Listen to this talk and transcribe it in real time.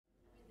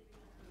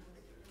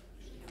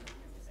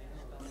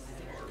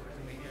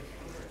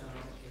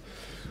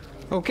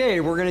Okay,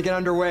 we're going to get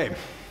underway.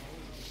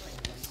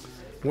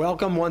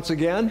 Welcome once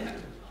again.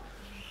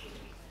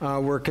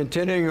 We're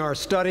continuing our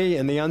study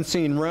in the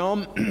unseen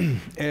realm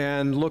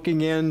and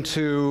looking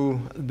into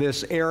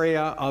this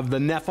area of the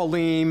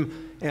Nephilim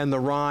and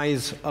the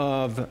rise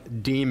of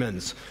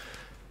demons.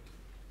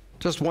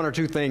 Just one or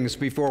two things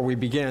before we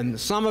begin.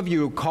 Some of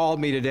you called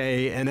me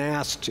today and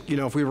asked,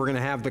 if we were going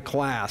to have the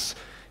class.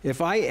 If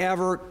I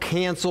ever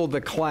cancel the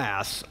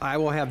class, I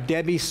will have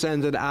Debbie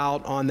send it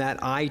out on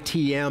that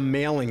ITM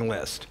mailing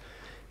list.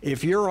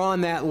 If you're on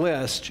that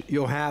list,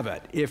 you'll have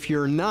it. If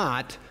you're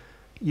not,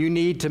 you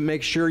need to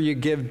make sure you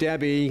give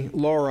Debbie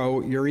Lauro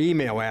your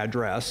email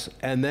address,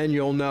 and then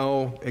you'll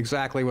know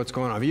exactly what's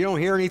going on. If you don't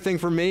hear anything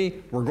from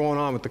me, we're going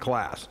on with the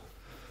class.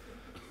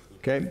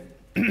 Okay?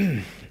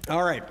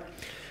 All right.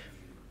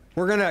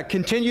 We're going to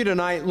continue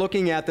tonight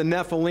looking at the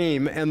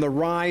Nephilim and the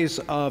rise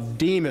of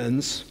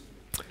demons.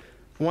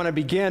 I want to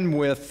begin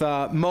with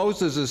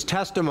Moses'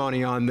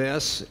 testimony on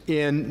this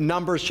in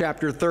Numbers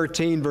chapter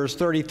 13, verse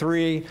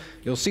 33.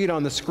 You'll see it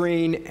on the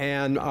screen,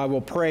 and I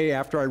will pray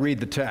after I read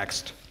the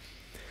text.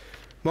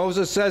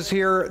 Moses says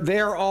here,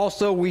 "There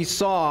also we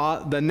saw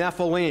the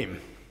Nephilim.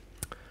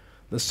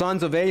 The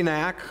sons of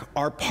Anak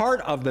are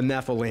part of the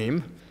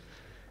Nephilim,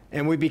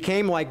 and we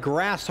became like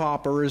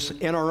grasshoppers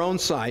in our own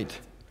sight,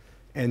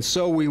 and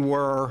so we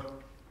were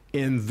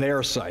in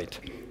their sight."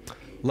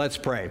 Let's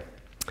pray.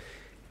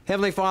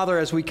 Heavenly Father,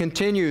 as we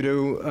continue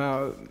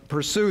to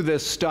pursue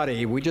this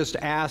study, we just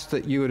ask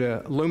that you would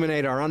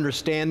illuminate our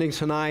understanding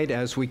tonight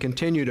as we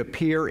continue to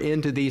peer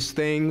into these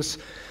things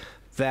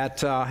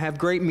that have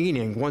great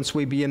meaning once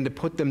we begin to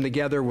put them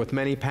together with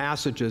many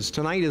passages.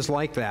 Tonight is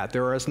like that.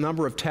 There are a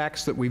number of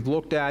texts that we've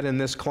looked at in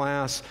this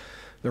class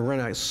that we're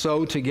going to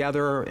sew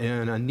together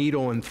in a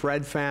needle and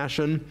thread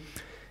fashion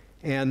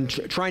and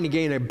trying to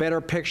gain a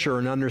better picture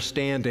and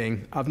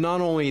understanding of not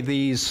only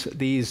the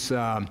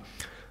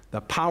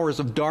powers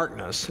of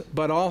darkness,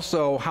 but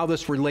also how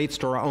this relates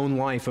to our own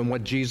life and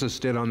what Jesus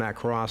did on that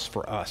cross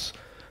for us.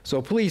 So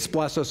please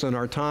bless us in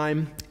our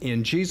time.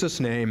 In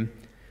Jesus' name,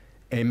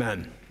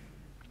 amen.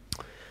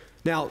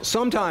 Now,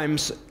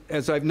 sometimes,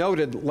 as I've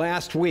noted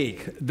last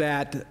week,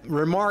 that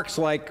remarks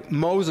like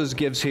Moses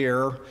gives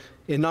here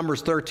in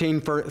Numbers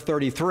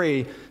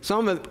 13:33,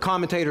 some of the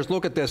commentators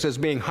look at this as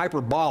being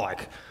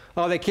hyperbolic.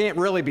 Oh, they can't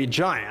really be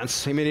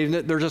giants. I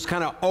mean, they're just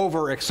kind of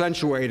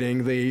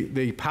over-accentuating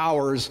the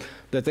powers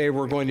that they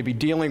were going to be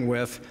dealing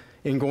with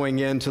in going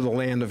into the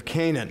land of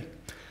Canaan.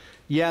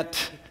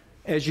 Yet,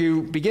 as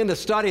you begin to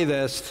study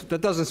this,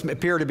 that doesn't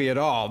appear to be at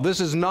all. This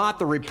is not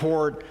the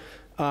report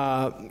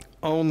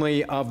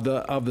only of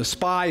the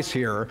spies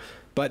here,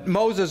 but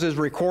Moses is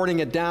recording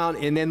it down,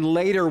 and then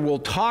later we'll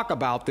talk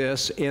about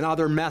this in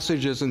other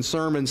messages and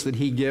sermons that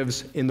he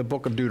gives in the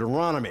book of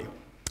Deuteronomy.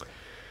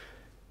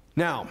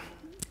 Now,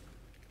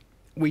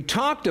 we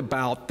talked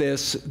about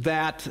this,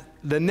 that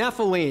the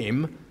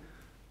Nephilim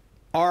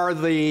are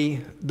the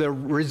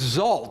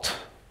result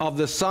of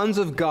the sons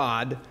of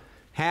God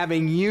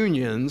having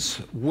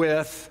unions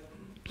with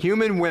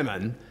human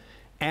women,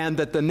 and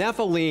that the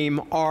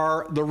Nephilim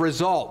are the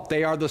result.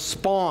 They are the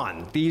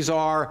spawn. These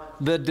are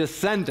the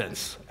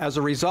descendants as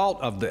a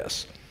result of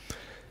this.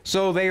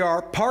 So they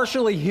are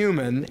partially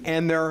human,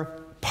 and they're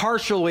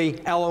partially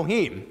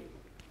Elohim.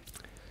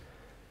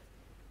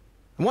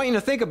 I want you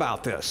to think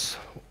about this.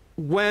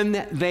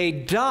 When they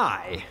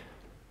die,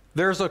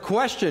 there's a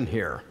question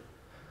here.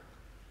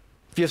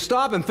 If you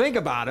stop and think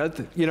about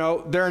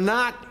it, they're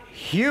not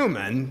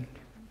human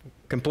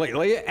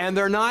completely, and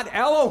they're not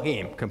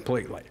Elohim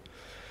completely.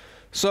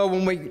 So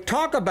when we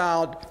talk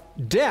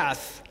about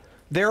death,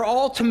 their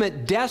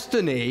ultimate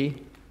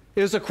destiny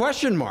is a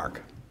question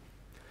mark.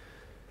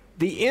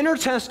 The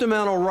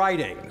intertestamental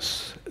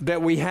writings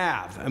that we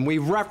have, and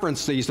we've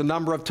referenced these a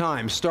number of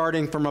times,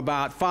 starting from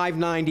about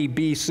 590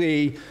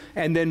 BC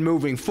and then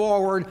moving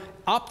forward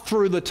up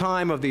through the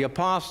time of the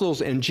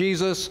apostles and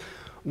Jesus,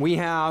 we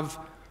have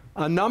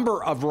a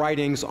number of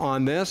writings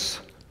on this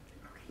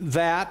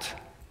that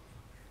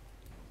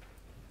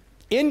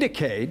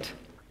indicate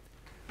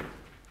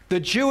the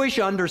Jewish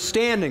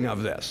understanding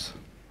of this.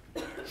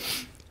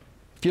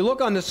 If you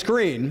look on the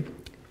screen,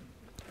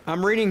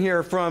 I'm reading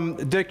here from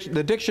the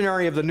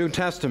Dictionary of the New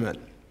Testament.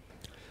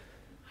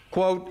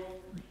 Quote,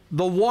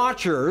 the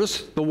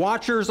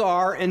watchers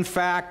are in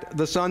fact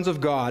the sons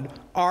of God,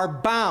 are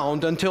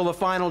bound until the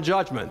final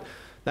judgment.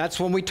 That's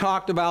when we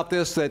talked about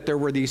this, that there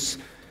were these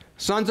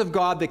sons of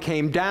God that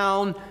came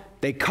down,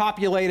 they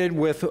copulated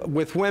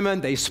with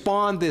women, they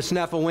spawned this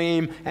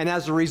Nephilim, and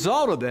as a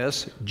result of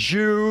this,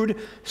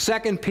 Jude,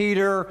 2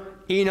 Peter,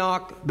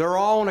 Enoch, they're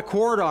all in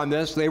accord on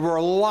this. They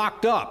were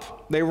locked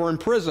up. They were in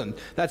prison.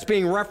 That's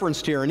being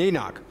referenced here in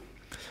Enoch.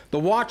 The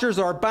watchers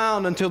are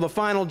bound until the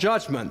final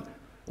judgment,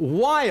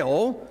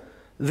 while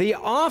the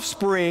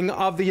offspring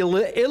of the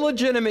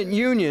illegitimate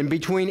union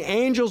between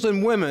angels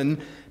and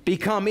women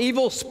become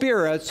evil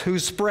spirits who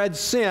spread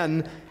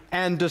sin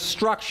and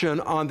destruction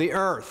on the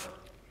earth.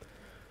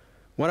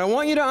 What I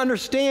want you to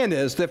understand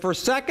is that for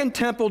Second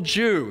Temple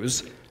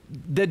Jews,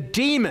 the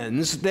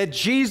demons that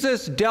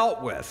Jesus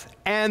dealt with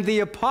and the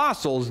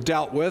apostles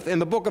dealt with in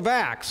the book of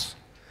Acts,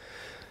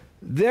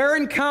 their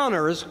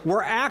encounters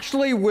were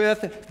actually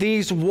with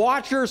these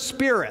watcher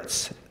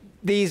spirits,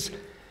 these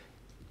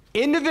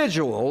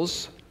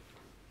individuals,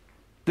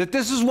 that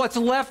this is what's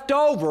left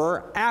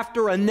over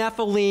after a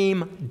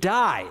Nephilim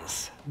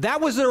dies.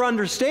 That was their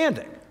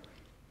understanding.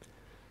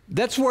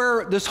 That's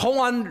where this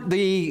whole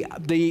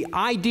the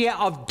idea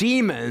of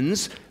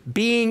demons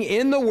being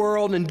in the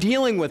world and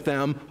dealing with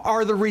them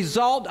are the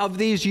result of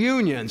these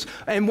unions.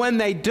 And when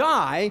they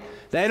die,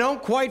 they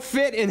don't quite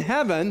fit in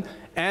heaven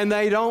and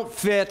they don't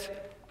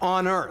fit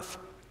on earth.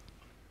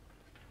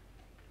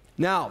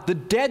 Now, the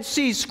Dead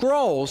Sea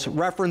Scrolls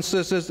reference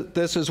this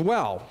as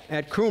well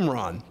at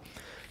Qumran.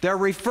 They're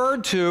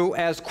referred to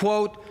as,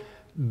 quote,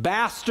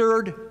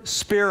 bastard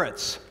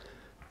spirits.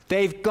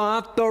 They've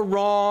got the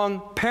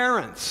wrong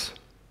parents.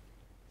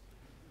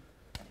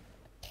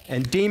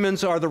 And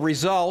demons are the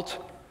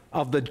result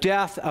of the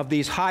death of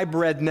these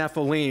hybrid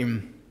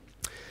Nephilim.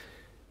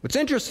 What's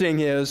interesting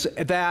is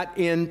that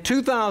in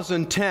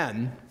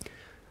 2010,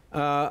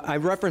 I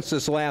referenced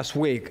this last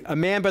week, a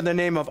man by the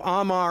name of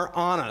Amar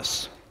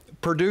Anas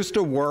produced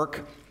a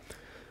work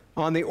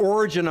on the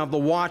origin of the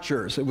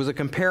Watchers. It was a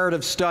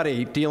comparative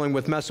study dealing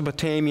with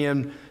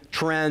Mesopotamian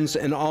trends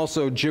and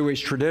also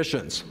Jewish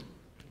traditions.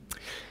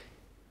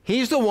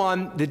 He's the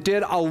one that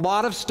did a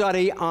lot of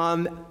study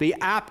on the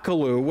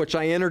Apkallu, which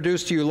I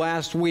introduced to you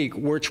last week,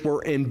 which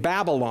were in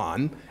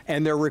Babylon,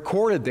 and they're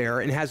recorded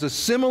there, and has a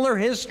similar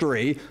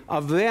history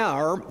of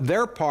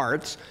their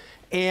parts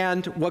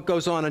and what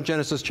goes on in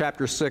Genesis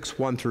chapter 6,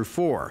 1 through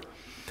 4.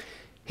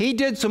 He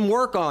did some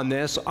work on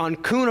this on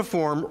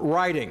cuneiform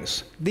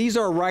writings. These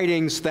are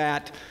writings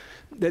that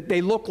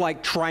they look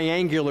like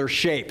triangular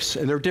shapes,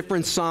 and they're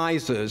different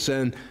sizes,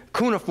 and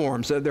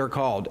cuneiforms that they're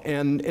called,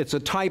 and it's a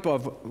type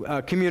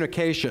of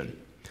communication.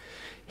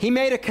 He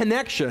made a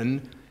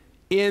connection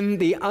in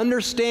the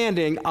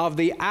understanding of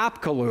the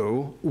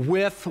Apkallu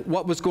with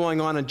what was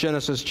going on in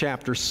Genesis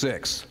chapter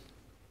 6.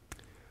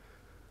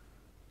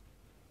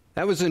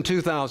 That was in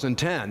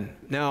 2010.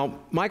 Now,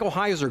 Michael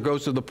Heiser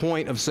goes to the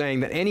point of saying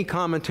that any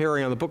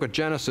commentary on the book of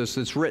Genesis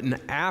that's written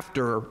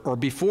after or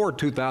before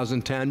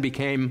 2010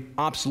 became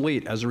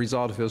obsolete as a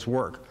result of his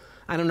work.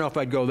 I don't know if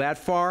I'd go that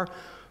far,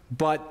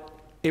 but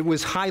it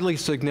was highly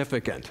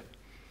significant.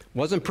 It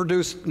wasn't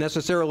produced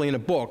necessarily in a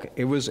book,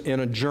 it was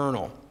in a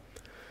journal.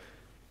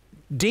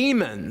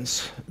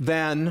 Demons,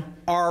 then,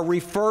 are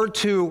referred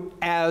to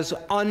as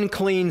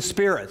unclean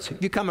spirits.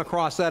 You come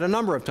across that a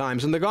number of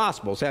times in the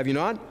Gospels, have you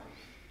not?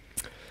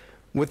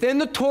 Within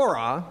the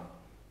Torah,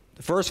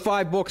 the first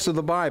 5 books of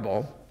the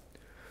Bible,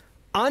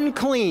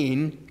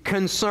 unclean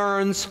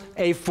concerns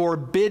a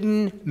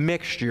forbidden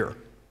mixture.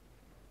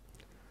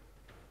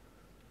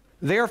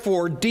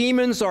 Therefore,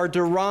 demons are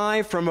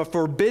derived from a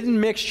forbidden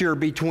mixture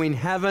between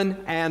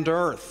heaven and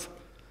earth.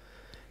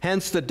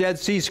 Hence the Dead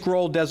Sea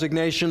Scroll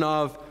designation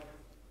of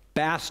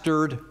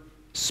bastard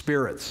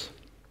spirits.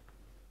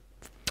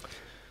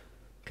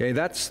 Okay,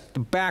 that's the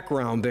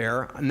background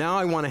there. Now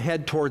I want to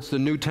head towards the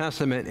New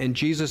Testament and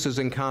Jesus'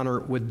 encounter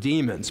with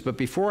demons. But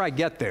before I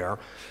get there,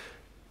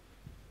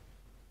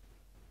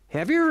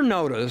 have you ever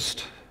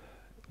noticed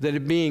that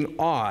it being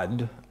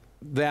odd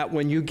that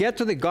when you get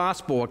to the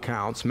gospel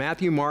accounts,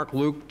 Matthew, Mark,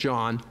 Luke,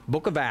 John,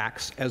 book of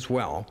Acts as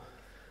well,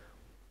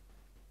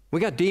 we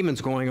got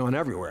demons going on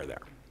everywhere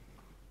there.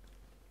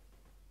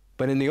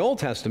 But in the Old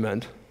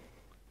Testament,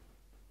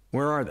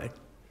 where are they?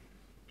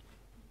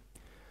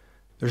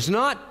 There's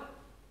not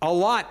a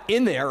lot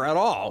in there at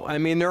all. I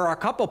mean, there are a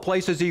couple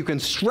places that you can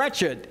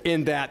stretch it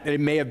in that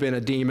it may have been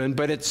a demon,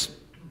 but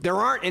there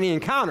aren't any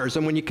encounters.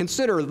 And when you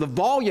consider the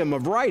volume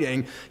of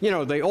writing, you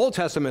know, the Old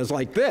Testament is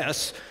like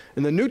this,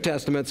 and the New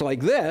Testament's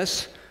like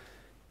this,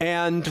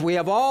 and we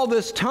have all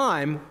this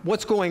time.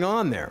 What's going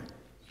on there?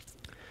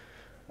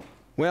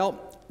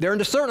 Well,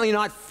 they're certainly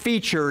not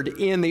featured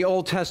in the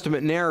Old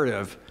Testament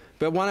narrative.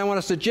 But what I want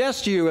to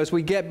suggest to you as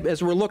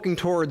we're looking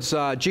towards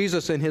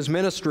Jesus and his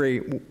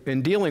ministry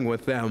in dealing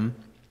with them,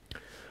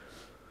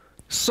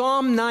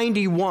 Psalm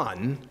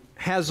 91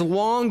 has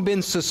long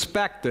been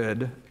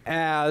suspected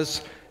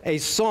as a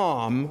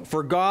psalm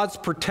for God's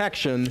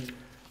protection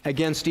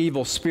against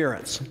evil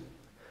spirits.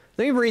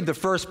 Let me read the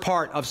first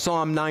part of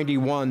Psalm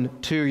 91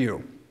 to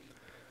you.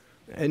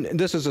 And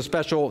this is a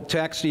special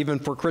text even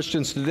for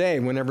Christians today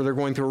whenever they're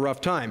going through a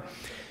rough time.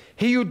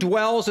 He who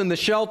dwells in the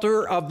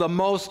shelter of the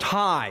Most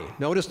High.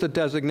 Notice the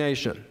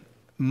designation,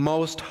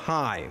 Most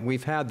High.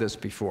 We've had this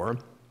before.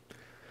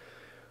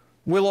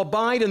 Will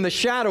abide in the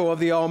shadow of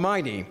the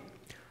Almighty.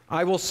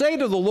 I will say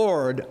to the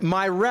Lord,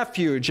 my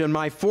refuge and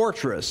my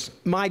fortress,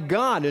 my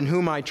God in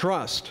whom I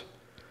trust.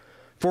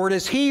 For it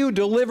is he who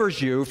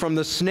delivers you from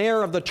the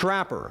snare of the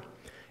trapper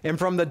and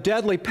from the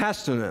deadly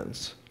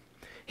pestilence.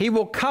 He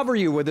will cover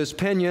you with his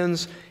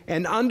pinions,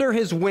 and under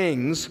his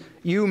wings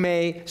you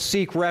may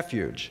seek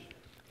refuge.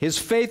 His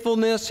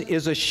faithfulness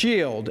is a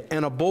shield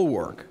and a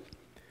bulwark.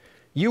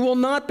 You will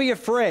not be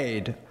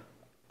afraid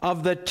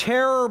of the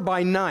terror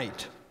by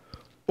night,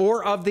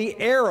 or of the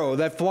arrow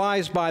that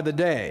flies by the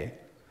day,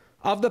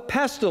 of the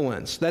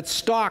pestilence that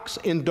stalks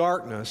in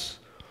darkness,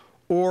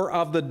 or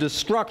of the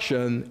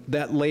destruction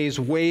that lays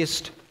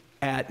waste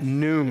at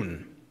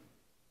noon.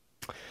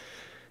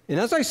 And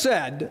as I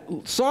said,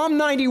 Psalm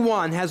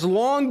 91 has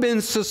long been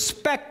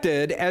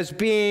suspected as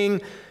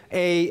being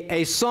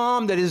a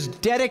psalm that is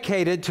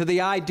dedicated to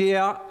the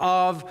idea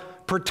of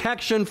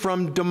protection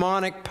from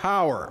demonic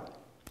power.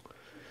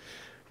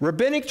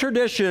 Rabbinic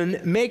tradition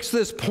makes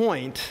this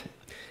point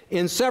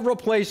in several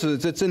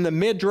places. It's in the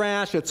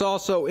Midrash, it's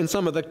also in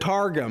some of the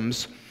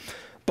Targums,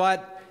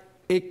 but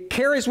it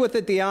carries with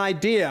it the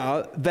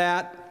idea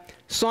that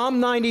Psalm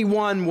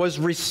 91 was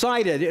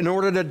recited in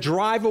order to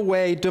drive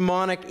away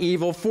demonic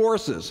evil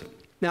forces.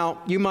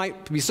 Now, you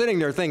might be sitting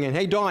there thinking,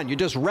 hey, Don, you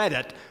just read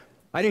it.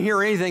 I didn't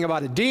hear anything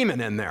about a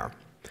demon in there.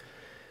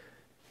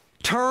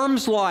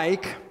 Terms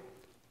like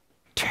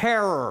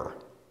terror,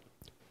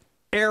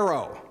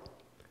 arrow,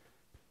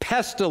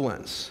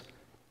 pestilence,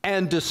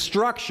 and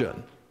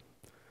destruction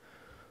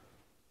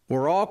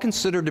were all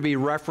considered to be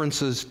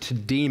references to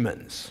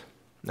demons.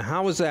 Now,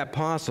 how is that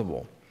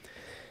possible?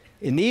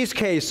 In these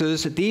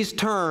cases, these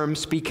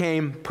terms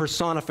became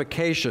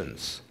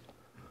personifications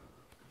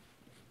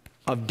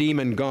of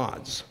demon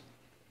gods.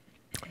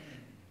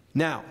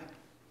 Now,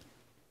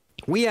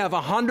 we have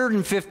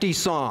 150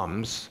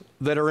 Psalms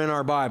that are in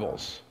our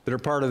Bibles, that are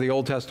part of the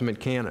Old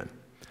Testament canon.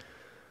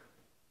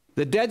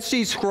 The Dead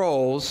Sea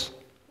Scrolls,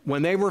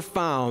 when they were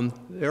found,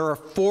 there are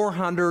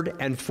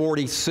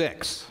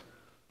 446.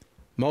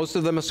 Most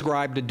of them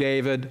ascribed to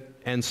David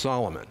and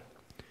Solomon.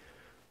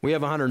 We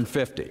have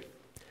 150.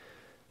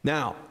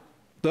 Now,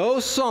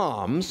 those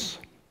Psalms,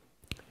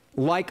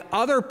 like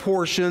other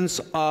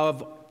portions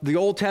of the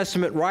Old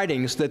Testament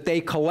writings that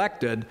they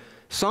collected,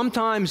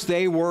 sometimes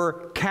they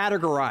were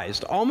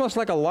categorized, almost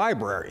like a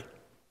library.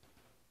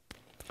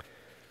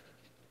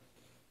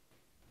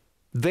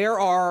 There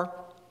are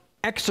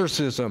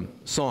exorcism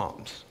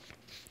psalms,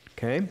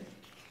 okay?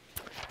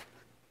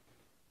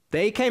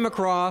 They came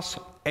across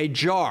a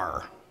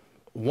jar,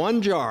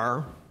 one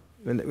jar,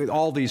 and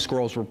all these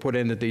scrolls were put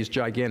into these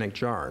gigantic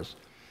jars.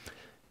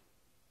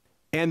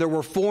 And there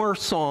were 4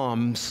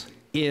 psalms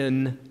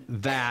in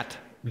that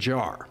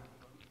jar.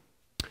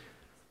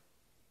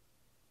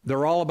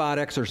 They're all about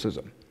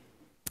exorcism.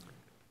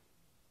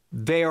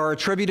 They are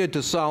attributed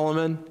to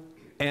Solomon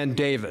and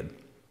David.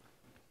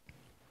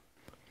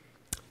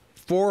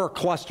 4 are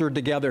clustered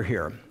together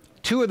here.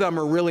 2 of them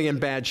are really in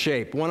bad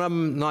shape. One of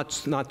them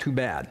not too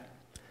bad.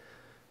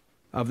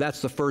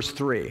 That's the first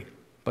 3.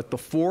 But the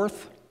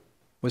 4th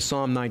was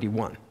Psalm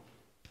 91.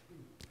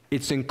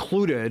 It's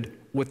included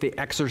with the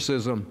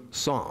exorcism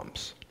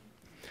psalms.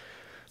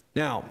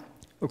 Now,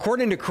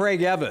 according to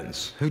Craig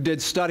Evans, who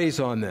did studies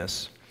on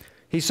this,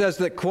 he says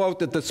that, quote,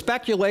 that the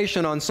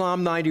speculation on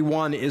Psalm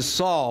 91 is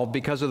solved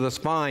because of this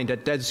find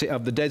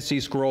of the Dead Sea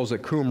Scrolls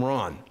at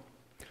Qumran.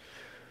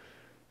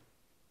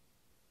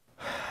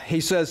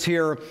 He says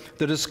here,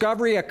 the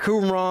discovery at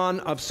Qumran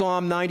of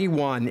Psalm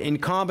 91 in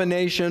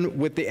combination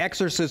with the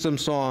exorcism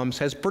psalms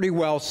has pretty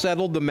well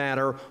settled the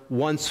matter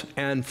once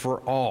and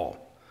for all.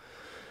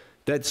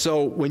 That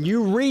so when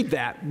you read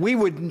that, we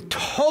would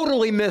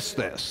totally miss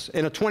this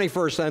in a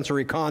 21st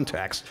century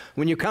context.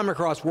 When you come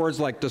across words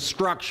like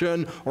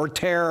destruction or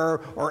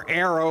terror or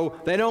arrow,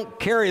 they don't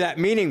carry that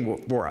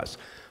meaning for us.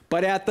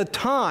 But at the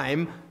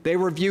time, they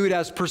were viewed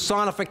as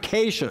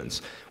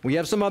personifications. We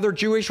have some other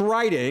Jewish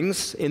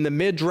writings in the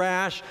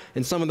Midrash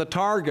and some of the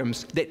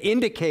Targums that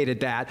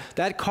indicated that.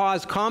 That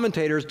caused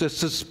commentators to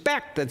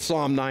suspect that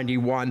Psalm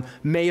 91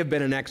 may have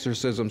been an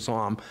exorcism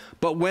psalm.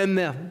 But when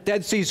the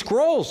Dead Sea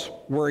Scrolls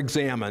were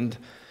examined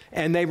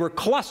and they were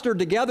clustered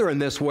together in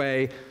this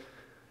way,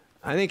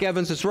 I think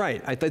Evans is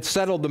right. It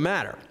settled the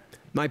matter.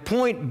 My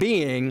point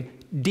being,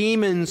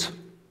 demons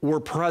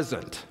were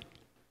present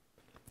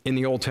in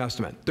the Old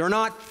Testament. They're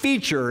not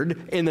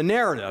featured in the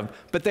narrative,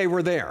 but they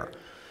were there.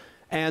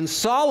 And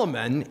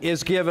Solomon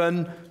is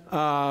given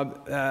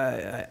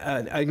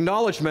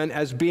acknowledgement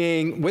as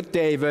being with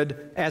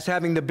David as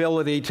having the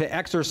ability to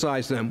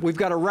exercise them. We've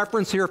got a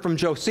reference here from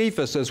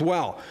Josephus as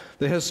well,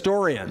 the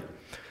historian.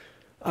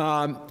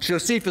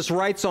 Josephus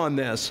writes on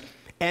this,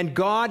 and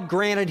God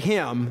granted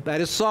him,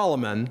 that is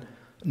Solomon,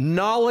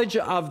 knowledge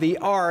of the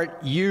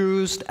art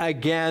used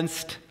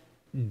against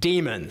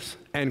demons,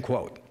 end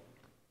quote.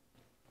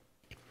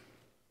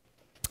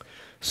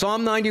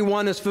 Psalm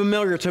 91 is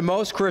familiar to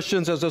most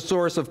Christians as a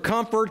source of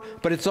comfort,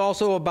 but it's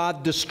also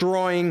about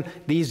destroying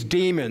these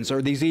demons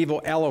or these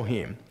evil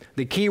Elohim.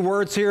 The key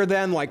words here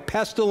then, like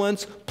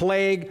pestilence,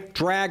 plague,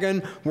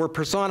 dragon, were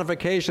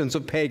personifications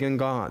of pagan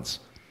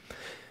gods.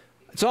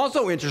 It's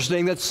also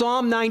interesting that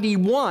Psalm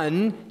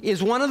 91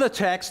 is one of the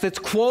texts that's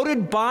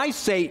quoted by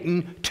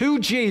Satan to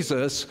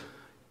Jesus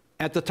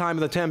at the time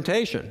of the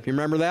temptation. You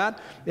remember that?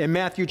 In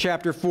Matthew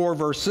chapter 4,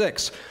 verse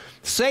 6.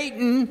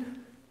 Satan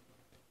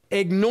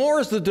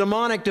ignores the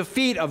demonic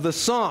defeat of the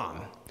psalm,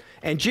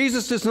 and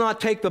Jesus does not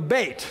take the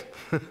bait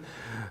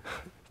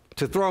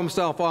to throw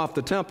himself off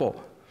the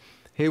temple.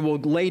 He will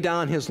lay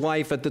down his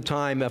life at the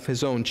time of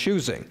his own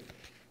choosing.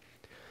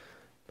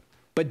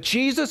 But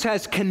Jesus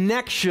has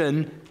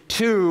connection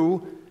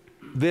to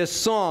this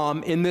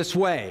psalm in this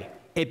way.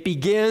 It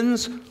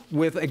begins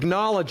with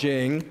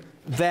acknowledging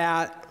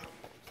that,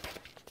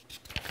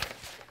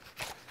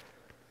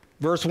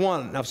 verse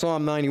 1 of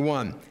Psalm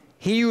 91,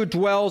 he who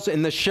dwells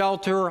in the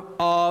shelter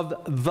of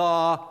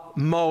the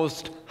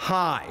Most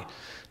High.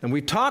 And we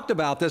talked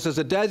about this as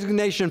a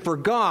designation for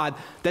God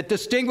that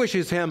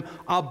distinguishes him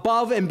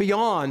above and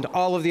beyond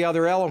all of the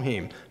other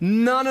Elohim.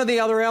 None of the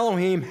other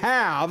Elohim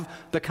have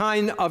the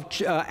kind of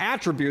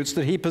attributes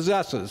that he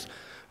possesses: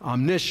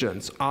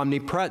 omniscience,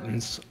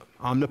 omnipotence,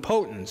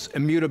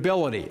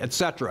 immutability,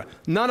 etc.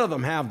 None of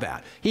them have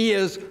that. He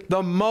is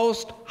the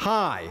Most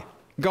High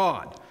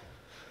God.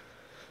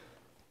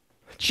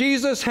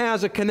 Jesus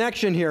has a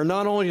connection here,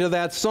 not only to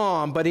that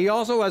psalm, but he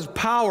also has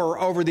power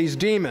over these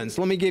demons.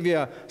 Let me give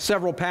you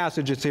several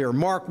passages here.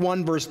 Mark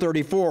 1, verse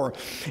 34.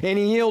 And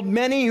he healed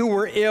many who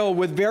were ill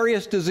with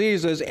various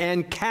diseases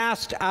and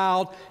cast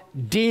out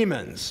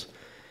demons.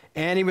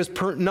 And he was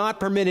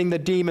not permitting the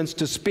demons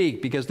to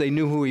speak because they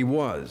knew who he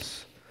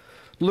was.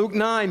 Luke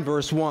 9,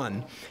 verse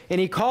 1. And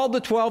he called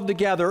the 12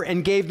 together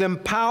and gave them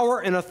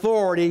power and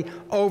authority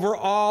over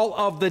all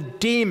of the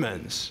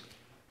demons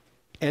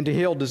and to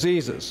heal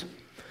diseases.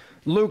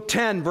 Luke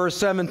 10, verse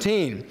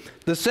 17.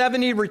 The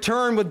 70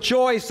 returned with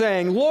joy,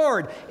 saying,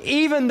 Lord,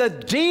 even the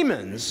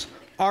demons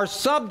are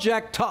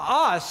subject to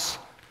us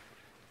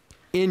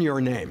in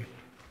your name.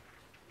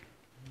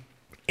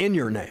 In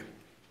your name.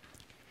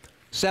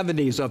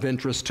 70 is of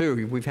interest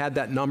too. We've had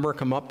that number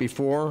come up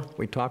before.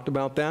 We talked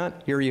about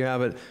that. Here you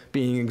have it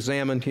being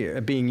examined here,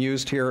 being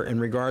used here in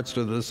regards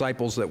to the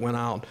disciples that went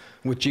out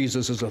with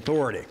Jesus'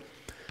 authority.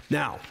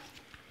 Now,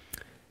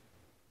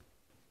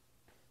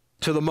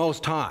 to the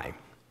Most High.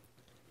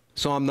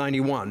 Psalm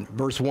 91,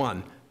 verse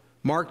 1.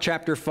 Mark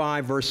chapter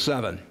 5, verse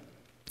 7.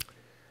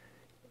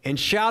 And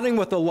shouting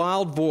with a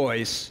loud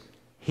voice,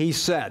 he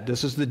said,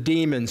 this is the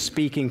demon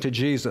speaking to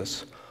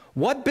Jesus,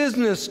 what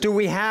business do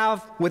we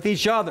have with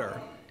each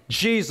other?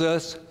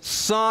 Jesus,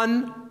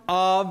 Son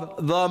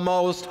of the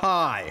Most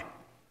High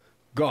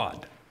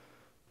God.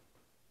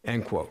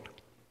 End quote.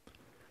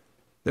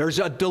 There's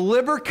a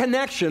deliberate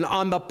connection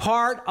on the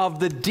part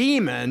of the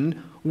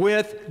demon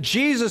with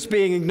Jesus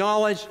being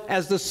acknowledged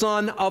as the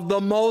Son of the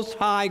Most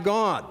High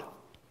God.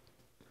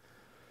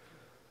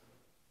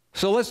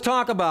 So let's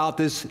talk about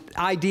this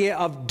idea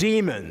of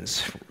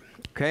demons,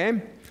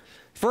 okay?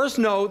 First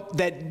note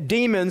that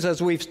demons, as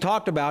we've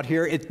talked about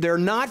here, they're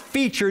not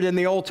featured in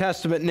the Old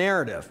Testament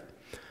narrative,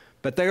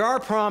 but they are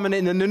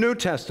prominent in the New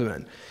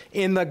Testament.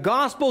 In the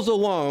Gospels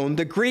alone,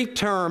 the Greek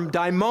term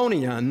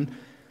daimonion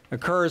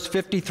occurs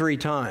 53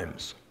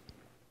 times.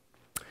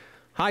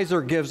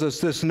 Heiser gives us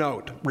this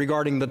note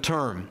regarding the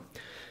term.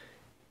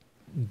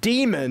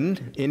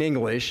 Demon, in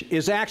English,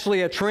 is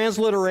actually a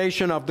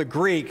transliteration of the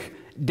Greek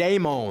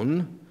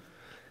daimon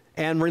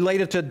and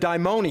related to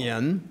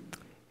daimonion,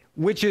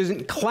 which is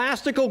in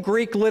classical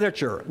Greek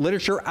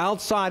literature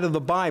outside of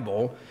the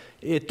Bible.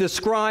 It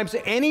describes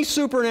any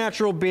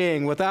supernatural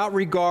being without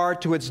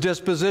regard to its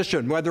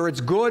disposition, whether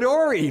it's good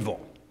or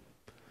evil.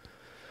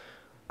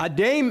 A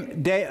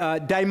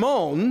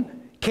daimon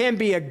can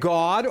be a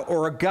god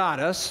or a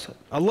goddess,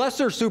 a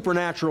lesser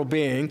supernatural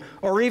being,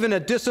 or even a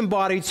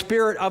disembodied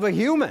spirit of a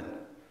human.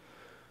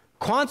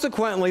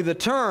 Consequently, the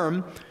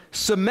term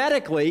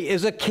Semitically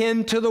is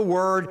akin to the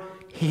word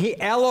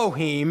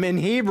Elohim in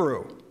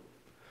Hebrew.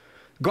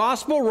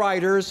 Gospel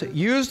writers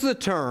use the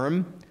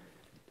term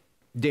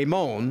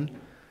daimon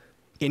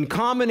in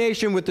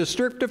combination with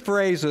descriptive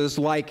phrases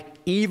like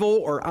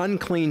evil or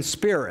unclean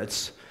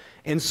spirits,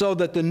 and so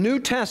that the New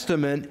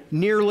Testament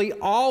nearly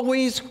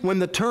always, when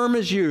the term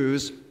is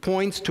used,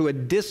 points to a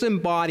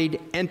disembodied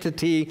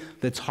entity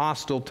that's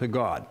hostile to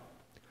God.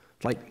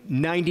 Like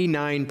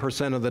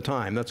 99% of the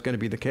time, that's going to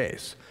be the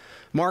case.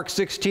 Mark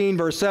 16,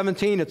 verse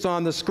 17, it's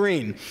on the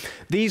screen.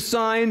 These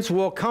signs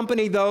will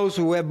accompany those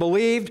who have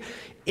believed.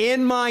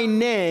 In my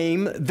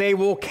name, they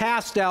will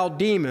cast out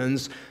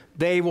demons.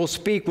 They will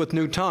speak with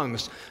new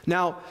tongues.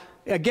 Now,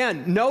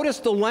 again, notice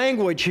the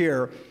language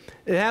here.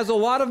 It has a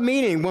lot of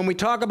meaning when we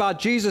talk about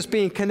Jesus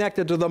being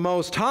connected to the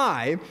Most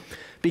High,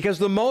 because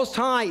the Most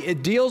High,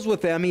 it deals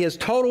with them. He has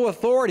total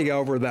authority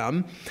over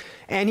them,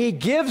 and he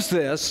gives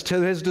this to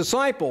his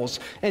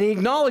disciples, and he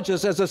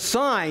acknowledges as a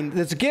sign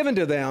that's given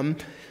to them,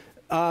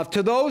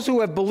 to those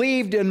who have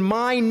believed in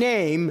my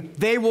name,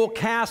 they will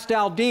cast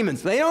out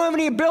demons. They don't have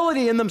any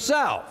ability in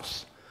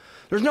themselves.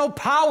 There's no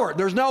power.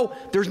 There's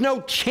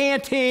no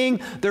chanting.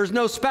 There's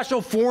no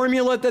special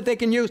formula that they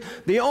can use.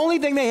 The only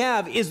thing they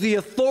have is the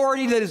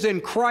authority that is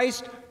in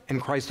Christ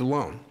and Christ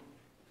alone.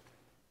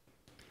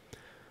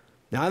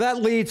 Now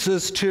that leads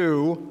us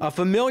to a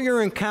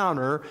familiar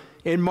encounter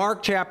in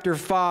Mark chapter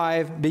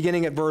 5,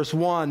 beginning at verse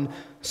 1.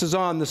 This is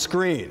on the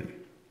screen.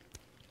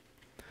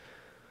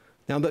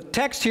 Now the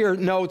text here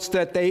notes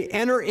that they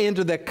enter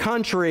into the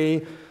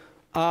country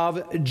of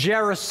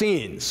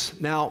Gerasenes.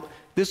 Now,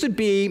 this would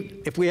be,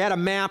 if we had a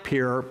map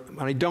here,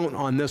 and I don't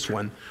on this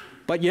one,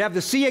 but you have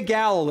the Sea of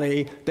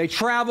Galilee, they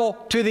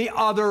travel to the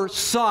other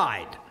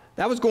side.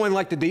 That was going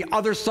like to the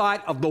other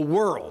side of the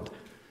world.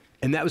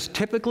 And that was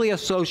typically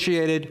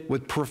associated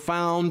with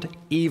profound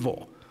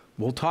evil.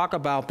 We'll talk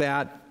about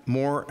that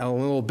more in a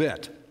little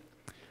bit.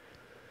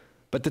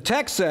 But the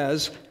text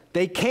says,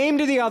 they came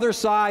to the other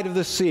side of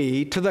the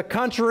sea, to the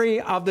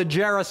country of the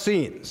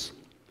Gerasenes.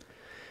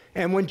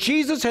 And when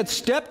Jesus had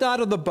stepped out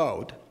of the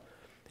boat,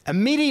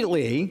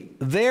 immediately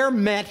there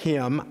met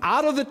him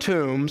out of the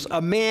tombs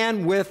a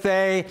man with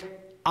an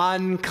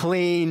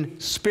unclean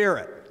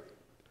spirit.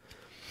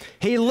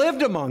 He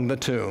lived among the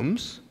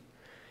tombs,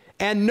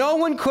 and no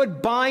one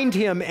could bind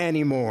him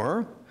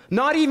anymore,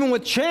 not even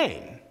with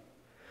chain.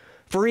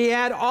 For he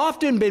had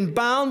often been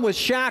bound with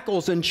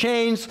shackles and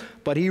chains,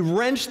 but he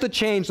wrenched the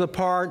chains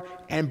apart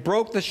and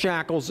broke the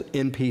shackles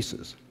in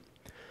pieces.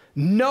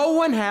 No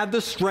one had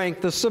the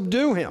strength to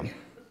subdue him.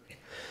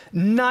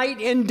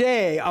 Night and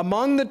day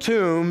among the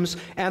tombs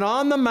and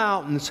on the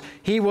mountains,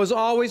 he was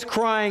always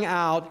crying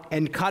out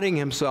and cutting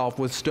himself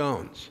with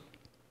stones.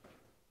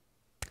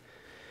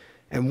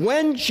 And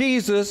when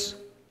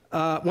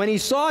he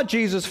saw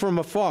Jesus from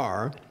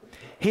afar,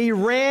 he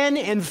ran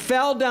and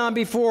fell down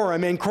before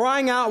him, and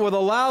crying out with a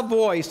loud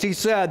voice, he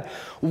said,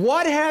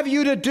 "What have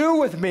you to do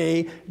with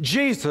me,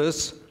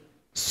 Jesus,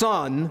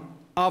 Son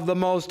of the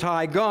Most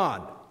High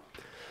God?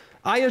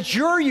 I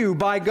adjure you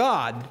by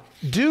God,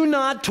 do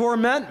not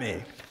torment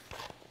me."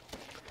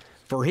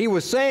 For he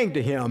was saying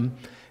to him,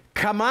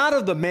 "Come out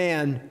of the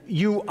man,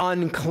 you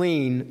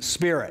unclean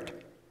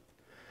spirit."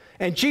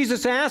 And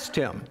Jesus asked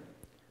him,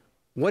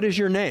 "What is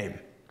your name?"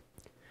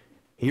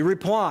 He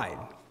replied,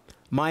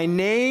 "My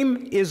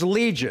name is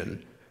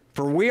Legion,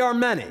 for we are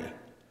many."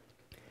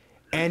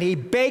 And he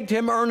begged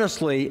him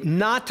earnestly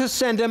not to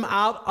send him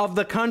out of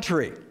the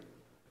country.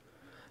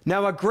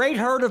 Now a great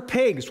herd of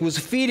pigs was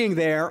feeding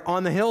there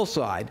on the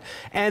hillside,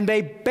 and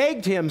they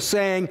begged him,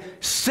 saying,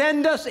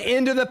 "Send us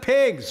into the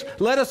pigs,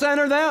 let us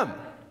enter them."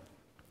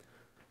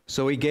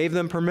 So he gave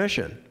them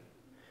permission,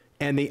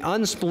 and the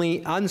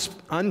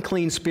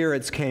unclean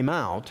spirits came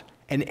out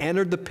and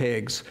entered the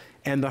pigs,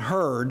 and the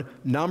herd,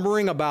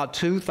 numbering about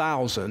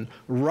 2,000,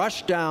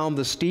 rushed down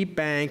the steep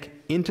bank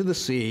into the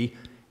sea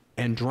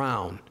and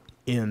drowned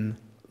in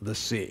the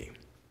sea.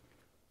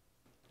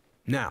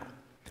 Now,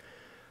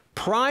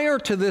 prior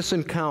to this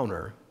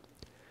encounter,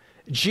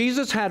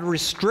 Jesus had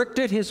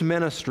restricted his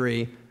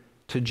ministry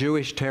to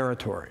Jewish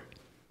territory.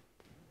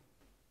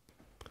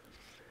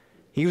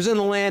 He was in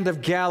the land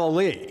of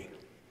Galilee,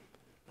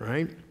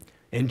 right?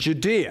 In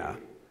Judea.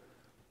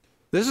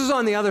 This is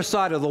on the other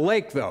side of the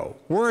lake, though.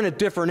 We're in a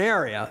different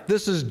area.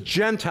 This is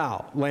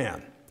Gentile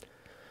land.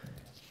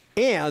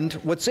 And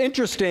what's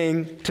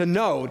interesting to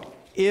note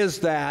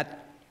is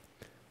that,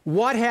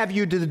 "What have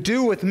you to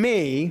do with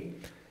me?"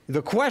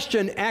 The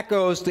question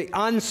echoes the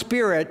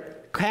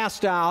unspirit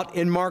cast out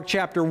in Mark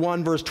chapter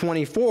 1, verse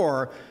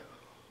 24,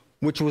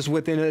 which was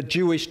within a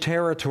Jewish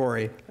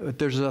territory. But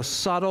there's a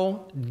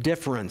subtle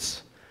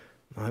difference.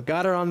 I've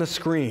got it on the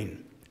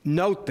screen.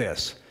 Note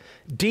this.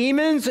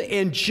 Demons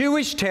in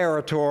Jewish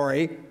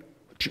territory,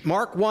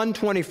 Mark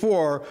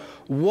 1:24,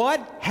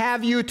 "What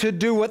have you to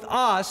do with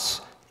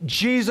us,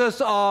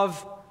 Jesus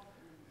of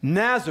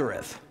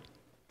Nazareth?"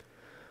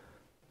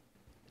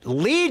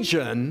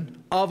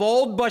 Legion of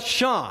old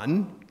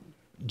Bashan,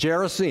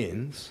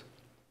 Gerasenes,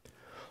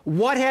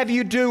 "What have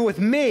you to do with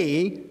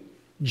me,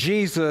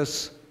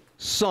 Jesus,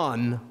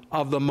 Son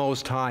of the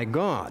Most High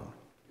God?"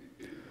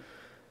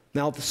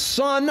 Now, the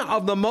Son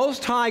of the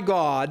Most High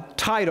God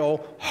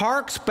title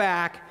harks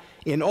back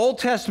in Old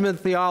Testament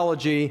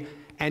theology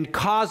and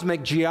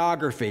cosmic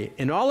geography.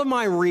 In all of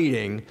my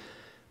reading,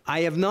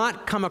 I have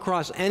not come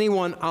across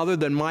anyone other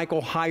than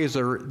Michael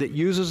Heiser that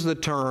uses the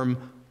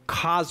term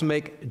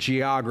cosmic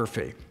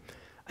geography.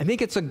 I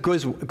think it's a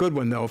good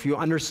one, though, if you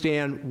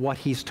understand what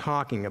he's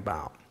talking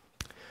about.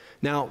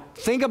 Now,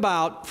 think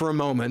about, for a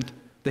moment,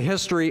 the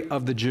history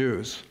of the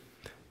Jews.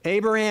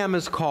 Abraham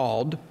is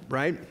called,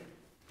 right?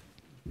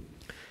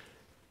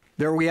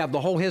 There we have the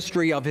whole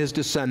history of his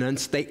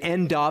descendants. They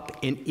end up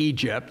in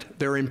Egypt.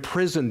 They're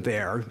imprisoned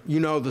there.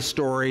 You know the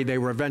story. They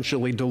were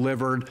eventually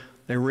delivered.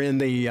 They were in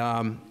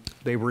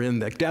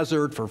the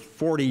desert for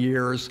 40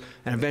 years,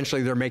 and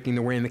eventually they're making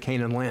their way in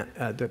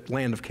the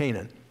land of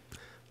Canaan,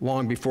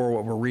 long before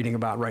what we're reading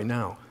about right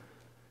now.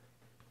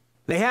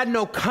 They had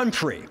no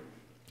country.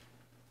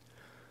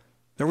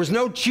 There was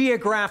no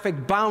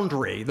geographic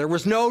boundary. There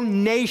was no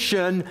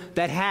nation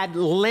that had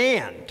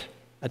land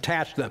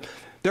attached to them.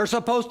 They're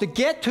supposed to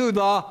get to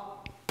the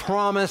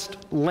promised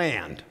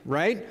land,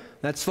 right?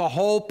 That's the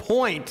whole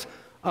point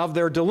of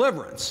their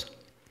deliverance.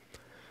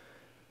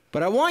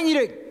 But I want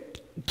you to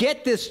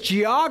get this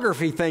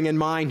geography thing in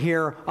mind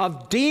here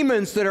of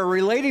demons that are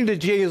relating to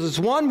Jesus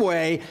one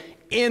way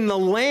in the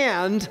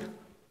land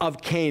of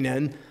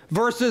Canaan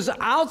versus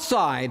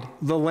outside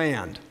the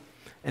land.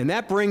 And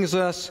that brings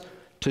us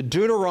to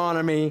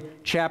Deuteronomy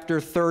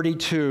chapter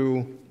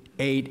 32,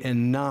 8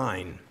 and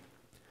 9.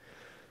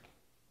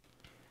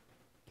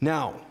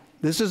 Now,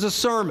 this is a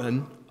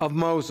sermon of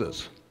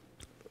Moses.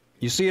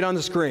 You see it on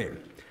the screen.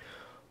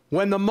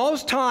 "When the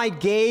Most High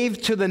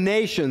gave to the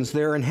nations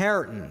their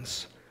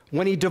inheritance,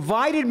 when he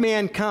divided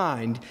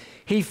mankind,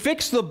 he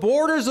fixed the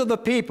borders of the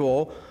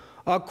people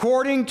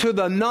according to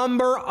the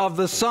number of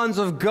the sons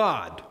of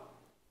God.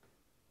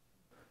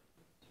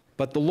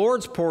 But the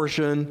Lord's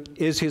portion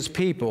is his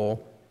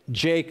people.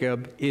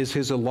 Jacob is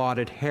his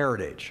allotted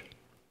heritage.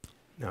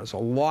 Now, there's a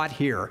lot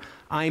here.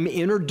 I'm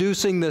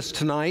introducing this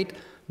tonight.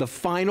 The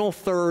final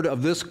third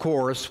of this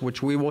course,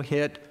 which we will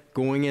hit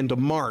going into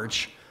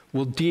March,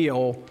 will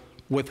deal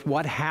with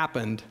what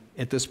happened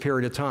at this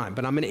period of time.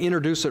 But I'm going to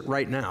introduce it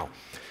right now.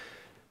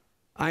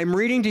 I'm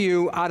reading to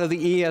you out of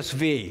the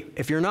ESV.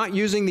 If you're not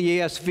using the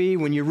ESV,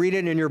 when you read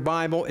it in your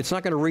Bible, it's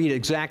not going to read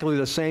exactly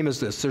the same as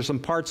this. There's some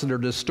parts that are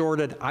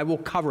distorted. I will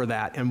cover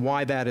that and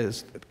why that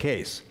is the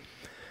case.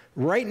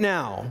 Right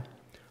now,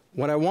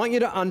 what I want you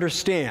to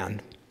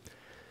understand,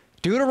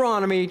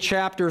 Deuteronomy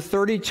chapter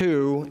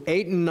 32,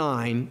 8 and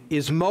 9,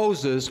 is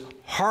Moses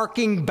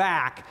harking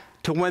back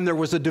to when there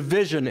was a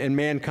division in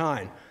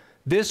mankind.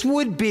 This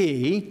would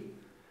be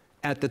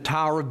at the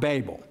Tower of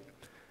Babel.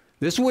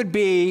 This would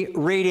be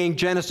reading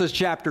Genesis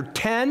chapter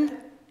 10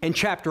 and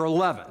chapter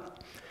 11.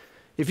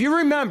 If you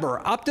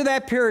remember, up to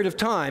that period of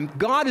time,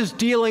 God is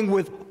dealing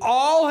with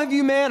all of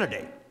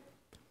humanity,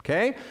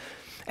 okay?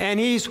 And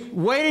he's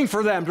waiting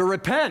for them to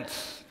repent,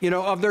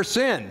 of their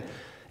sin.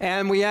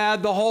 And we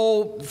had the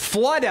whole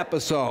flood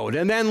episode.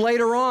 And then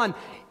later on,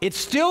 it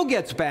still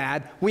gets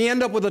bad. We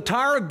end up with the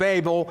Tower of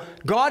Babel.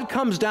 God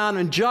comes down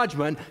in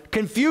judgment,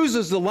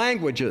 confuses the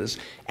languages.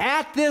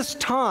 At this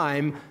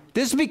time,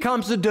 this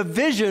becomes a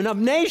division of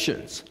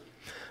nations.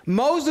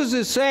 Moses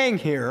is saying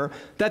here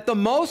that the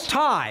Most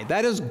High,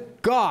 that is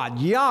God,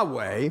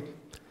 Yahweh,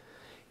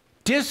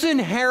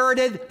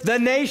 disinherited the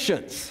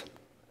nations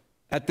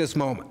at this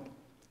moment.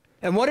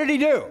 And what did he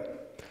do?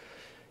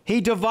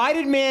 He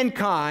divided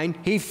mankind,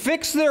 he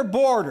fixed their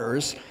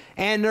borders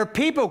and their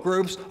people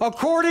groups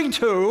according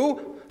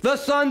to the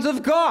sons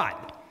of God.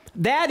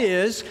 That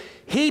is,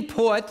 he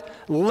put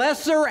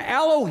lesser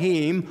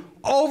Elohim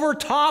over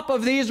top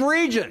of these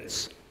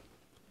regions.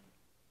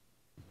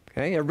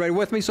 Okay, everybody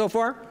with me so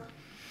far?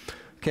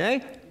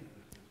 Okay.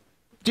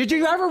 Did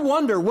you ever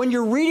wonder, when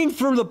you're reading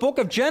through the book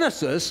of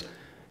Genesis,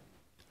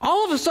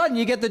 all of a sudden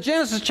you get to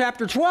Genesis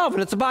chapter 12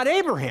 and it's about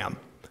Abraham.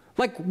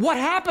 Like, what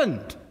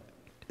happened?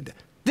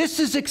 This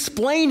is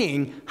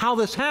explaining how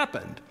this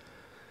happened.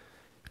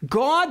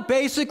 God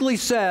basically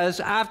says,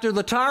 after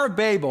the Tower of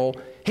Babel,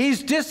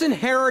 he's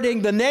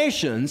disinheriting the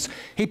nations.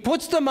 He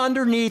puts them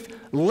underneath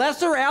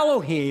lesser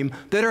Elohim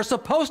that are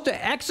supposed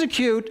to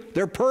execute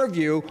their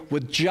purview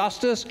with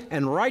justice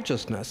and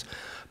righteousness.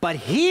 But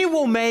he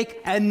will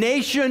make a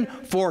nation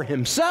for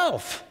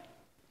himself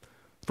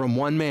from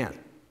one man.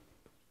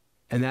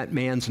 And that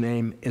man's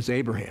name is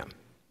Abraham.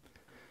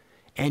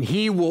 And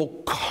he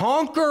will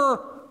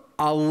conquer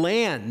a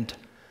land,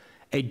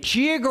 a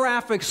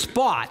geographic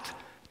spot,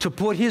 to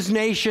put his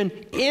nation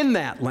in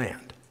that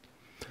land.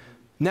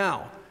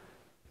 Now,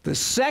 the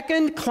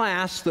second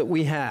class that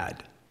we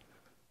had,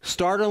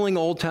 startling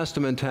Old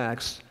Testament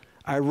text,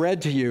 I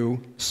read to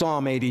you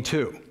Psalm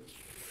 82,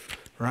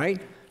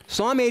 right?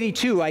 Psalm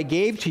 82 I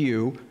gave to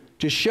you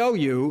to show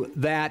you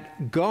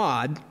that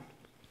God,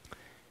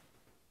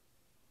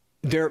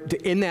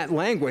 in that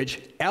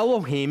language,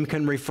 Elohim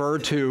can refer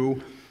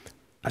to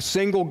a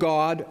single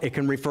God, it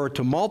can refer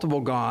to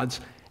multiple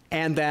gods,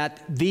 and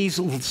that these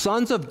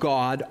sons of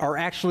God are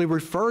actually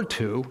referred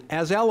to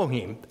as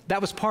Elohim.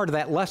 That was part of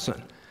that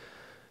lesson.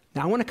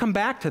 Now I want to come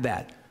back to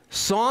that.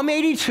 Psalm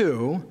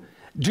 82,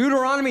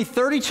 Deuteronomy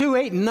 32,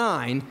 8, and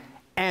 9,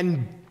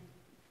 and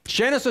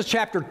Genesis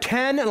chapter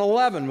 10 and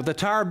 11 with the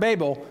Tower of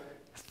Babel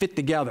fit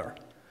together.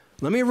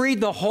 Let me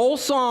read the whole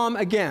psalm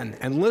again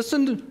and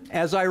listen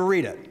as I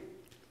read it.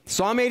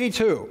 Psalm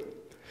 82.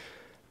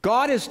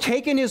 God has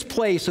taken his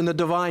place in the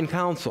divine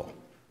council.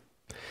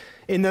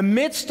 In the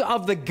midst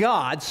of the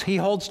gods, he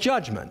holds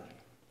judgment.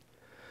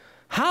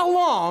 How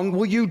long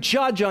will you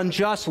judge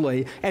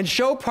unjustly and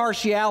show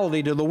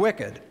partiality to the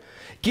wicked?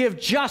 Give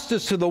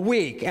justice to the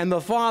weak and the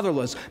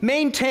fatherless.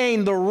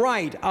 Maintain the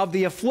right of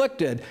the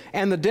afflicted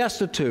and the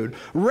destitute.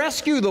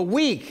 Rescue the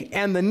weak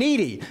and the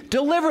needy.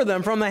 Deliver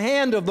them from the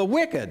hand of the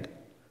wicked.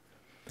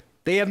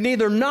 They have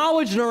neither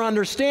knowledge nor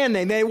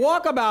understanding. They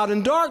walk about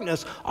in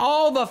darkness.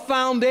 All the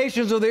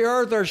foundations of the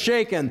earth are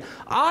shaken.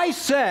 I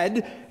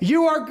said,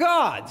 you are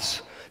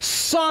gods,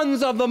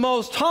 sons of the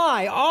Most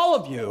High, all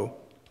of you.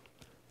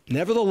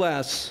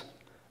 Nevertheless,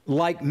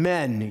 like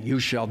men you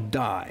shall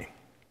die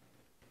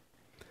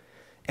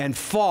and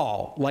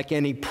fall like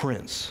any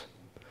prince.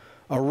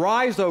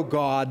 Arise, O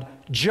God,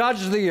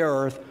 judge the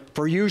earth,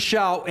 for you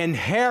shall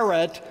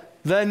inherit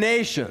the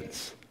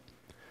nations.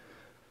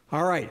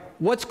 All right,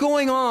 what's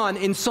going on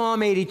in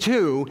Psalm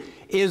 82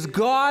 is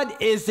God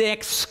is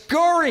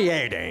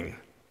excoriating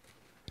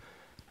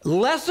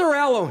lesser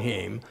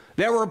Elohim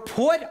that were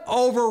put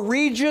over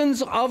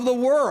regions of the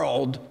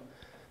world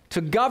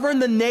to govern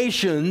the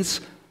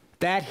nations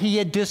that he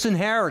had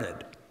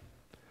disinherited.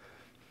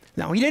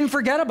 Now, he didn't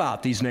forget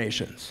about these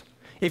nations.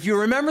 If you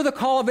remember the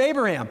call of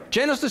Abraham,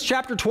 Genesis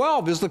chapter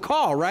 12 is the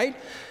call, right?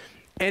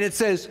 And it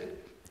says,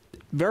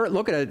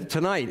 Look at it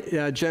tonight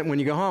when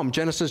you go home.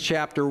 Genesis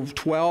chapter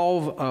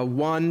 12,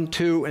 1,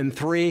 2, and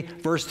 3.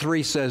 Verse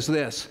 3 says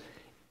this,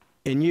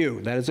 in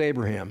you, that is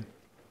Abraham,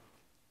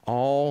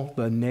 all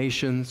the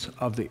nations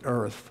of the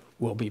earth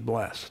will be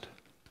blessed.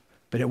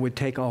 But it would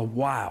take a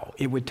while.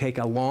 It would take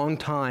a long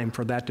time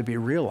for that to be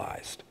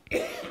realized.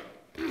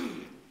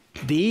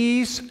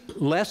 These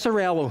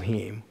lesser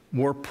Elohim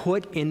were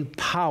put in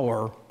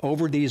power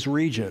over these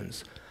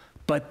regions,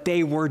 but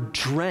they were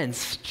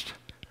drenched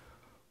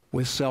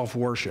with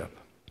self-worship.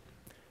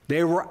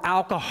 They were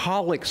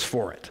alcoholics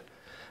for it.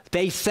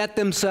 They set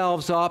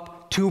themselves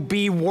up to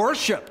be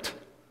worshiped.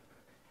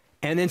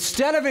 And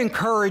instead of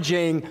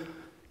encouraging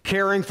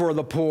caring for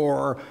the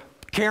poor,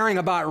 caring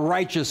about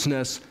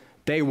righteousness,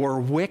 they were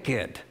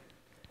wicked.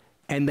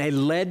 And they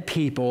led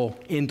people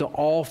into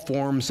all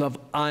forms of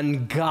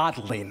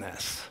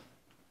ungodliness.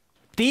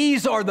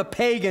 These are the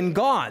pagan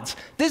gods.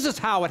 This is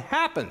how it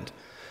happened.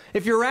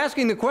 If you're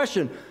asking the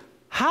question,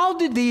 how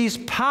did these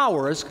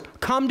powers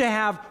come to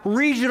have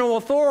regional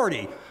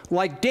authority?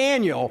 Like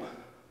Daniel,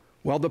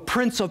 well, the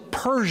prince of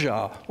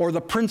Persia or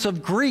the prince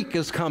of Greek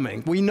is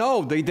coming. We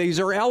know these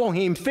are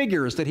Elohim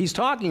figures that he's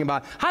talking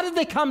about. How did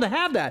they come to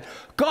have that?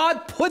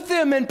 God put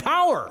them in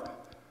power,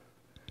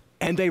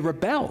 and they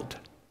rebelled.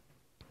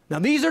 Now,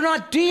 these are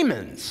not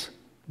demons.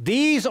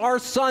 These are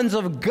sons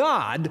of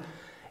God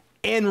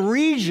in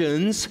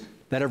regions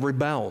that have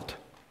rebelled.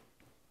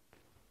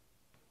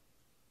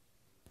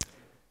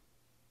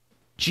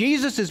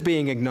 Jesus is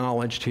being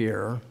acknowledged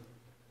here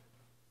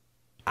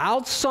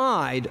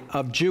outside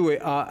of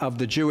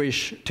the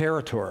Jewish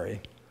territory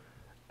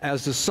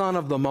as the Son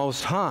of the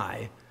Most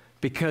High,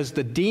 because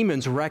the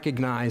demons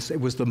recognized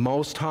it was the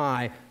Most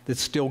High that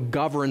still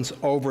governs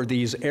over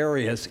these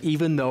areas,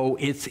 even though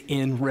it's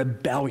in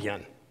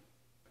rebellion.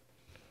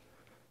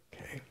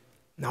 Okay.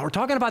 Now we're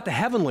talking about the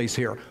heavenlies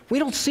here. We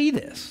don't see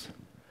this.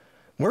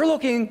 We're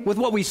looking with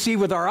what we see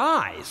with our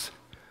eyes.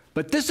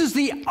 But this is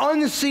the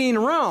unseen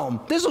realm.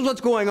 This is what's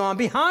going on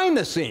behind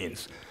the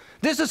scenes.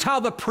 This is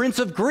how the Prince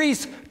of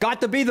Greece got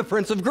to be the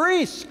Prince of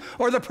Greece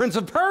or the Prince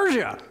of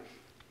Persia.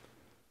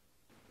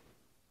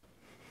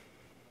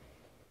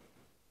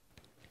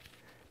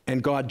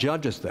 And God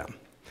judges them.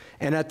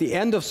 And at the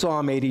end of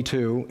Psalm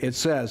 82, it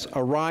says,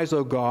 "Arise,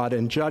 O God,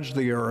 and judge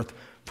the earth,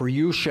 for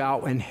you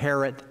shall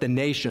inherit the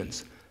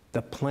nations."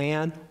 The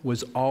plan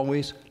was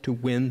always to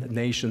win the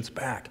nations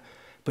back.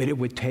 But it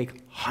would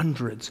take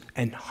hundreds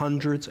and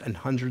hundreds and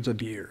hundreds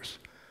of years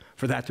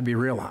for that to be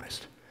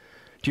realized.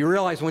 Do you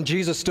realize when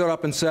Jesus stood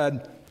up and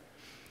said,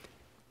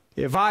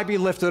 "If I be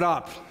lifted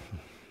up,"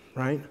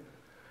 right,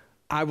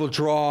 "I will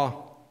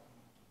draw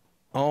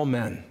all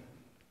men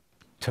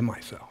to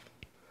myself."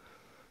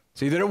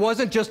 See, that it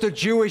wasn't just a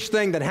Jewish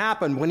thing that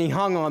happened when he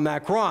hung on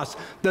that cross.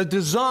 The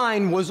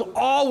design was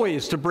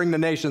always to bring the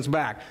nations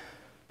back,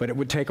 but it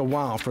would take a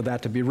while for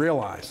that to be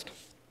realized.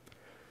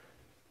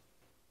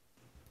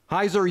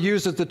 Heiser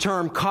uses the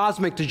term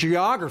cosmic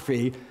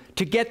geography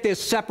to get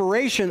this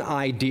separation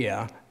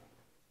idea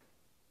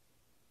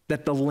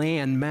that the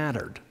land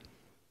mattered.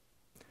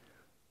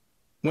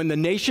 When the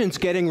nation's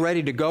getting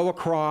ready to go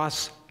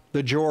across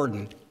the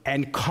Jordan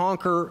and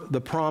conquer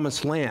the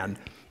promised land,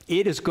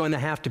 it is going to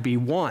have to be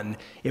one.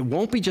 It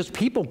won't be just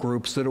people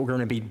groups that are going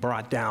to be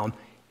brought down.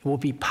 It will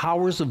be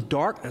powers of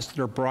darkness that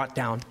are brought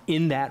down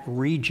in that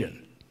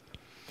region.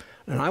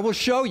 And I will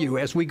show you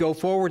as we go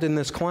forward in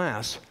this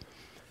class,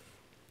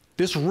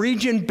 this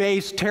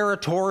region-based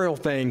territorial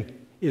thing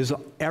is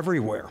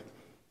everywhere.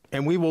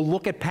 And we will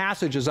look at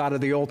passages out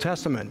of the Old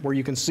Testament where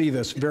you can see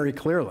this very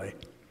clearly.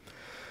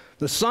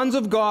 The sons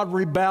of God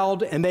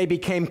rebelled and they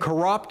became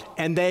corrupt,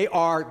 and they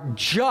are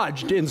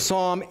judged in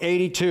Psalm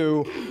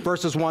 82,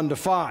 verses 1 to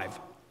 5.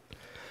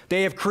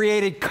 They have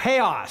created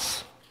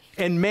chaos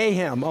and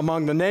mayhem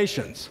among the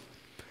nations.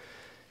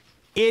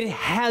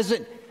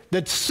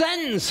 The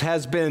sentence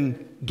has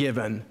been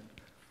given,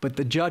 but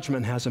the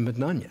judgment hasn't been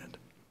done yet.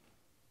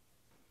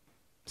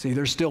 See,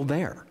 they're still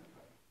there.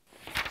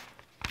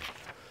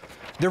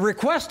 The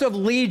request of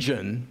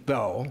Legion,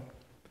 though,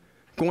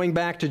 going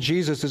back to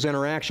Jesus'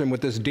 interaction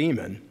with this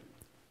demon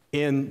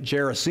in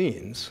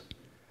Gerasenes,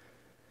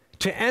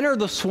 to enter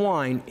the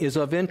swine is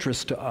of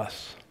interest to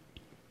us.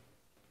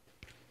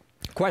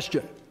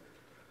 Question: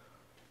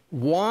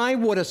 why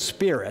would a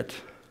spirit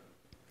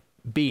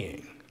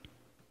being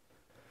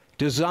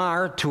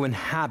desire to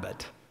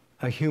inhabit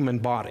a human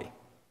body?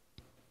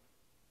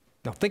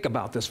 Now think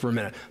about this for a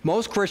minute.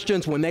 Most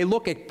Christians, when they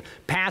look at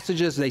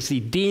passages, they see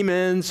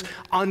demons,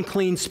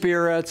 unclean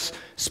spirits,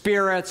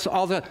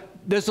 all the,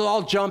 this is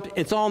all jumped,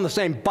 it's all in the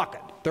same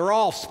bucket. They're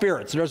all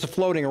spirits, they're just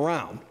floating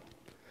around.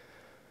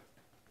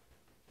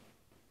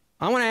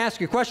 I want to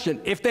ask you a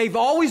question. If they've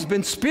always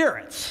been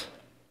spirits,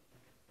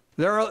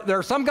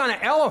 they're some kind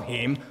of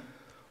Elohim,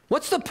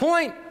 what's the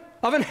point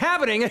of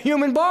inhabiting a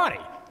human body?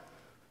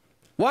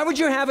 Why would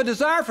you have a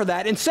desire for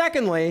that? And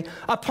secondly,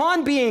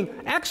 upon being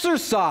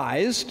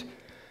exorcised,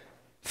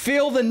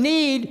 feel the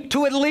need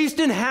to at least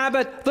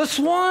inhabit the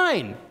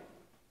swine.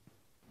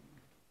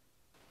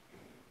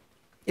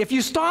 If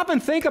you stop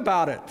and think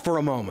about it for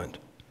a moment,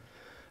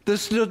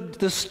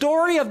 The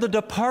story of the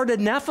departed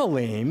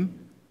Nephilim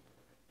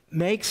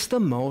makes the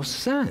most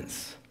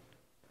sense.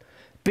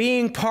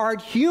 Being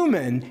part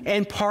human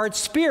and part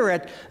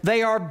spirit,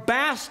 they are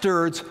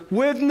bastards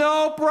with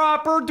no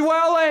proper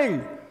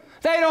dwelling.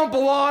 They don't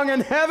belong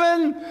in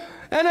heaven,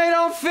 and they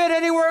don't fit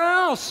anywhere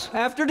else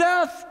after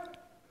death.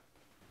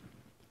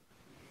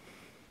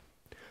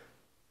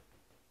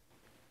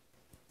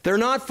 They're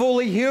not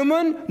fully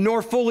human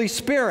nor fully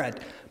spirit,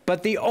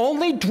 but the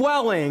only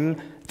dwelling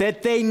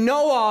that they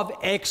know of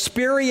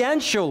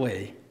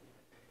experientially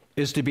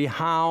is to be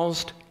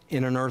housed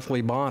in an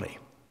earthly body.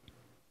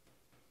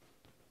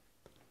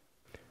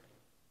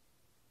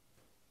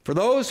 For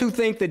those who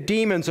think that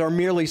demons are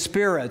merely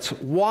spirits,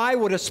 why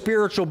would a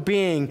spiritual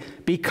being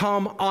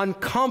become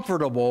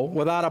uncomfortable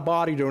without a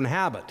body to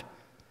inhabit?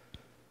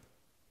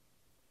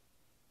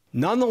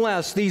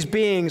 Nonetheless, these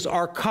beings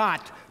are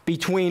caught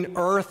between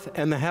earth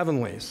and the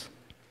heavenlies.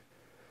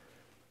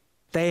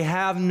 They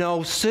have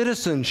no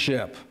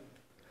citizenship.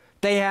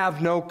 They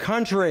have no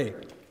country.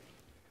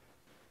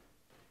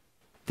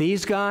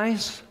 These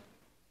guys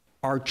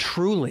are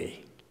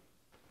truly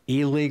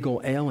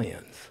illegal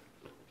aliens.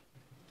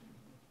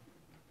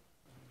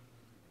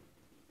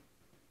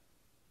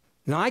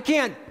 Now, I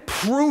can't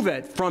prove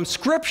it from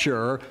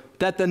Scripture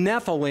that the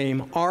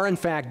Nephilim are in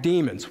fact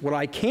demons. What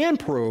I can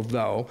prove,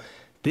 though,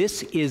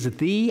 this is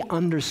the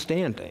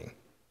understanding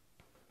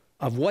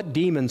of what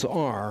demons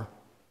are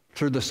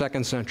through the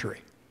 2nd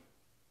century.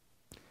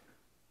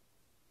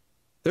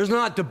 There's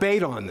not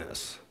debate on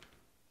this.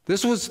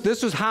 This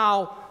was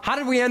how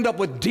did we end up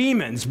with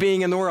demons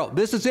being in the world?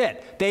 This is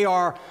it. They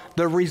are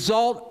the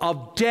result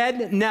of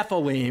dead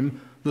Nephilim,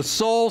 the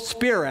soul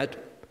spirit,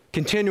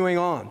 continuing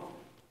on.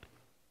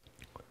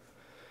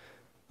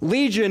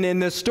 Legion in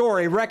this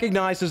story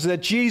recognizes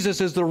that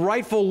Jesus is the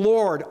rightful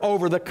Lord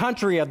over the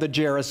country of the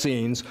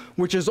Gerasenes,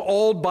 which is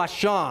Old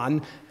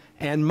Bashan,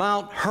 and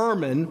Mount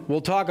Hermon. We'll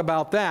talk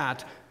about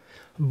that.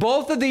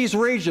 Both of these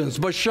regions,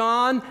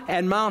 Bashan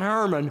and Mount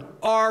Hermon,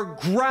 are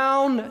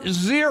ground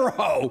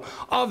zero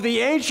of the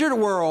ancient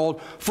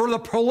world for the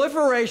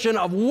proliferation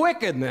of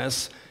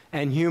wickedness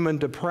and human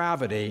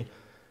depravity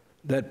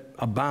that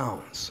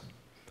abounds.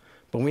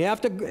 But we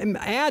have to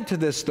add to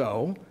this,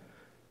 though,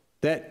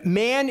 that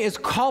man is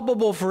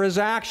culpable for his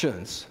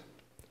actions,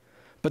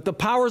 but the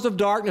powers of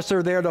darkness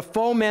are there to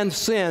foment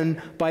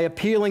sin by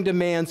appealing to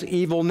man's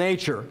evil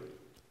nature.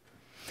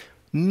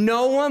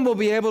 No one will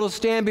be able to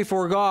stand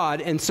before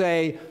God and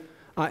say,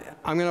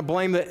 I'm going to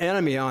blame the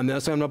enemy on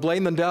this. I'm going to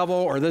blame the devil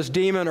or this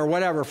demon or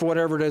whatever for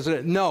whatever it is.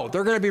 No,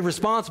 they're going to be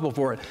responsible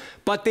for it.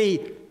 But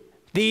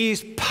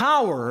these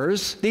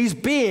powers, these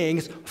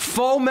beings,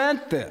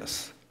 foment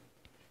this.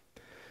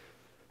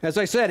 As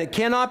I said, it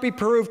cannot be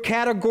proved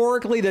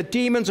categorically that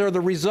demons are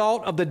the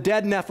result of the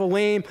dead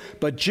Nephilim,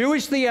 but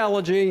Jewish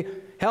theology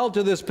held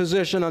to this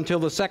position until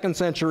the 2nd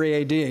century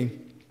A.D.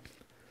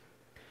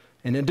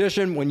 In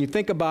addition, when you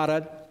think about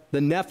it, the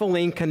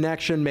Nephilim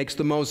connection makes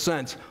the most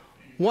sense.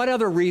 What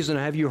other reason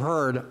have you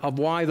heard of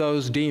why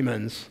those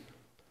demons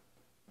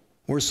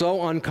were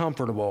so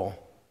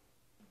uncomfortable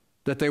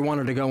that they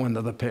wanted to go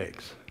into the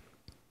pigs?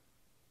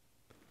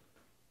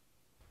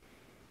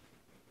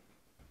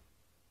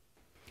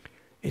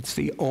 It's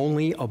the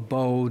only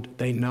abode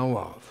they know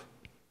of.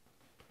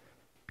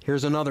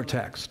 Here's another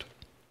text.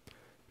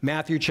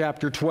 Matthew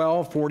chapter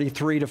 12,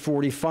 43 to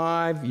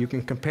 45. You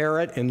can compare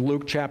it in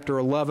Luke chapter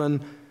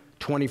 11,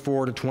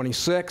 24 to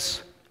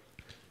 26.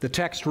 The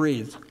text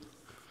reads,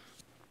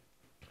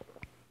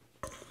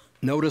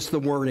 notice the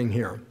wording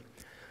here.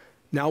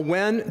 Now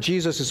when,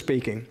 Jesus is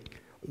speaking,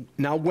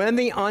 now when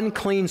the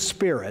unclean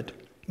spirit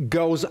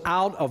goes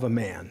out of a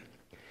man,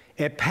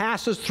 it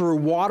passes through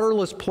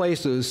waterless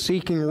places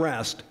seeking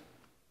rest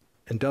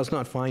and does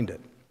not find it.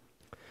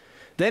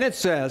 Then it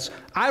says,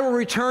 I will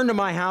return to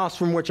my house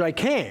from which I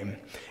came.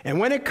 And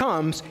when it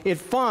comes, it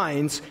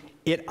finds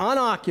it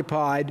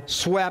unoccupied,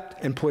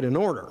 swept, and put in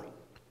order.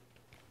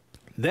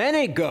 Then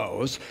it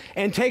goes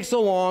and takes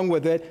along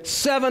with it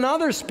 7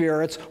 other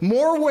spirits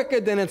more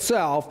wicked than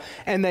itself,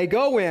 and they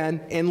go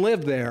in and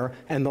live there,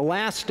 and the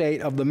last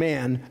state of the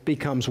man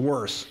becomes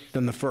worse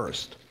than the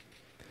first.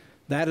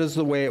 That is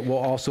the way it will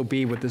also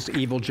be with this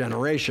evil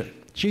generation.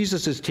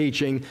 Jesus is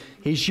teaching.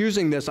 He's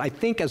using this, I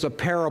think, as a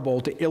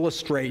parable to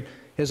illustrate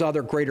his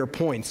other greater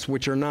points,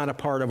 which are not a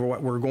part of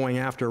what we're going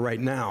after right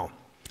now.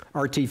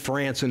 R.T.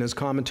 France, in his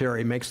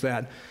commentary, makes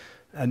that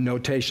a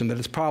notation that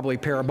it's probably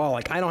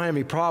parabolic. I don't have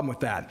any problem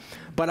with that.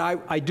 But I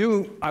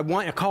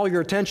want to call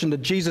your attention to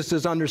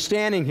Jesus'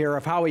 understanding here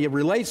of how he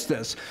relates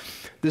this.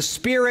 The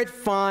spirit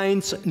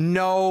finds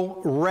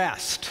no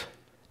rest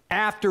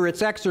after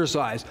its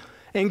exercise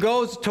and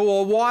goes to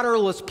a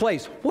waterless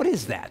place. What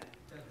is that?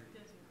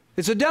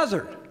 It's a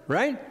desert,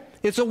 right?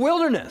 It's a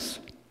wilderness.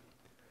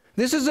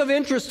 This is of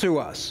interest to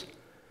us.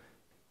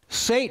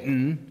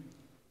 Satan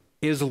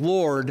is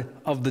Lord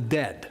of the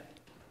dead,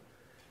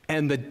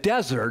 and the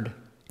desert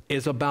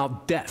is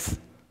about death.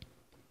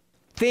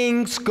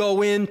 Things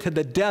go into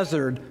the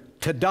desert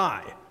to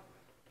die.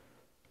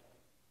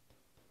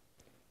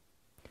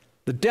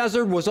 The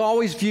desert was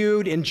always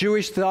viewed in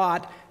Jewish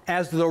thought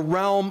as the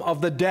realm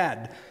of the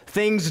dead.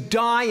 Things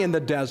die in the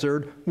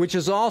desert, which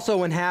is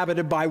also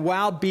inhabited by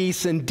wild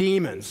beasts and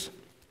demons.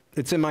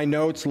 It's in my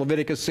notes,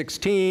 Leviticus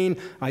 16,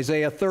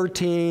 Isaiah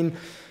 13,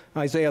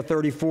 Isaiah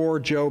 34,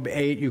 Job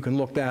 8. You can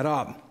look that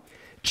up.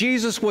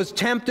 Jesus was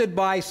tempted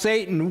by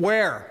Satan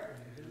where?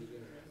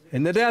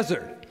 In the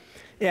desert.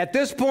 At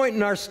this point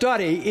in our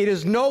study, it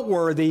is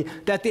noteworthy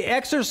that the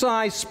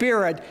exorcised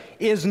spirit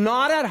is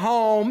not at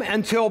home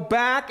until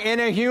back in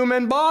a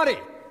human body.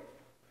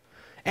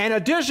 And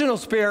additional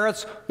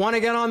spirits want to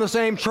get on the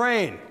same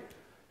train.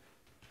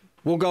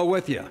 We'll go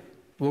with you.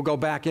 We'll go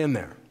back in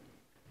there.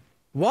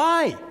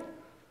 Why?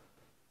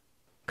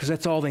 Because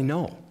that's all they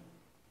know.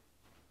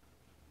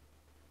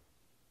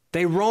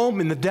 They roam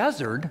in the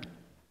desert,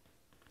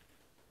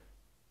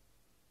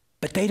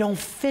 but they don't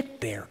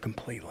fit there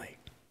completely.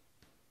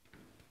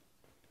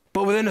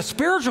 But within a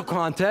spiritual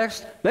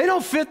context, they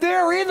don't fit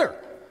there either.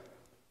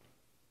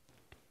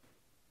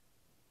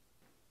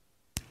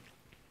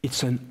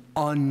 It's an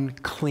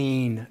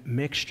unclean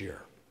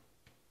mixture.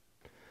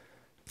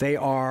 They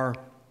are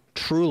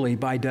truly,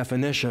 by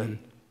definition,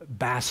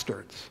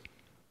 bastards,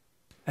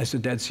 as the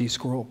Dead Sea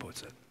Scroll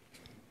puts it.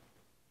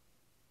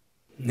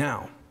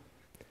 Now,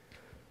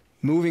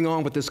 moving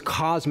on with this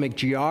cosmic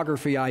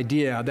geography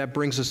idea, that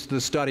brings us to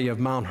the study of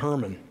Mount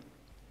Hermon.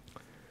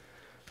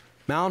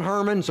 Mount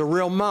Hermon's a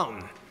real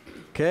mountain,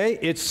 okay?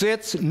 It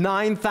sits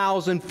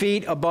 9,000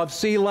 feet above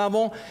sea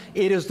level.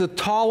 It is the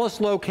tallest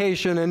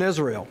location in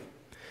Israel.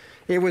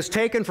 It was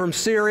taken from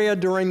Syria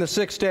during the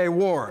Six-Day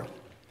War.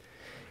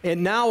 It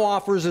now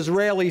offers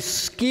Israeli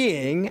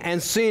skiing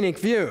and scenic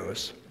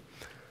views.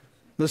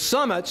 The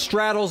summit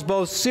straddles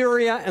both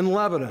Syria and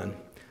Lebanon,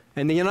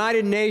 and the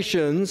United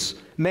Nations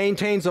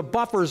maintains a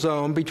buffer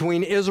zone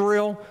between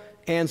Israel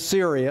and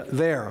Syria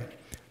there.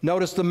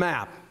 Notice the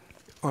map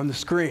on the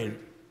screen.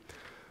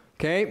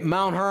 Okay,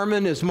 Mount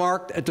Hermon is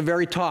marked at the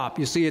very top.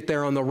 You see it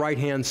there on the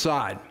right-hand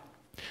side.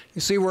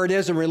 You see where it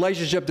is in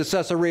relationship to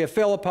Caesarea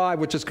Philippi,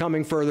 which is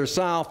coming further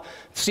south.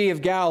 Sea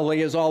of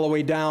Galilee is all the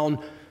way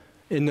down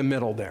in the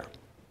middle there.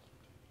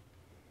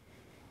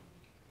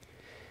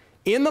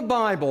 In the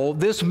Bible,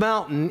 this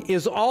mountain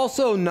is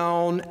also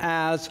known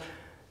as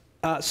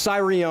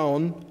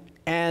Sirion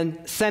and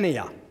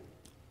Senia.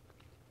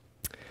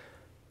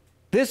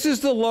 This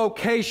is the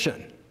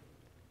location.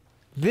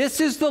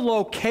 This is the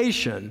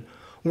location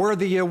where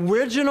the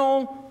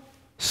original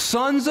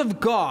sons of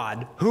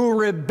God who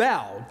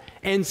rebelled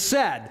and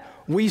said,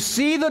 we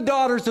see the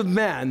daughters of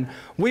men,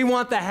 we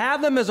want to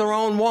have them as our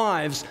own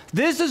wives.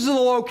 This is the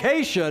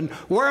location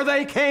where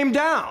they came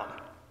down.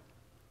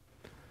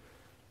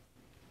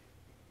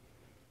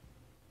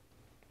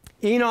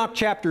 Enoch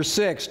chapter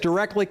 6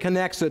 directly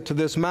connects it to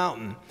this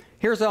mountain.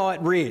 Here's how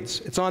it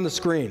reads. It's on the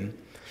screen.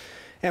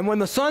 And when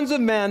the sons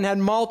of men had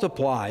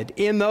multiplied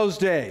in those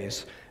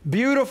days,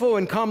 beautiful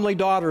and comely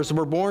daughters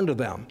were born to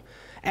them.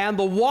 And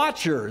the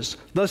watchers,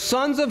 the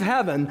sons of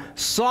heaven,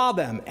 saw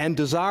them and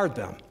desired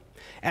them.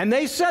 And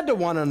they said to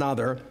one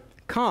another,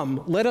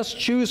 come, let us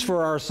choose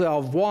for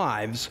ourselves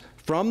wives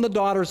from the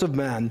daughters of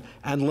men,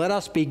 and let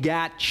us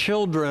begat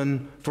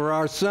children for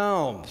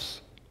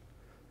ourselves.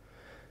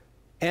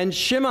 And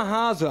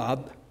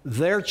Shemahazab,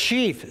 their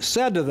chief,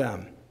 said to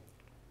them,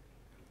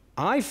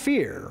 I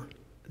fear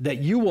that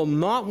you will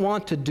not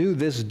want to do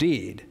this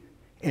deed,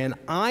 and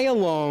I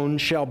alone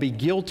shall be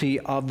guilty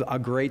of a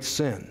great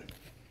sin.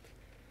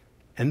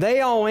 And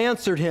they all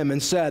answered him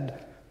and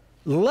said,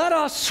 let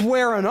us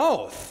swear an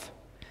oath,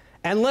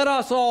 and let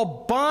us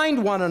all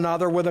bind one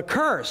another with a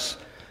curse,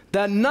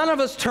 that none of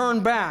us turn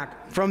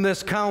back from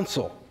this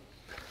counsel,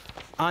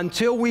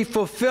 until we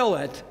fulfill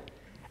it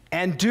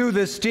and do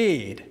this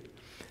deed.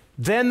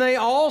 Then they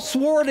all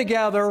swore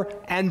together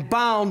and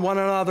bound one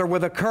another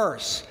with a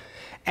curse.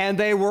 And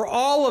they were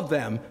all of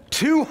them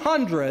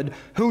 200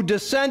 who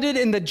descended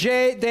in the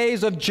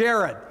days of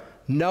Jared,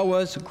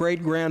 Noah's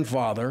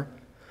great-grandfather,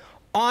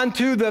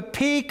 onto the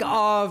peak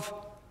of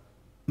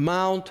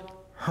Mount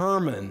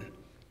Hermon.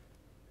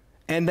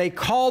 And they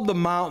called the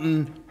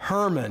mountain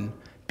Hermon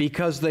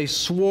because they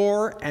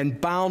swore and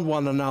bound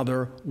one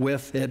another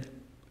with it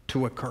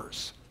to a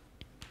curse.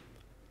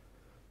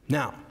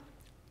 Now,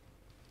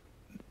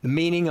 the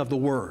meaning of the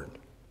word.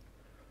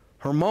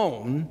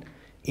 Hermon,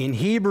 in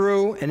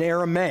Hebrew and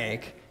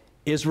Aramaic,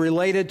 is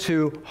related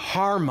to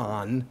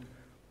harmon,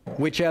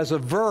 which as a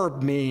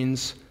verb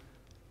means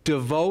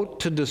devote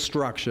to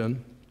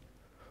destruction,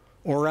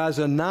 or as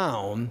a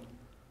noun,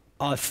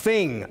 a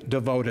thing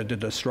devoted to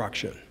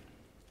destruction.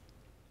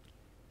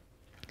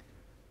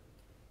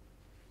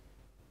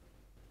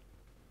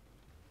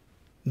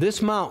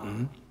 This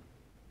mountain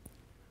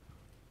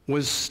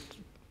was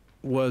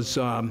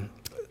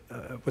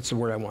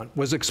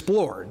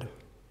explored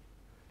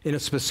in a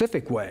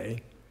specific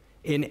way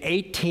in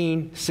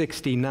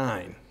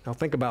 1869. Now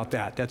think about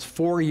that. That's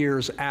 4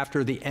 years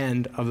after the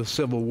end of the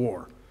Civil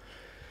War.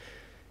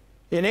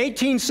 In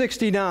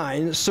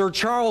 1869, Sir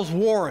Charles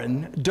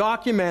Warren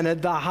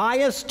documented the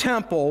highest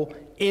temple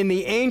in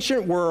the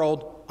ancient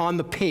world on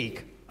the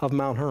peak of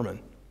Mount Hermon.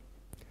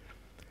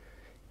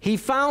 he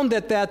found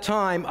at that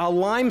time a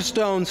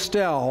limestone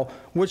stele,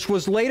 which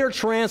was later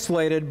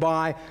translated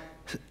by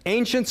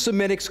ancient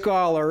Semitic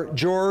scholar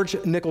George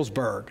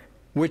Nicholsburg,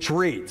 which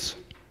reads,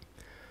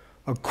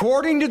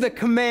 "According to the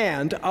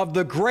command of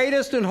the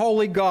greatest and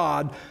holy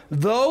God,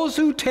 those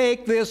who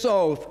take this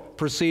oath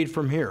proceed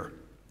from here."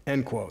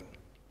 End quote.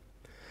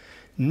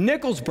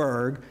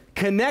 Nicholsburg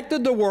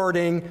connected the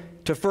wording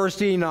to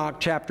 1 Enoch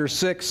chapter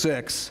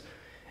 6:6,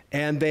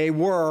 and they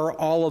were,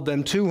 all of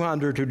them,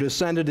 200 who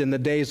descended in the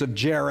days of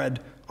Jared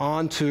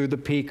onto the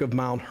peak of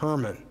Mount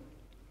Hermon.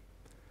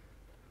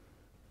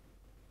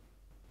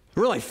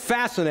 Really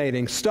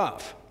fascinating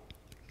stuff,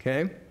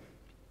 okay?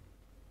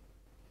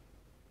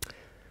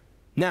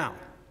 Now,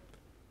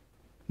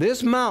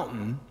 this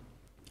mountain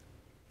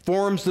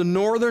forms the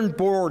northern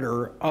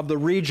border of the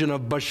region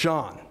of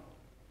Bashan.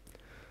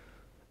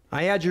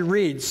 I had you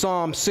read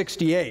Psalm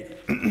 68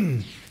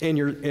 in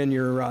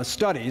your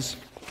studies.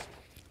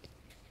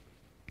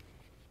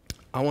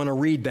 I want to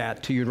read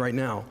that to you right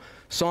now.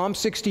 Psalm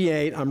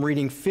 68, I'm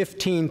reading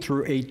 15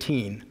 through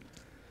 18.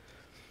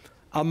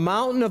 A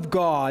mountain of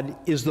God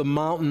is the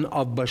mountain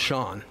of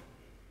Bashan.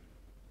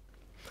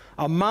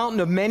 A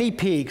mountain of many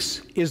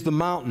peaks is the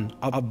mountain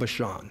of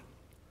Bashan.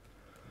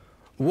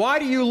 Why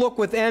do you look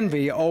with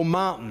envy, O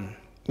mountain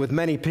with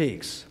many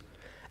peaks,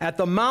 at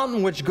the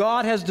mountain which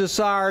God has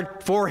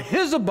desired for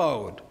his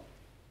abode?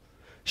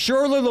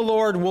 Surely the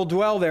Lord will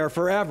dwell there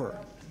forever.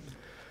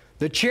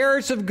 The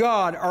chariots of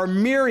God are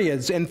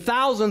myriads and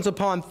thousands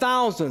upon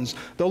thousands.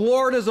 The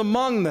Lord is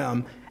among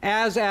them,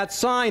 as at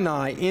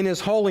Sinai in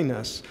his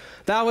holiness.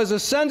 Thou hast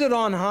ascended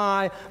on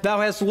high. Thou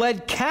hast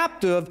led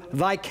captive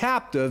thy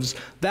captives.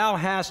 Thou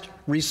hast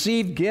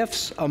received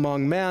gifts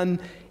among men,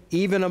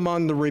 even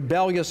among the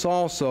rebellious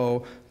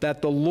also,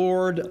 that the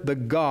Lord, the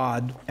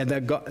God, and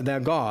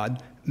that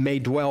God may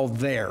dwell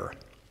there.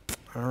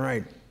 All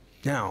right.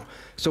 Now,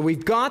 so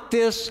we've got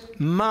this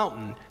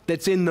mountain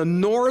that's in the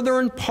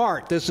northern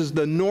part. This is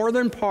the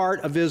northern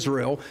part of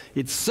Israel.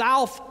 It's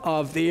south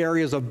of the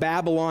areas of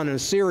Babylon and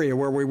Assyria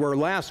where we were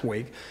last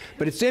week,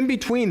 but it's in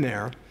between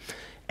there.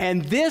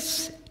 And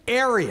this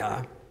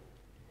area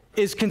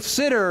is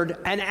considered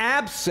an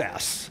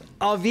abscess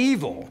of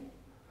evil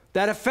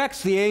that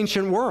affects the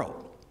ancient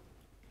world.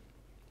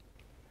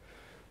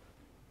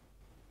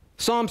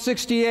 Psalm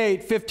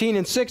 68, 15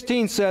 and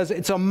 16 says,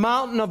 it's a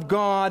mountain of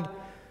God,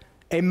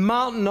 a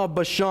mountain of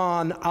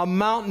Bashan, a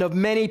mountain of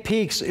many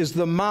peaks is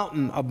the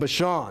mountain of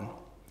Bashan.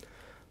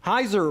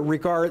 Heiser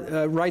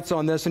writes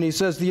on this, and he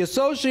says, the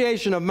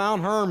association of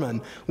Mount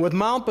Hermon with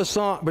Mount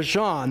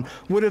Bashan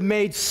would have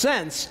made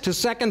sense to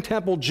Second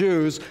Temple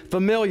Jews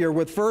familiar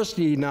with First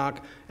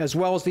Enoch, as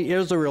well as the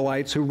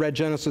Israelites who read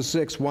Genesis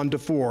 6,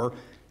 1-4,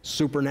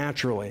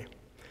 supernaturally,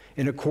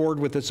 in accord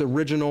with its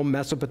original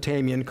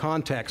Mesopotamian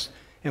context.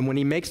 And when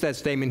he makes that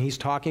statement, he's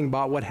talking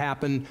about what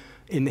happened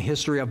in the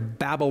history of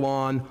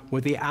Babylon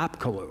with the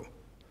Apkallu.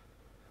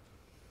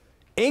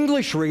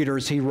 English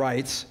readers, he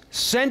writes,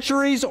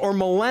 centuries or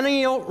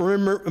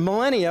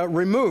millennia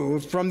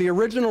removed from the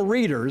original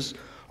readers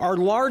are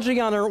largely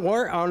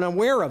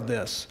unaware of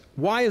this.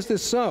 Why is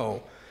this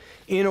so?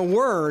 In a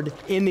word,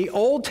 in the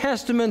Old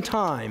Testament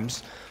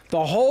times,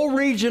 the whole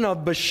region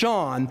of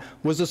Bashan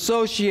was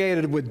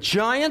associated with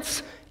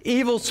giants,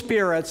 evil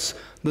spirits,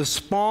 the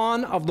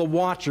spawn of the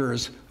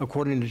Watchers,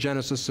 according to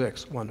Genesis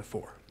 6,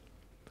 1-4.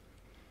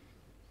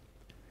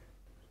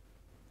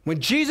 When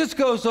Jesus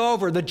goes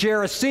over the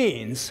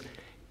Gerasenes,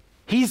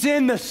 he's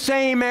in the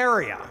same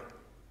area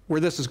where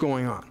this is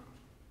going on.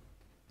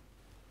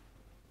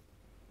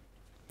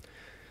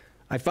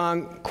 I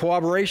found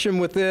corroboration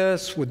with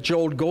this with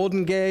Joel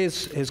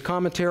Goldengay's, his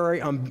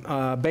commentary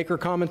on Baker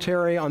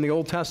commentary on the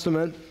Old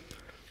Testament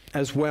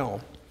as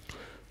well.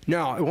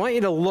 Now, I want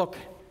you to look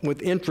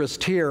with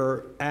interest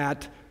here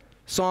at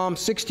Psalm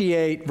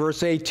 68,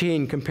 verse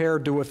 18,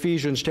 compared to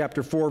Ephesians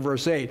chapter 4,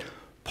 verse 8.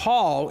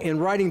 Paul, in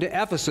writing to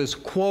Ephesus,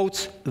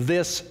 quotes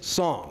this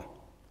psalm.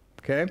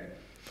 Okay?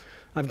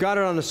 I've got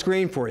it on the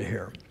screen for you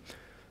here.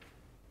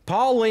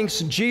 Paul links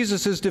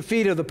Jesus'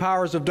 defeat of the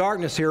powers of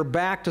darkness here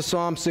back to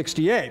Psalm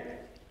 68.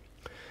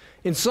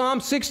 In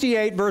Psalm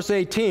 68, verse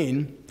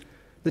 18,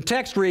 the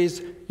text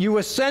reads, "You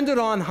ascended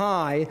on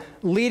high,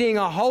 leading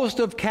a host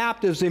of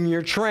captives in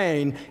your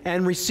train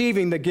and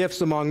receiving the gifts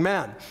among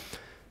men."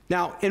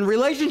 Now, in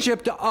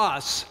relationship to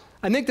us,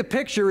 I think the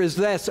picture is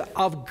this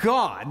of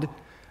God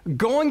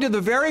going to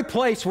the very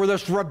place where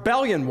this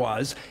rebellion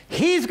was.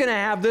 He's going to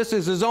have this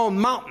as his own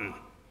mountain.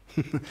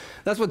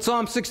 That's what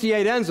Psalm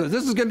 68 ends with.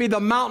 This is going to be the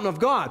mountain of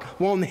God.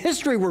 Well, in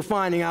history, we're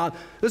finding out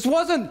this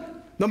wasn't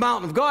the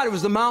mountain of God. It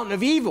was the mountain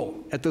of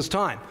evil at this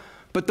time.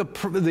 But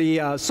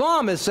the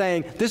psalm is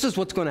saying this is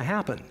what's going to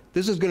happen.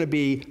 This is going to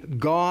be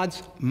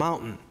God's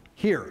mountain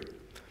here.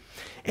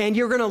 And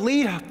you're going to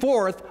lead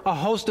forth a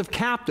host of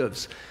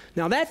captives.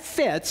 Now, that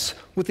fits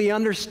with the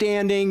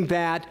understanding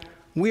that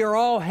we are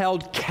all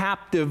held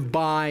captive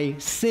by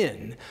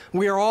sin.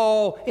 We are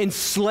all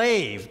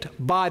enslaved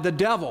by the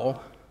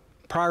devil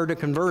prior to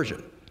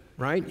conversion,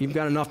 right? You've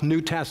got enough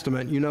New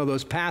Testament, you know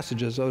those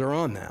passages that are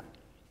on that.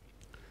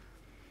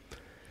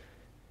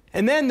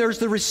 And then there's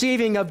the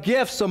receiving of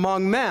gifts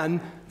among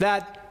men,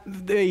 that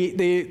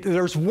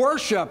there's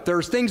worship,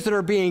 there's things that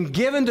are being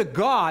given to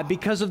God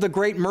because of the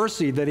great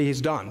mercy that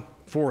he's done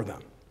for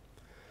them.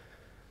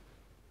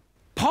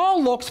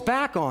 Paul looks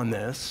back on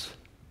this,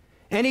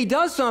 and he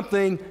does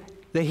something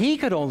that he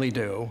could only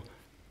do.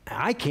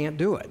 I can't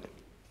do it.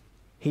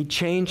 He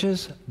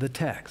changes the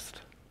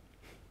text.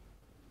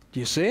 Do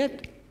you see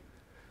it?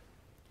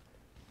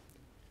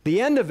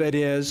 The end of it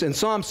is, in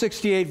Psalm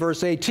 68,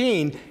 verse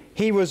 18,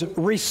 he was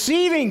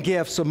receiving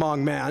gifts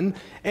among men.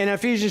 In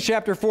Ephesians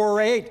chapter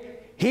 4:8,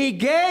 he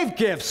gave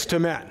gifts to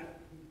men.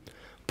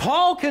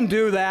 Paul can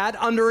do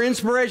that under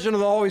inspiration of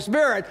the Holy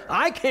Spirit.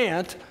 I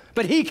can't,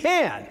 but he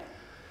can.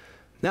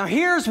 Now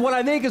here's what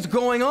I think is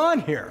going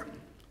on here.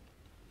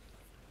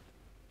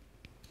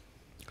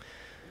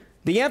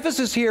 The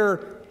emphasis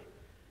here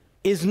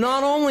is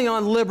not only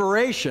on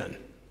liberation,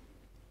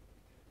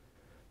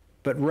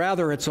 but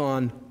rather it's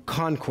on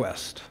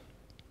conquest.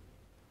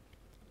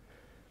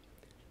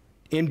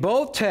 In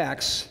both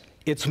texts,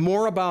 it's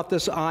more about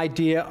this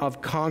idea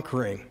of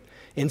conquering.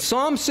 In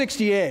Psalm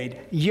 68,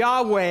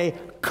 Yahweh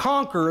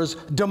conquers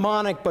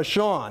demonic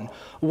Bashan,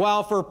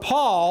 while for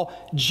Paul,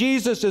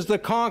 Jesus is the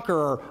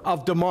conqueror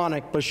of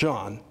demonic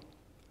Bashan.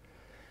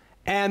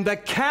 And the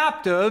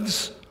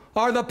captives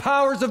are the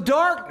powers of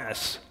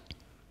darkness.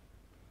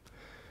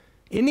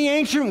 In the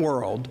ancient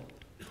world,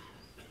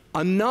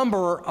 a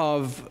number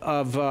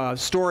of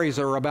stories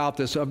are about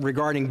this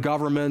regarding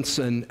governments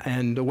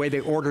and the way they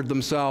ordered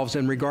themselves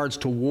in regards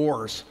to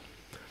wars.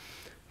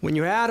 When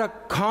you had a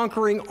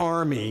conquering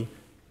army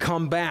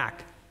come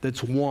back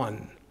that's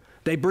won,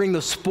 they bring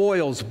the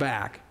spoils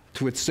back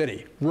to its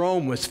city.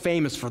 Rome was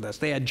famous for this.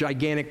 They had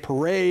gigantic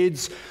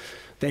parades.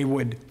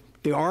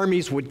 The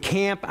armies would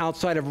camp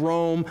outside of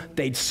Rome.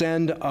 They'd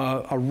send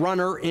a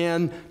runner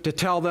in to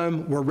tell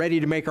them, we're ready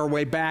to make our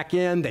way back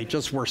in. They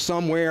just were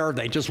somewhere.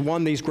 They just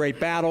won these great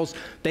battles.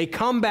 They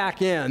come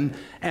back in,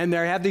 and they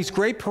have these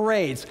great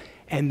parades,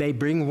 and they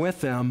bring with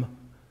them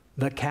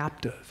the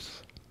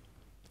captives.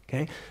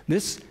 Okay?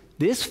 This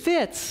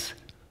fits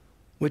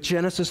with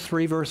Genesis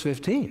 3, verse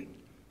 15.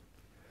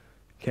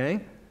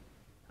 Okay?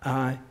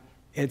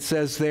 It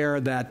says there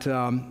that,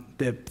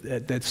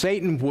 that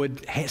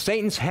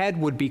Satan's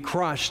head would be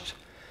crushed,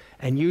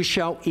 and you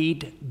shall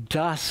eat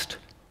dust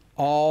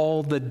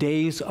all the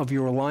days of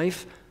your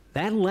life.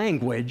 That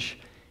language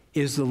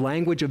is the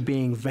language of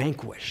being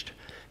vanquished.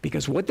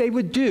 Because what they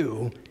would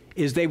do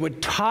is they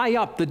would tie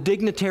up the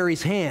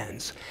dignitaries'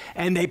 hands,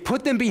 and they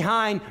put them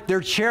behind their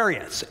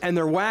chariots and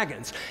their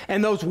wagons.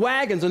 And those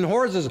wagons and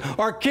horses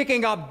are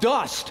kicking up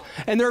dust,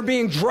 and they're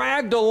being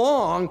dragged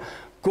along,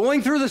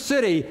 going through the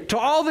city to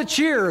all the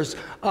cheers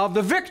of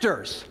the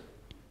victors.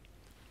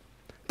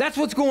 That's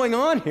what's going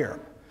on here.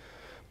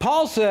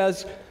 Paul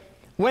says,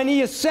 when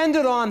he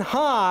ascended on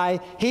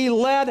high, he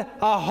led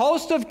a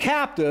host of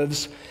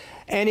captives,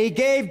 and he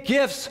gave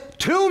gifts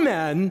to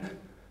men.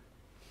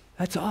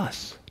 That's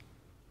us.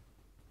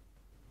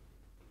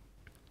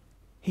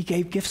 He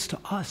gave gifts to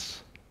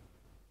us.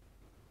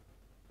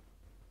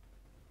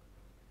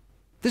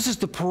 This is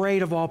the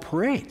parade of all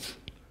parades.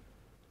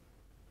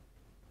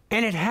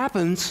 And it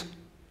happens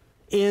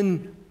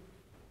in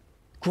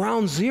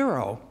ground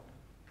zero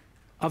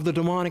of the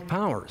demonic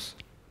powers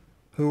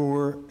who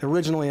were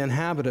originally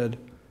inhabited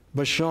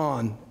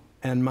Bashan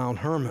and Mount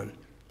Hermon.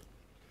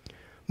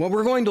 What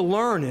we're going to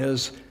learn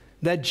is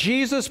that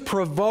Jesus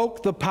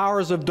provoked the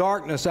powers of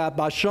darkness at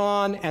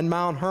Bashan and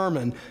Mount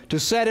Hermon to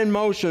set in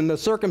motion the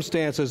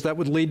circumstances that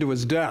would lead to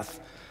his death.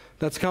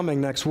 That's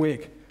coming next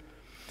week.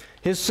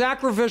 His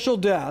sacrificial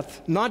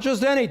death, not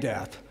just any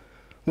death,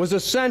 was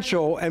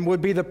essential and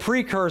would be the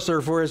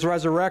precursor for his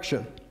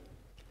resurrection.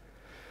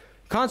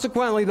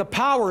 Consequently, the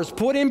powers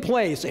put in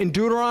place in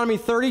Deuteronomy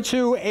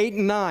 32, 8,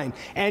 and 9,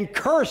 and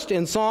cursed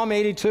in Psalm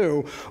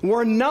 82,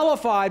 were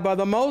nullified by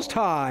the Most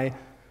High,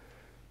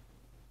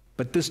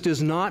 but this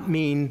does not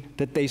mean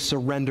that they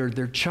surrendered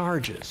their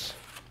charges.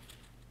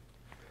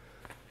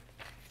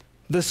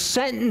 The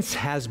sentence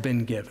has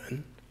been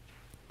given,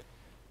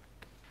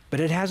 but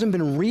it hasn't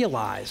been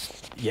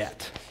realized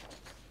yet.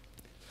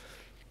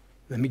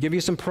 Let me give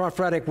you some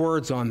prophetic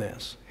words on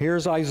this.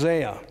 Here's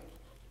Isaiah.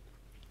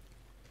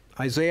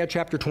 Isaiah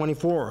chapter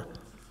 24,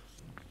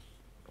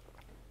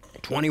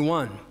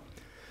 21.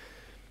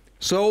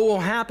 So it will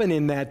happen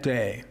in that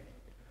day,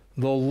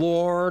 the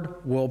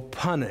Lord will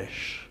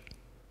punish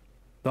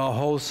the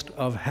host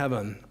of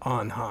heaven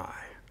on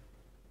high,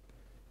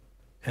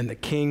 and the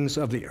kings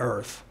of the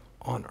earth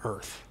on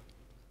earth.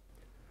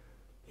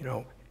 You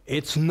know,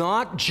 it's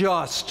not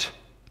just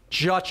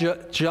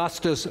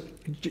justice,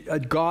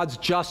 God's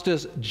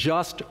justice,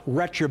 just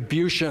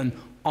retribution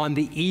on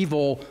the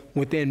evil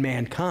within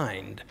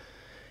mankind.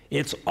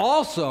 It's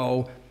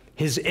also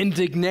his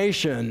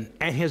indignation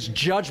and his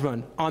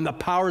judgment on the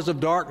powers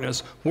of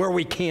darkness where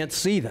we can't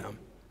see them.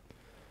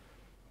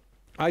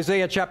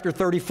 Isaiah chapter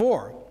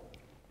 34.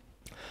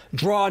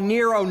 Draw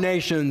near, O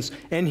nations,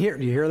 and hear,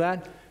 do you hear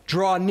that?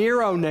 Draw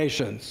near, O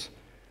nations.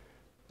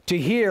 to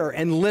hear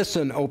and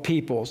listen, O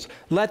peoples.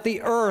 Let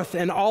the earth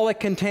and all it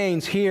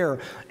contains hear,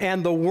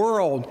 and the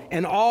world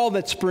and all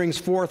that springs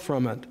forth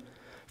from it.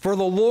 For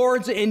the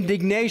Lord's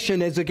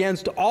indignation is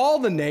against all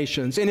the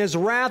nations, and his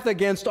wrath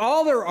against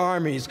all their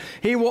armies.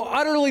 He will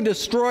utterly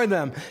destroy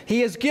them. He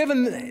has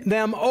given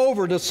them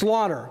over to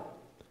slaughter.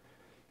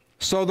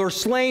 So their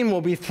slain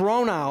will be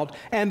thrown out,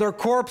 and their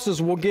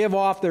corpses will give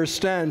off their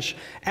stench,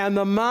 and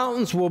the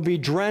mountains will be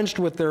drenched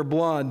with their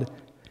blood.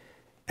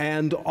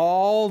 And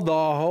all the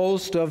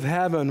host of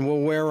heaven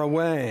will wear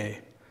away,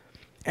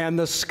 and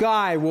the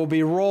sky will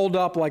be rolled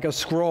up like a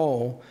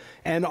scroll,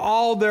 and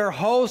all their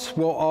hosts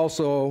will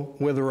also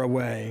wither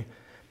away,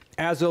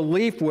 as a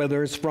leaf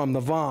withers from the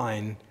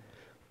vine,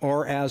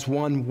 or as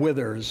one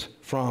withers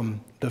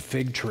from the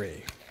fig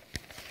tree.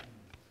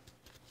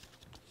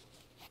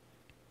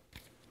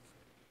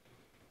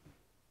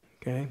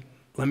 Okay,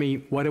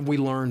 what have we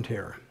learned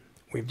here?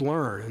 We've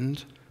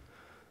learned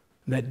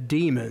that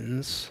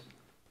demons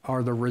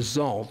are the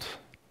result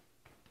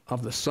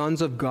of the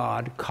sons of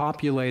God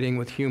copulating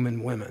with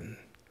human women.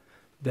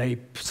 They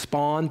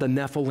spawn the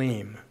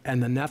Nephilim,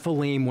 and the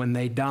Nephilim, when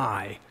they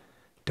die,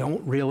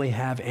 don't really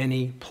have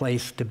any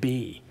place to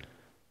be.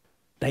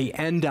 They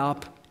end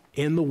up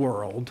in the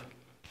world,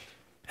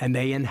 and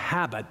they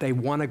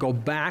want to go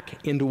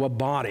back into a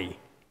body.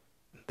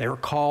 They're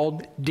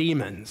called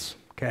demons,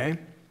 okay?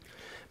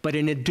 But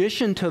in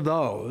addition to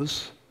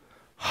those,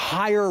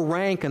 higher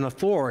rank and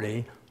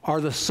authority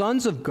are the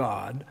sons of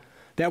God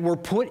that were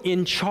put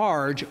in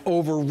charge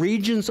over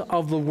regions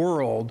of the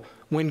world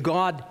when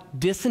God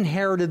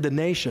disinherited the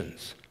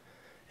nations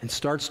and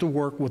starts to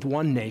work with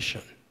one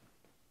nation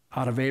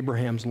out of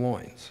Abraham's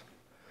loins.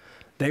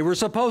 They were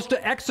supposed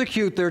to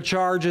execute their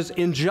charges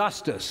in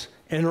justice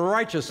and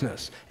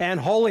righteousness and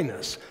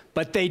holiness,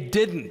 but they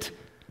didn't.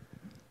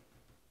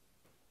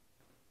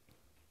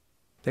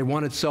 They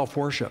wanted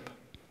self-worship.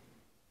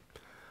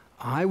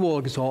 I will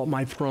exalt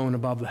my throne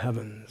above the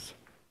heavens.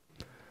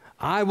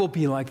 I will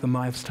be like the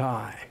Most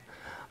High.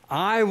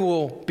 I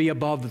will be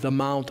above the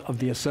mount of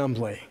the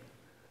assembly.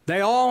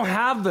 They all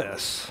have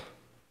this.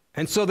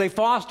 And so they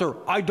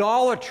foster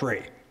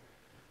idolatry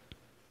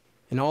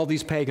in all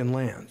these pagan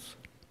lands.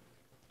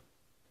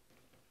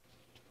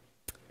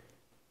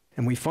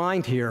 And we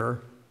find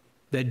here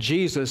that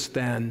Jesus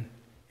then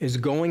is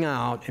going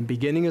out and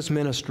beginning his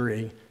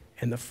ministry,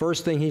 and the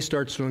first thing he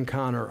starts to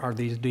encounter are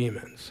these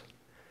demons.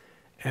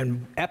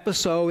 And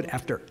episode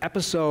after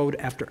episode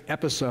after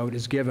episode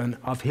is given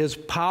of his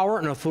power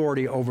and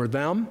authority over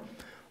them,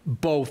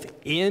 both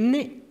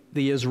in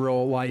the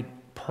Israelite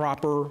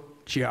proper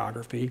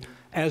geography,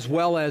 as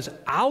well as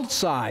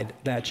outside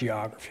that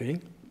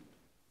geography.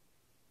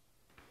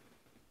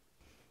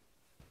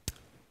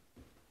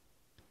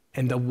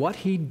 And that what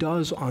he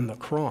does on the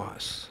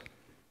cross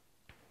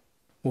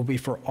will be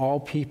for all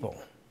people.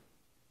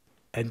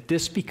 And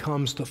this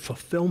becomes the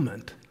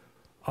fulfillment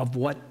of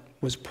what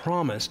was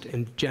promised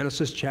in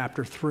Genesis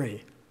chapter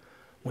 3.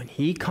 When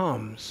he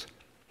comes,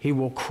 he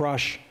will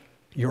crush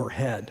your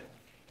head.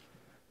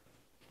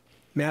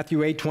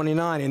 Matthew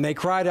 8:29, and they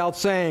cried out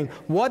saying,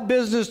 "What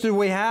business do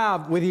we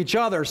have with each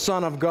other,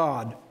 Son of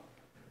God?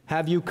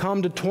 Have you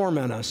come to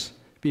torment us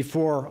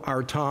before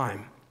our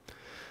time?"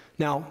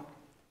 Now,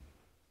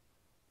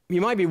 you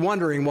might be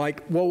wondering,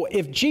 like, well,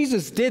 if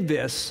Jesus did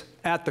this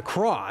at the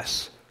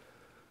cross,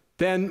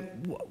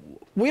 then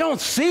we don't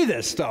see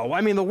this, though.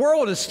 I mean, the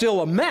world is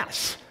still a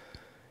mess.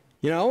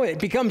 You know, it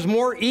becomes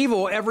more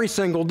evil every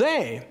single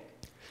day.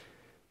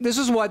 This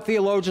is what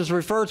theologians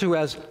refer to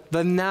as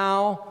the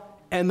now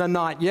and the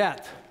not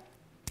yet.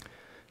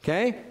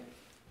 Okay?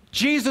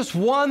 Jesus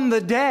won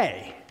the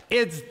day.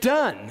 It's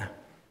done.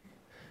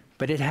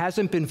 But it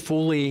hasn't been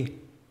fully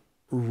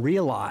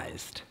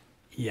realized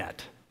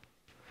yet.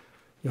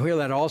 You'll hear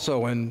that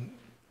also in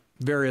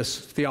various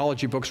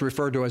theology books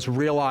referred to as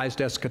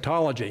realized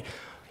eschatology.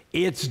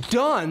 It's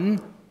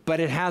done, but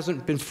it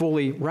hasn't been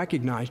fully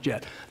recognized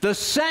yet. The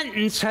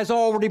sentence has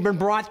already been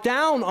brought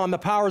down on the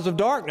powers of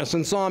darkness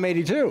in Psalm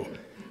 82,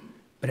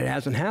 but it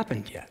hasn't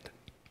happened yet.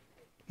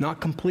 Not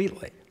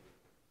completely.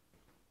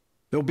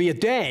 There'll be a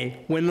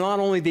day when not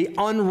only the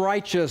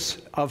unrighteous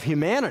of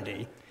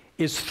humanity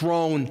is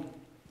thrown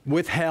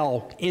with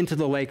hell into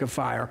the lake of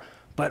fire,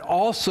 but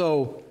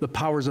also the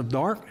powers of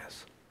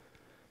darkness.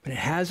 But it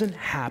hasn't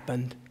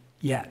happened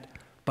yet.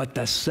 But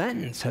the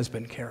sentence has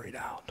been carried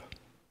out.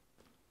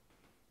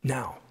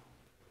 Now,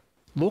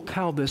 look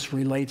how this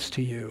relates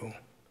to you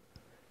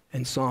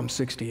in Psalm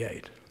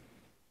 68.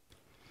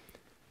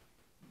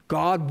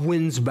 God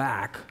wins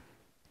back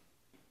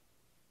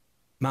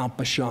Mount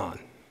Bashan.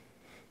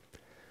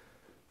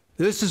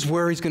 This is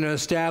where he's going to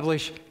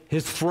establish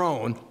his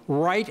throne,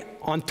 right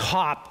on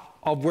top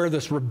of where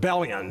this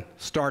rebellion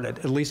started,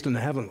 at least in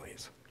the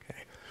heavenlies. Okay?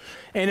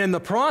 And in the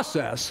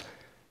process,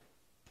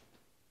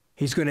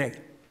 he's going to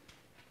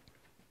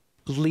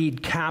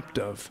lead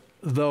captive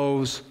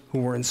those who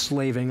were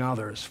enslaving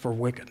others for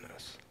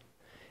wickedness.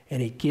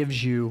 And he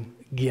gives you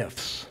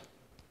gifts.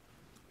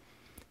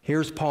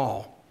 Here's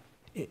Paul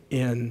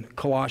in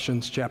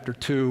Colossians chapter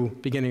 2,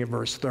 beginning at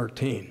verse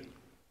 13.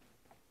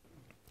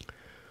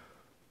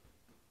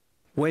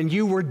 when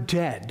you were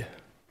dead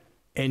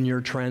in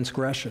your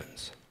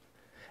transgressions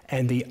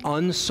and the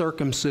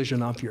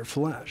uncircumcision of your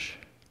flesh,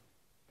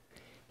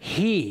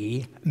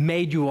 he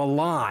made you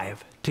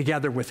alive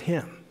together with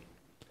him,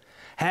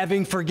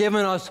 having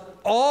forgiven us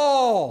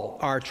all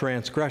our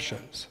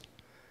transgressions,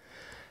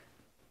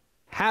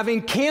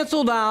 having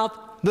canceled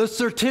out the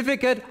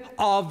certificate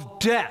of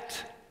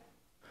debt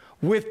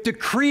with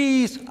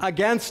decrees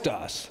against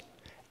us,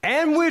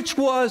 and which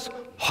was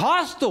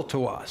hostile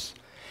to us.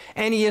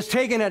 And he has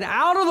taken it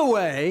out of the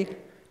way,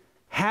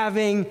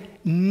 having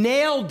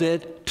nailed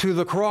it to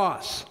the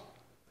cross.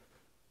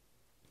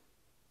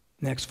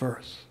 Next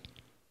verse.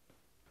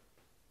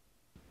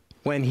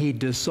 When he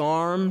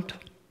disarmed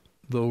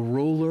the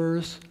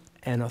rulers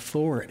and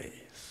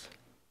authorities,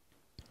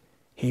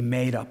 he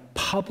made a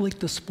public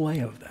display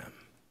of them,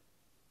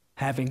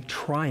 having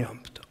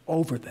triumphed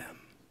over them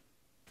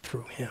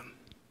through him.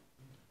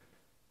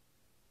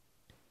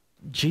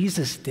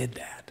 Jesus did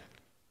that,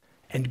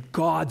 and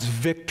God's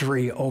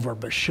victory over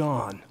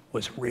Bashan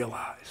was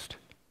realized,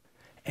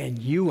 and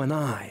you and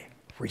I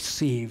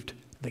received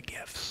the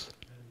gifts.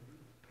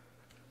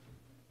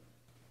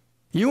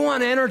 You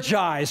want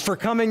energized for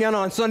coming in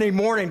on Sunday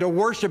morning to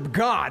worship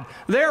God?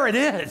 There it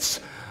is.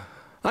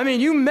 I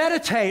mean, you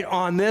meditate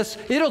on this,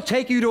 it'll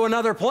take you to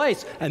another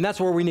place, and that's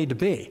where we need to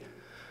be.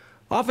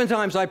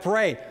 Oftentimes I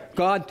pray,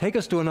 God, take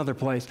us to another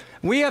place.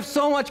 We have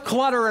so much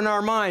clutter in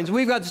our minds.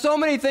 We've got so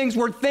many things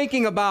we're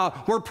thinking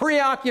about. We're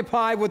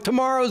preoccupied with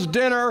tomorrow's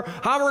dinner,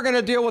 how we're going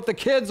to deal with the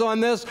kids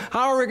on this,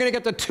 how are we going to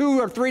get to 2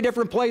 or 3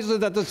 different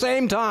places at the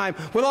same time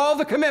with all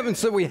the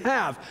commitments that we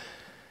have.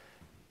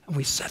 And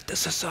we set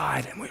this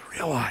aside and we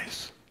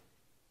realize,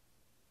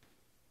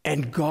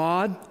 and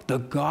God, the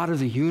God of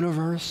the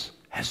universe,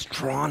 has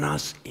drawn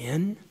us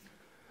in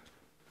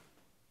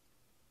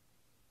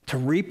to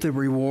reap the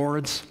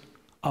rewards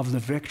of the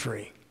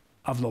victory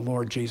of the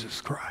Lord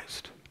Jesus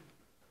Christ.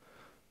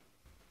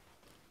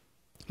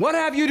 What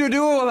have you to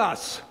do with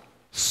us,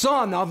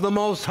 Son of the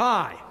Most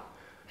High?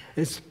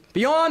 It's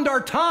beyond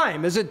our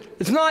time.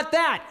 It's not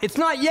that. It's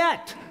not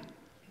yet.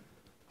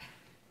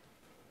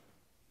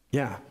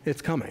 Yeah,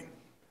 it's coming.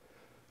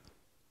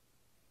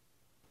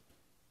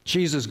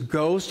 Jesus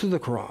goes to the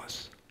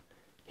cross.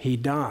 He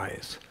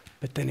dies,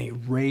 but then he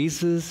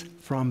raises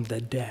from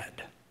the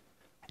dead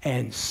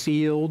and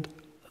sealed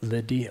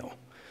the deal.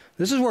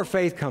 This is where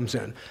faith comes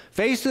in.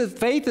 Faith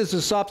is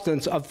the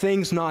substance of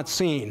things not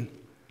seen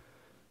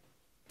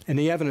and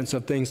the evidence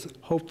of things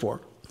hoped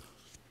for.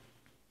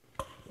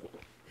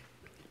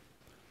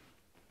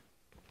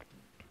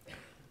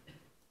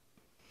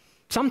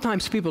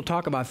 Sometimes people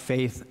talk about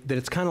faith that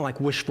it's kind of like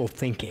wishful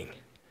thinking.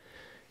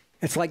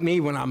 It's like me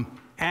when I'm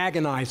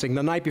agonizing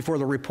the night before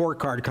the report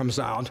card comes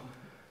out,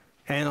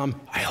 and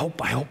I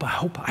hope I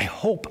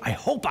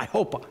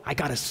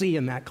got a C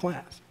in that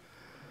class.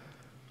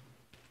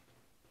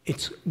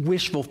 It's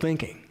wishful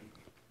thinking.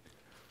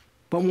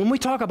 But when we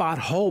talk about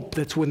hope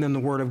that's within the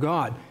Word of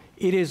God,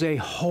 it is a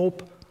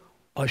hope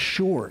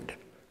assured.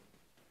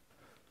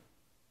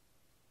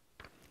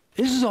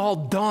 This is all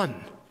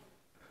done.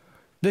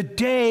 The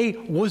day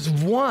was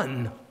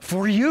won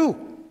for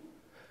you.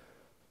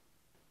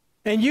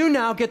 And you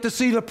now get to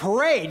see the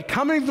parade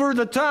coming through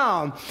the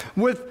town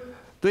with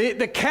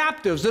the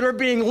captives that are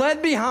being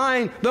led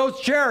behind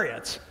those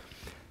chariots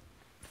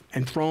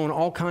and throwing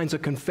all kinds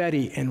of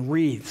confetti and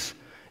wreaths.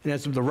 And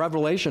as the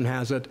Revelation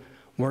has it,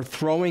 we're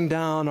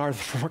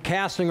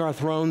casting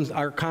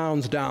our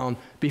crowns down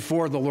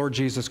before the Lord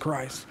Jesus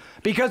Christ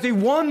because he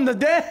won the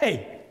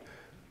day.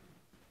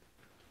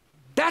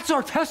 That's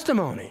our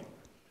testimony.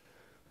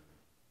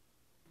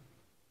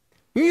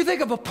 When you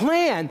think of a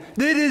plan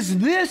that is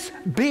this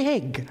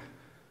big,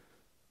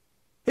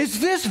 it's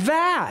this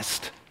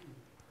vast,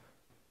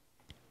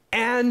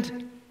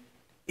 and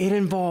it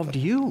involved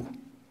you.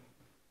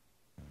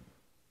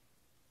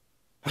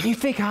 When you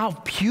think how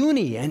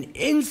puny and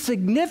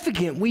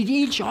insignificant we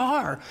each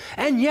are,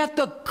 and yet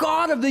the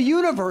God of the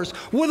universe,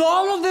 with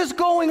all of this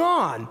going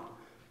on,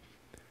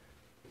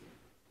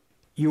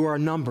 you are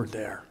numbered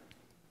there.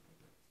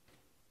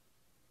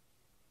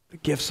 The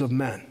gifts of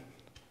men,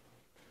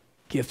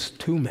 gifts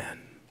to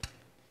men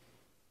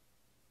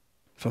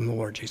from the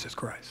Lord Jesus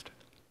Christ.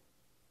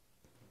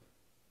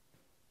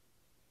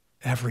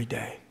 Every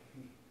day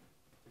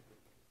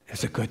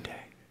is a good day.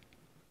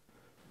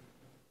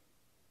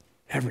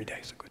 Every day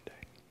is a good day.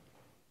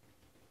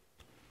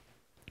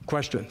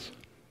 Questions?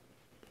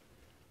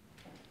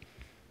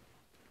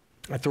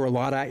 I threw a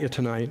lot at you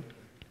tonight.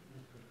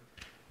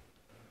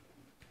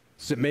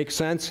 Does it make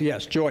sense?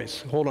 Yes.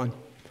 Joyce, hold on.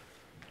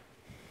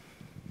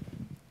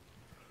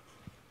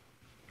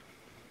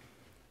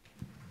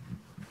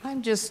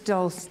 I'm just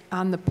still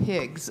on the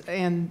pigs,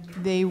 and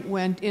they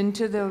went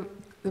into the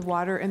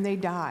water and they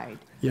died.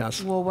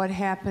 Yes. Well, what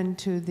happened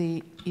to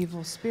the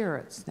evil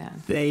spirits then?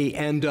 They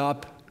end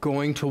up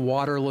going to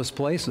waterless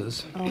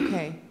places.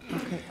 Okay.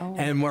 Oh.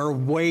 And we're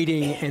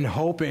waiting and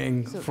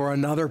hoping for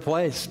another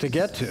place to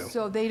get to.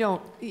 So they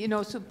don't,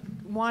 so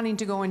wanting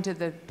to go into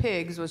the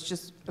pigs was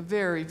just a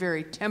very,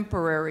 very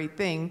temporary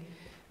thing.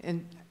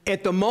 And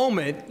at the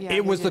moment, Yeah,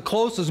 it was they the did.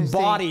 closest They're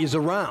saying- bodies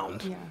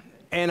around. Yeah.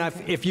 And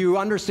if you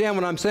understand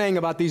what I'm saying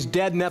about these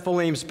dead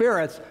Nephilim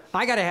spirits,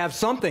 I got to have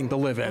something to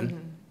live in. Mm-hmm.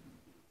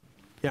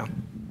 Yeah.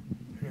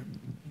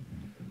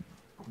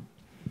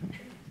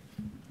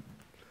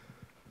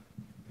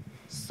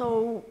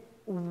 So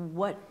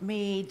what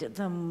made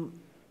them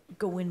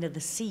go into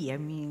the sea? I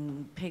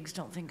mean, pigs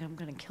don't think I'm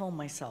going to kill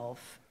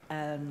myself,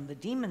 and the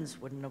demons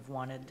wouldn't have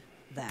wanted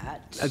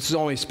that. That's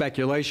only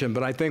speculation,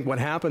 but I think what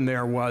happened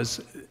there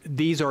was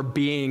these are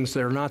beings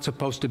that are not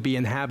supposed to be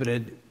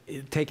inhabited,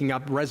 taking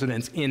up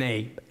residence in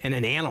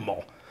an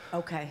animal.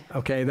 Okay.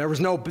 Okay, they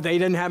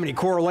didn't have any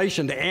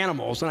correlation to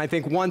animals, and I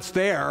think once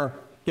there,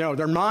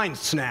 their minds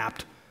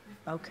snapped.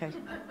 Okay.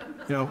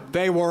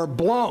 They were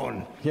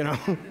blown,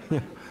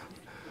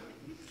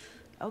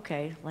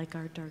 Okay, like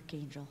our dark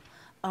angel.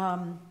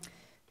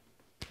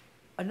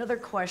 Another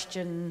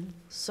question.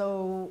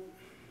 So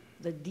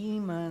the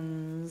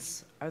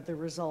demons are the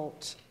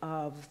result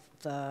of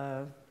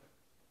the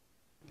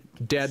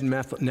Dead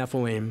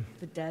Nephilim.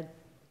 the dead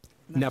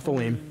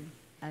Nephilim.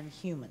 and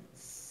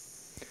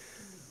humans.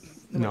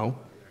 No.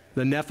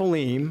 The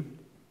Nephilim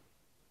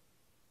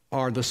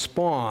are the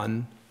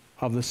spawn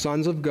of the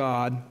sons of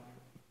God,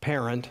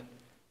 parent,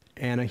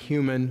 and a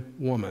human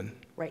woman.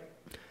 Right.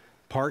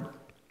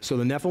 So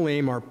the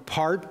Nephilim are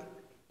part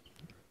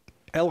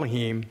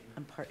Elohim,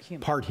 And part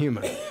human. part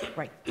human.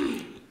 Right.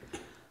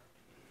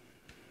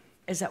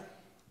 Is that,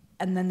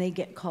 and then they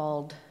get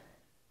called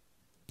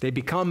They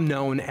become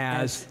known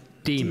as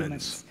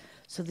demons.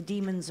 So the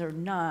demons are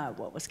not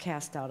what was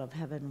cast out of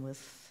heaven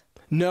with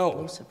No,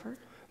 Lucifer?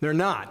 they're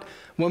not.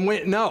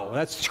 No,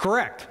 that's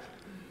correct.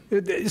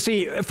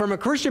 See, from a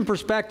Christian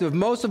perspective,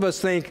 most of us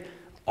think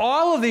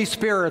all of these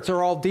spirits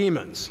are all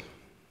demons.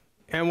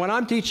 And what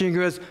I'm teaching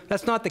you is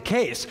that's not the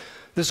case.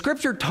 The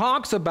scripture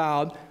talks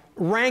about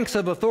ranks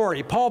of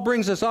authority. Paul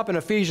brings this up in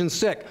Ephesians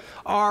 6.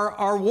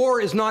 Our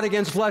war is not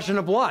against flesh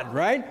and blood,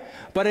 right?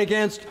 But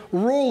against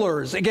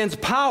rulers,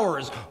 against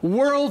powers,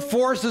 world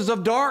forces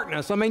of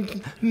darkness. I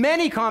mean,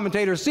 many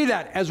commentators see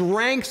that as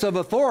ranks of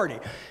authority.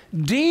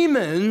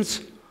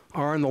 Demons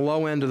are on the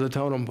low end of the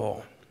totem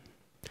pole.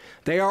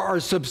 They are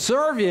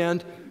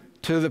subservient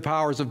to the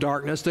powers of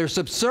darkness. They're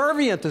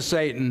subservient to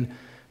Satan,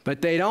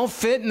 but they don't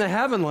fit in the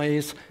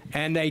heavenlies,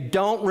 and they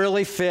don't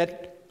really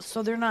fit.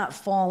 So they're not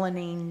fallen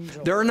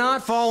angels? They're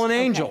not fallen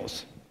Okay.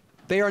 angels.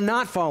 They are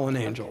not fallen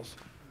angels.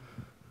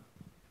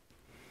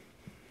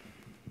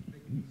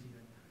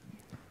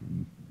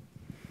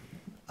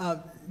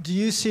 Do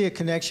you see a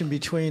connection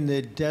between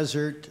the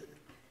desert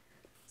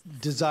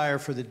desire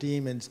for the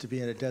demons to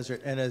be in a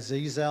desert and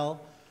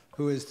Azazel,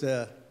 who is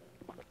the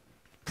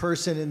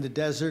person in the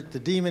desert, the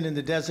demon in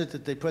the desert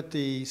that they put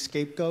the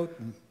scapegoat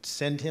and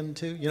send him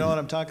to? You know what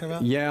I'm talking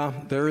about? Yeah,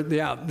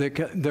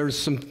 there's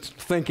some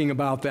thinking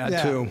about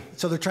that too.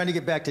 So they're trying to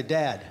get back to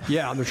Dad,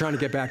 Yeah, they're trying to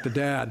get back to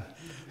Dad.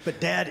 but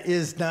Dad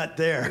is not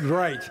there.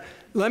 Right.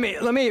 Let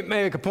me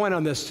make a point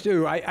on this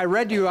too. I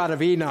read you out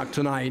of Enoch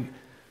tonight,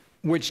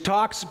 which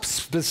talks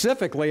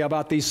specifically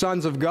about these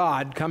sons of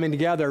God coming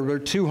together. There were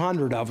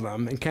 200 of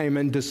them and came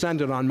and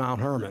descended on Mount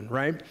Hermon,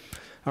 right?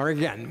 Or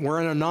again, we're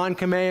in a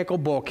non-canonical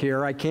book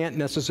here. I can't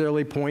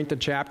necessarily point to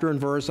chapter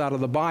and verse out of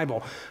the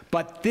Bible.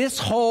 But this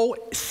whole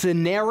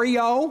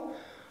scenario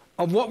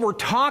of what we're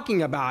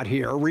talking about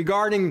here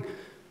regarding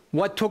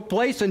what took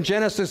place in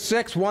Genesis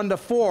 6,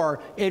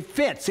 1-4, it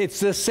fits. It's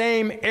the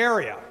same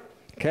area,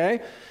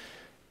 okay?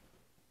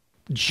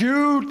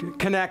 Jude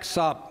connects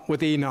up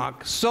with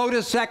Enoch. So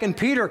does 2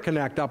 Peter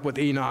connect up with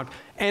Enoch.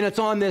 And it's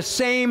on this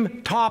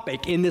same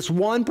topic in this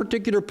one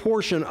particular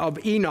portion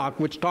of Enoch,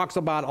 which talks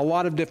about a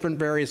lot of different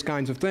various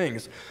kinds of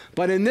things.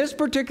 But in this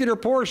particular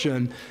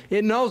portion,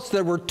 it notes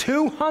there were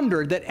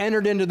 200 that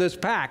entered into this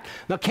pact.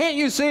 Now, can't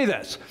you see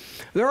this?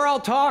 They're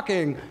all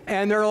talking,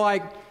 and they're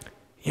like,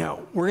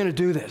 we're going to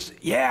do this.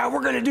 Yeah,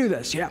 we're going to do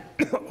this. Yeah.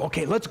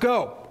 Okay, let's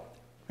go.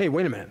 Hey,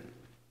 wait a minute.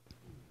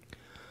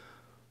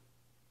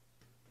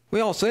 We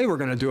all say we're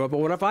going to do it, but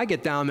what if I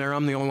get down there,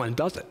 I'm the only one who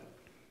does it?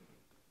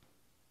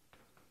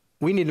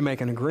 We need to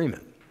make an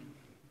agreement.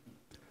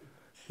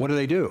 What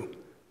do?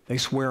 They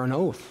swear an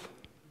oath.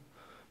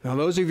 Now,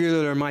 those of you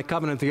that are in my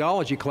covenant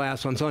theology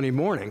class on Sunday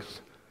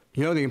mornings,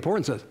 you know the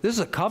importance of this. This is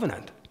a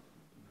covenant.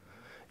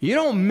 You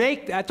don't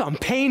make that on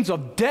pains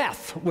of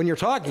death when you're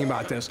talking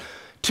about this.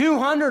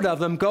 200 of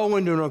them go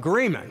into an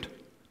agreement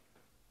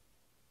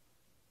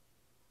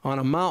on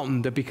a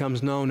mountain that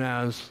becomes known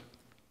as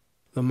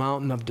the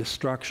mountain of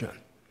destruction,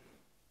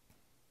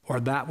 or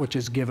that which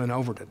is given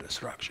over to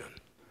destruction.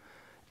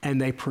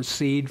 And they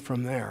proceed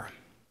from there.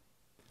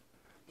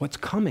 What's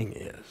coming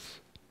is,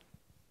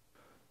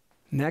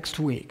 next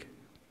week,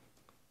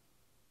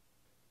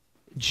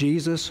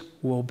 Jesus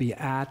will be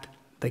at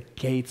the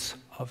gates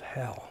of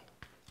hell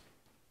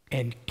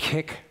and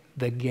kick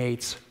the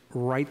gates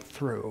right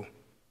through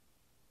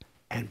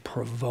and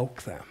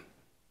provoke them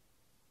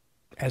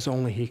as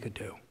only he could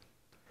do.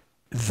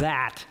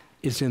 That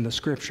is in the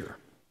scripture.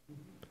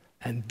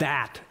 And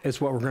that is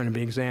what we're going to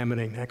be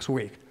examining next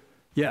week.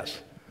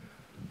 Yes?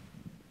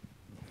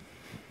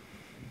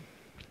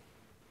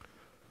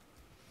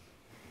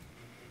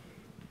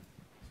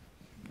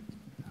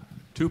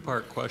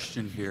 two-part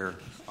question here.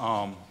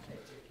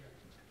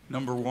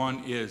 Number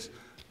one is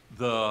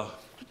the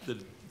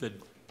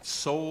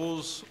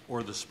souls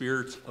or the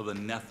spirits of the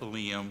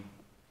Nephilim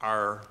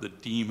are the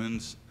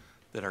demons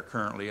that are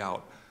currently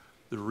out.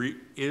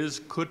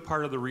 Could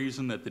part of the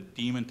reason that the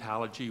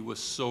demontology was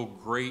so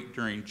great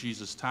during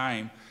Jesus'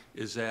 time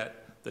is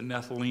that the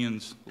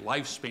Nephilim's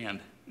lifespan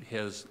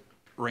has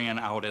ran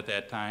out at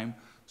that time,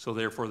 so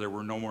therefore there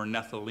were no more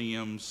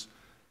Nephilims,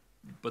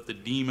 but the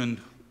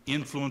demon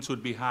influence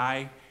would be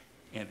high,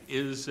 and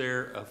is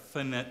there a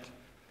finite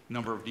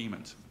number of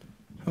demons?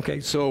 Okay,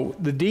 so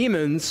the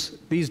demons,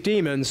 these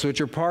demons, which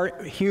are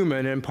part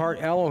human and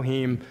part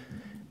Elohim,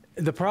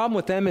 the problem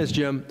with them is,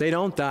 Jim, they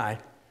don't die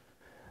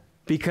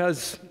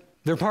because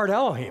they're part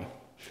Elohim.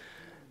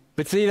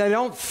 But see, they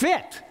don't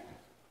fit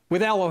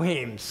with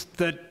Elohims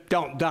that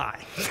don't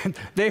die.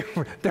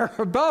 Their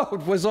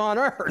abode was on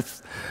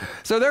earth.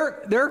 So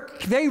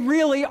they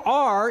really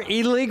are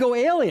illegal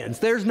aliens.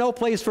 There's no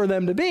place for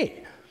them to be.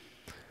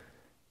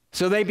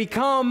 So they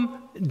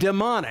become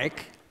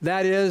demonic.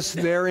 That is,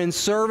 they're in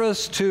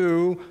service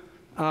to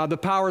the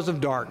powers of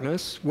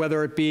darkness,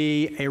 whether it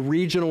be a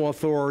regional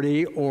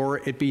authority or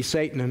it be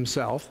Satan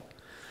himself.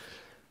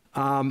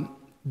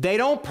 They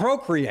don't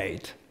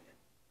procreate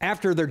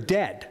after they're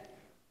dead.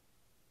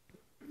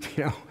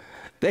 You know,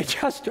 they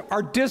just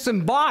are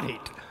disembodied,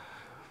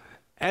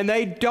 and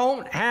they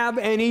don't have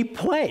any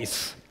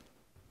place.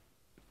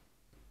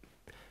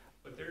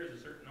 But there is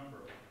a certain number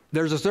of them.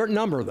 There's a certain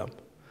number of them.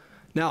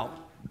 Now,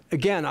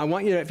 again, I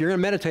want you to, if you're going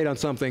to meditate on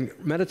something,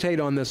 meditate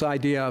on this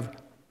idea of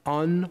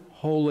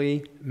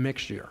unholy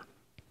mixture.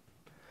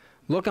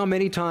 Look how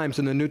many times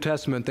in the New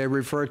Testament they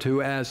refer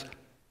to as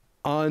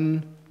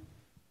unclean.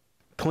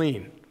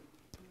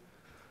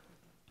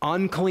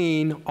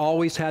 Unclean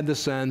always had the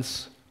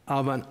sense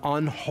of an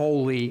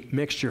unholy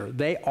mixture.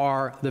 They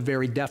are the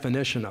very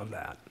definition of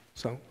that.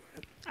 So,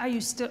 Are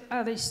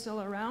they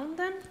still around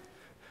then?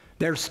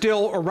 they're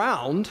still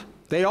around.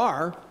 They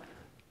are,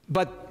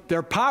 but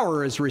their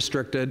power is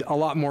restricted a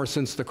lot more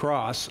since the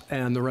cross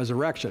and the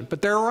resurrection.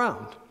 But they're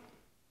around.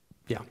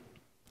 Yeah.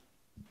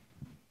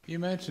 You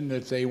mentioned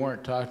that they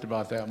weren't talked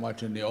about that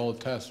much in the Old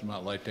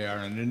Testament like they are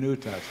in the New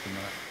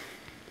Testament.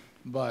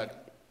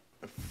 But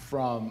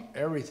from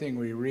everything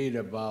we read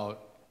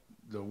about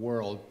the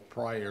world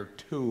prior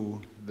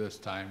to this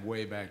time,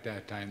 way back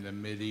that time, the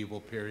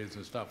medieval periods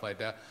and stuff like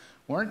that,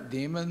 weren't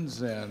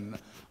demons and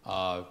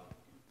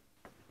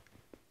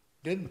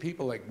didn't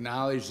people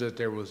acknowledge that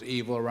there was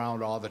evil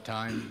around all the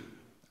time?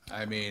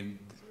 I mean,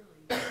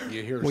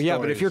 you hear Well, yeah,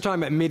 but if you're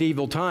talking about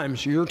medieval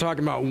times, you're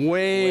talking about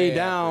way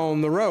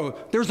down the road.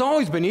 There's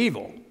always been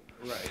evil.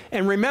 Right.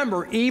 And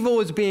remember, evil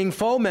is being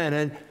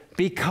fomented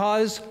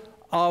because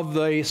of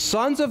the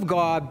sons of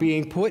God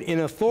being put in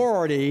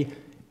authority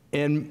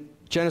in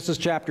Genesis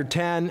chapter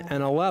 10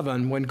 and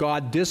 11. When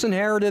God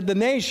disinherited the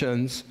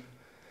nations,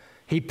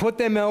 he put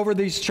them over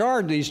these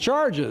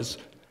charges,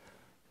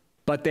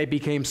 but they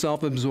became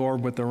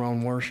self-absorbed with their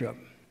own worship.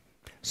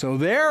 So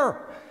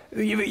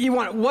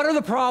what are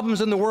the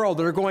problems in the world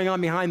that are going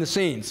on behind the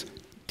scenes?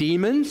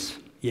 Demons,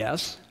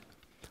 yes.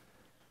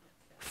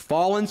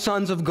 Fallen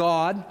sons of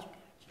God,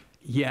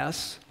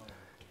 yes.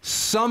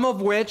 Some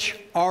of which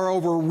are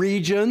over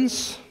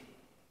regions,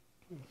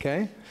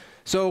 okay?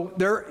 So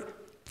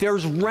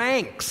there's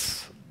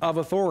ranks of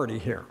authority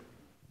here.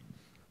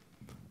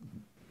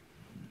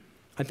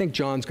 I think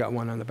John's got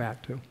one on the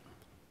back, too.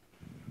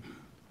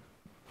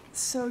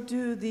 So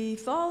do the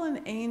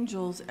fallen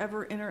angels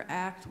ever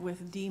interact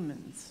with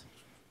demons?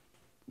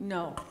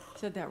 No,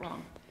 said that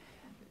wrong.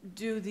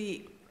 Do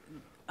the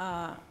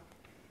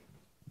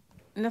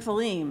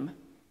Nephilim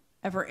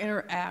ever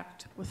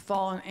interact with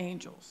fallen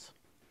angels?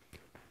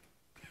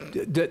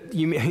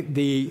 You mean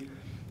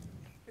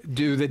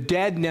do the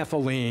dead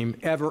Nephilim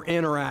ever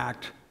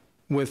interact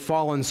with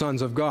fallen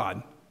sons of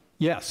God?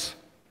 Yes.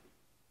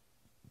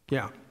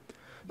 Yeah.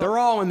 They're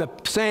all in the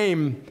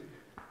same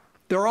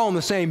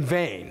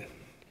vein.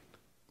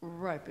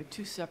 Right, but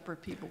two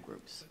separate people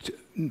groups.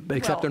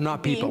 Except they're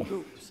not being people.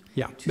 Groups.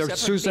 Yeah, Two they're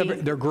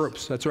separate they're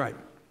groups, that's right.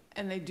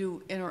 And they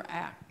do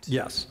interact?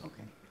 Yes.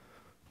 Okay.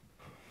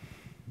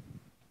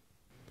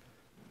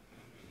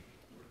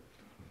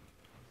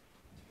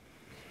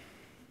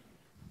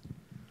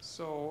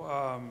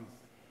 So,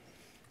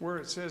 where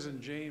it says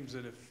in James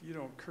that if you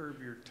don't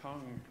curb your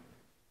tongue,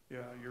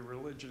 your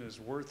religion is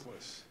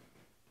worthless.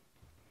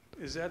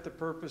 Is that the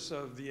purpose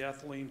of the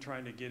Nephilim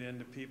trying to get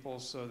into people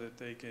so that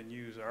they can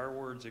use our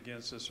words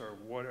against us or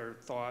what our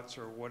thoughts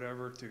or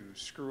whatever to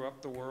screw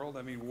up the world?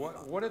 I mean,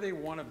 what do they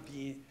want to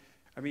be?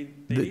 I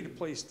mean, they need a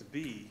place to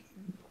be,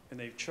 and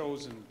they've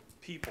chosen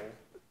people.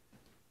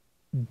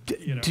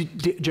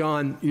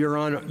 John, you're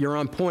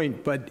on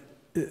point, but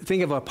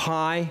think of a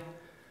pie.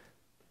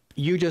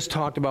 You just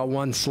talked about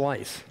one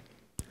slice.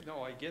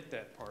 No, I get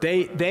that part.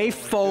 They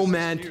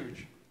foment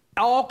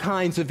all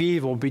kinds of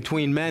evil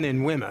between men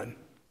and women.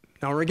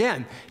 Now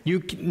again,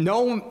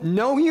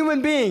 no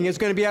human being is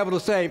going to be able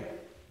to say,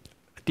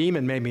 a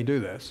demon made me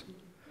do this.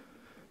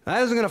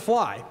 That isn't going to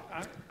fly.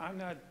 I'm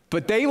not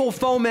But they will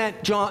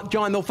foment, John,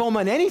 they'll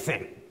foment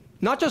anything,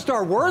 not just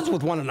our words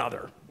with one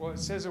another. Well, it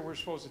says that we're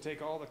supposed to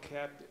take all the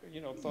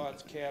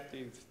thoughts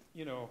captive,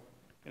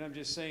 and I'm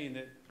just saying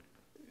that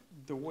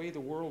the way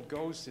the world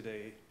goes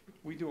today,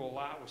 we do a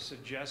lot with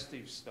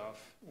suggestive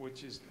stuff,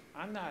 which is,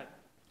 I'm not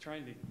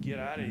trying to get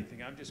at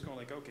anything. I'm just going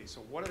like, okay,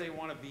 so what do they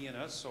want to be in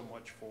us so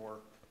much for,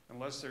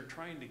 unless they're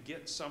trying to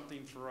get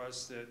something for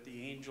us that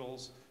the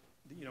angels,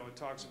 it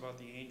talks about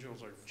the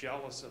angels are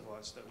jealous of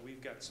us, that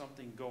we've got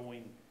something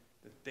going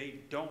that they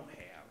don't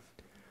have.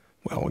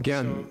 Well,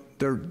 again,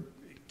 so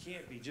it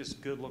can't be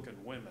just good-looking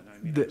women. I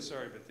mean, I'm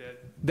sorry, but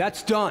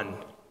that's done.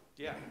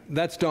 Yeah.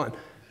 That's done.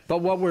 But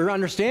what we're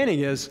understanding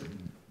is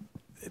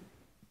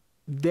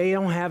they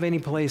don't have any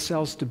place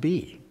else to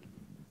be.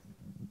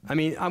 I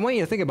mean, I want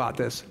you to think about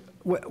this.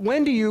 Where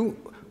are you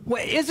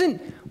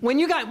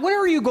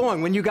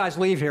going when you guys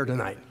leave here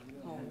tonight?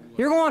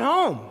 You're going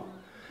home.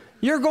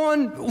 You're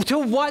going to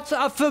what's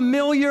a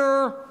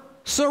familiar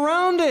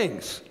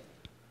surroundings.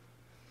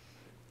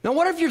 Now,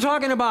 what if you're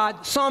talking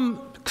about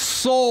some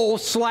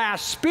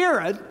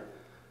soul/spirit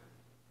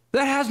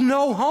that has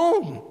no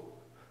home?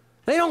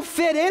 They don't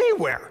fit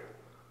anywhere.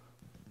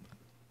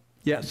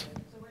 Yes?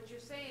 So what you're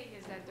saying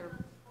is that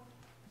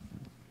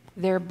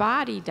their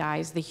body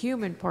dies, the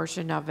human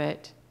portion of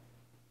it,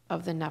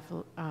 of the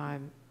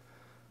Nephilim,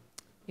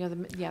 the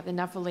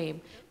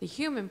Nephilim. The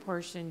human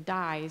portion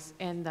dies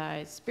and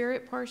the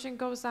spirit portion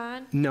goes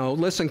on? No,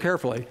 listen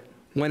carefully.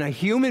 When a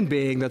human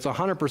being that's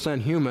 100%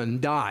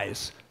 human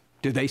dies,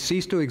 do they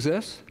cease to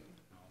exist?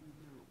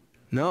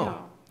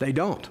 No, they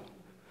don't.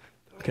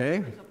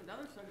 Okay?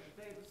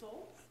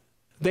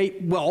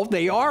 They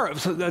are.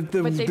 But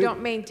they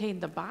don't maintain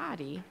the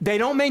body. They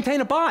don't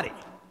maintain a body.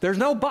 There's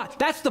no body.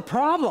 That's the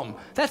problem.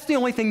 That's the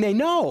only thing they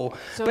know.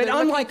 So but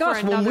unlike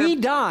us, when we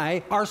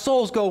die, our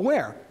souls go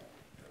where?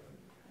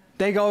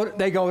 They go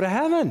to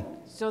heaven.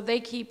 So they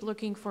keep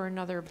looking for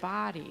another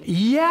body.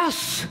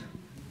 Yes.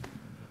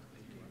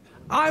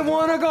 I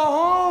want to go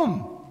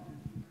home.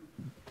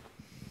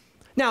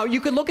 Now,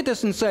 you could look at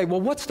this and say,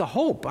 well, what's the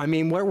hope? I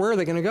mean, where are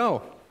they going to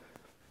go?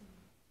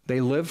 They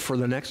live for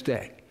the next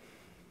day.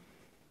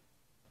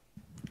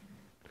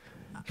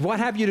 What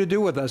have you to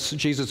do with us,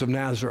 Jesus of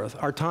Nazareth?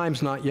 Our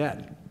time's not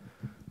yet.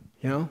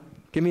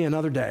 Give me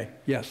another day.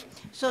 Yes.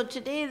 So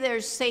today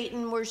there's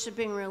Satan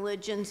worshiping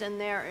religions,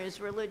 and there is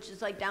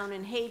religions like down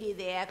in Haiti,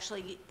 they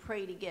actually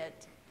pray to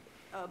get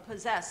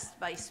possessed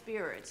by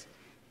spirits.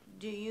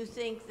 Do you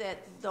think that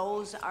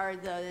those are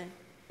the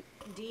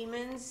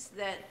demons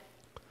that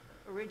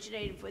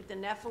originated with the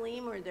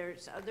Nephilim, or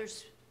there's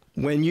others?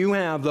 When you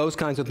have those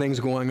kinds of things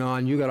going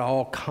on, you got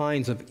all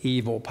kinds of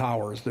evil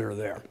powers that are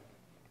there.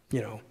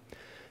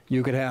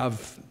 You could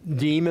have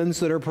demons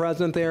that are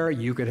present there.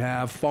 You could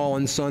have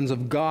fallen sons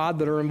of God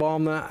that are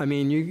involved in that. I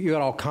mean, you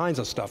got all kinds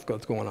of stuff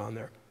that's going on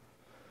there.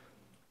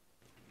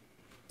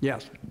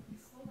 Yes?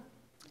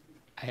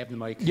 I have the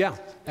mic. Yeah.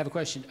 I have a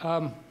question.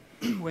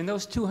 When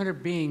those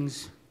 200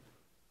 beings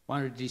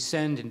wanted to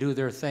descend and do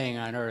their thing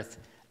on Earth,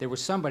 there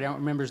was somebody, I don't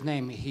remember his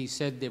name, he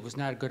said it was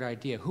not a good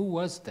idea. Who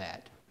was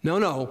that?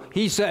 No.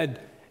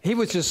 He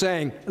was just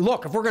saying,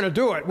 look, if we're going to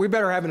do it, we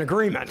better have an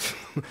agreement.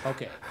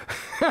 Okay.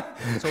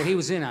 So he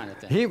was in on it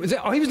then? He was in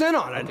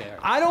on it. Okay.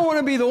 I don't want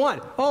to be the one.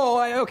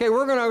 Okay,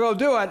 we're going to go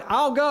do it.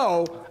 I'll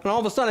go. And all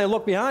of a sudden I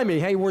look behind me.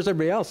 Hey, where's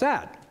everybody else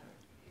at?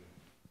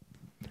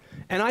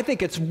 And I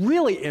think it's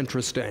really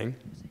interesting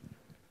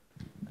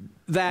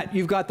that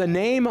you've got the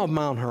name of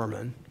Mount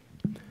Hermon.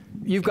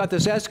 You've got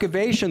this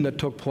excavation that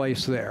took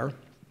place there.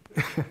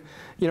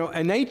 In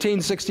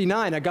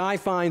 1869, a guy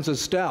finds a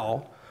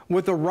stele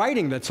with the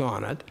writing that's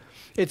on it.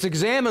 It's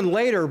examined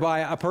later by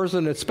a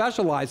person that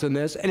specialized in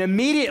this, and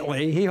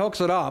immediately he hooks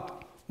it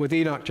up with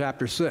Enoch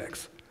chapter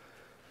 6.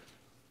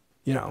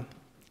 Now,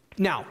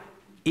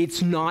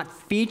 it's not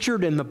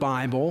featured in the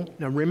Bible.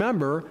 Now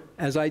remember,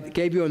 as I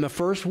gave you in the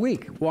first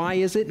week, why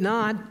is it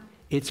not?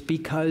 It's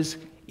because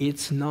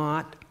it's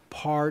not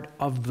part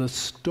of the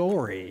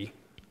story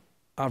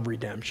of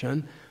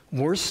redemption.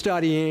 We're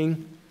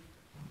studying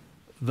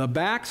the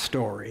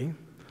backstory,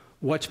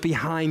 what's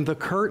behind the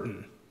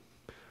curtain.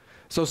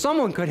 So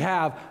someone could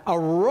have a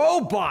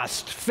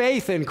robust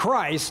faith in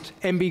Christ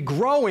and be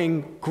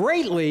growing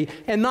greatly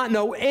and not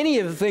know any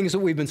of the things that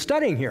we've been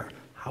studying here.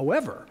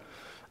 However,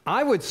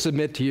 I would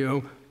submit to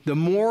you, the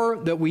more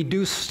that we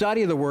do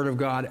study the Word of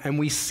God and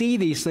we see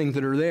these things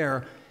that are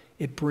there,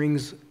 it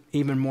brings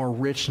even more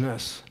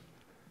richness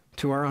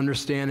to our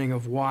understanding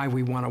of why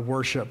we want to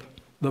worship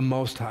the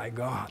Most High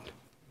God.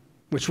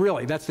 Which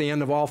really, that's the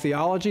end of all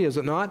theology, is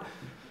it not?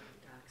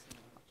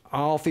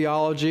 All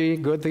theology,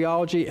 good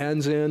theology,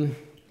 ends in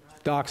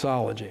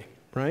doxology,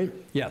 right?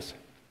 Yes.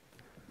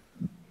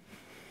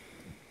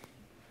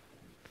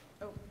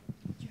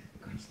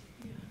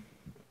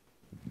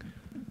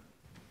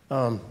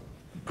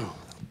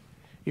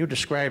 You're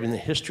describing the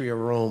history of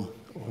Rome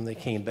when they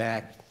came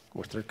back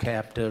with their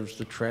captives,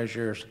 the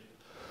treasures.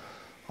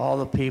 All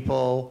the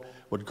people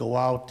would go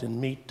out and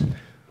meet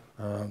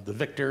the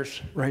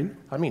victors. Right.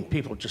 I mean,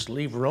 people just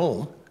leave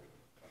Rome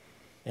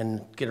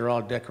and get it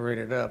all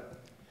decorated up.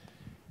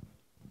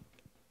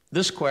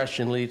 this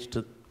question leads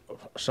to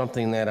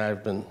something that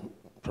I've been,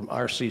 from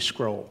R.C.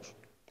 Scrolls,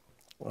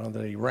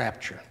 the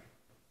rapture.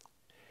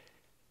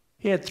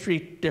 He had 3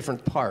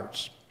 different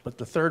parts, but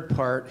the third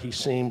part he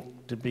seemed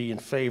to be in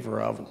favor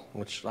of,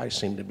 which I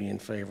seem to be in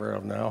favor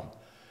of now,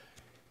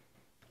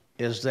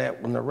 is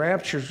that when the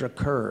rapture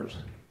occurs,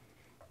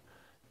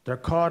 they're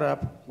caught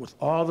up with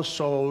all the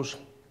souls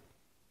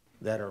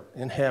that are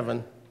in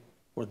heaven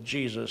with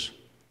Jesus,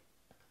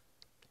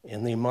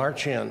 and they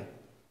march in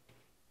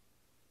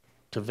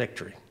to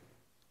victory.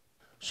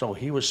 So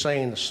he was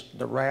saying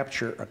the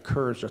rapture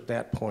occurs at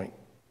that point,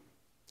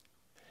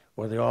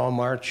 where they all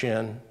march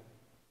in,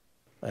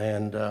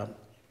 and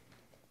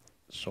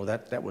so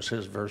that was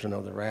his version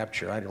of the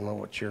rapture. I don't know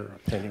what your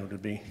opinion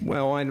would be.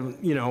 Well,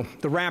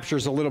 the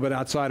rapture's a little bit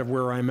outside of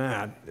where I'm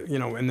at,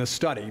 in this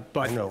study,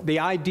 but the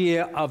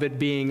idea of it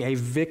being a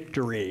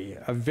victory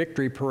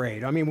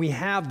parade. I mean, we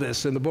have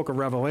this in the book of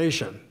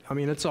Revelation. I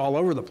mean, it's all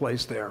over the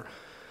place there.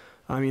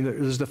 I mean,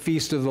 there's the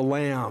Feast of the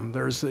Lamb.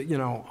 There's,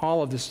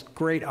 all of this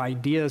great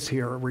ideas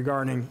here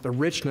regarding the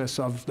richness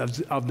of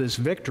this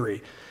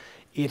victory.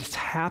 It's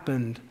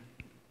happened,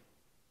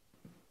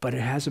 but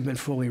it hasn't been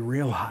fully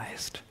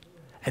realized.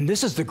 And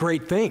this is the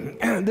great thing.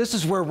 This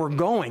is where we're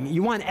going.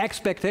 You want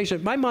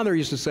expectation. My mother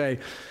used to say,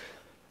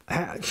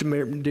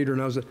 Deidre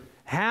knows it,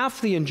 half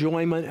the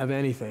enjoyment of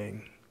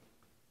anything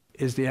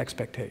is the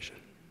expectation.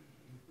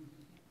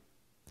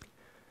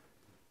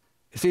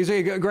 See,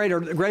 it's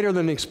greater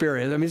than the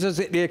experience. I mean, it's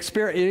the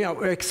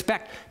experience,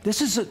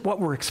 this is what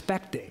we're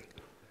expecting.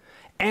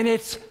 And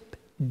it's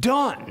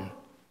done.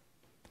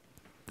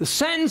 The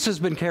sentence has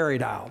been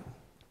carried out,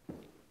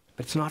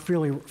 but it's not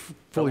really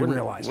fully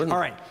realized. All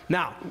right,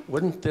 now.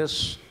 Wouldn't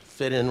this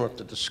fit in with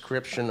the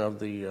description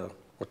of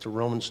what the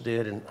Romans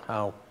did and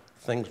how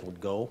things would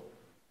go?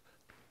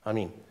 I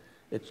mean,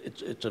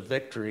 it's a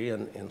victory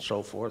and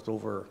so forth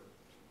over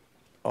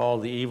all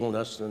the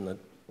evilness and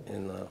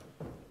the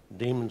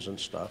demons and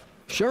stuff.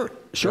 Sure.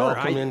 All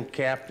come in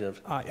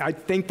captive. I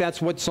think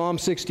that's what Psalm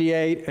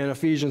 68 and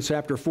Ephesians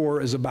chapter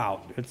 4 is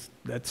about.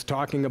 That's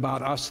talking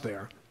about us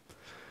there.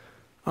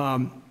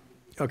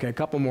 Okay, a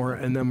couple more,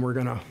 and then we're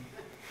going to...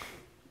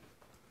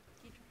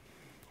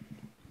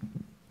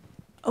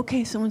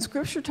 Okay, so when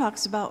Scripture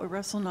talks about we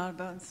wrestle not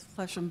against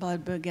flesh and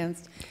blood, but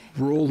against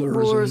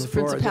rulers and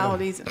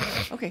principalities.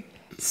 Okay,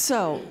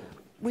 so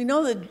we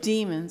know that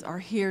demons are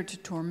here to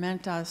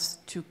torment us,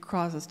 to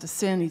cause us to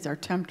sin. He's our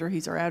tempter.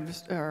 He's our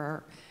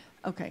adversary.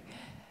 Okay,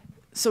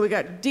 so we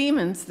got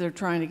demons that are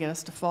trying to get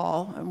us to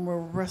fall, and we're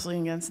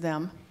wrestling against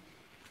them.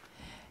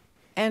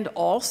 And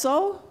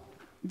also,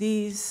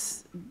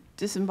 these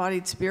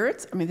disembodied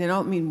spirits, I mean, they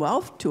don't mean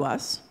well to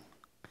us.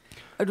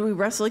 Or do we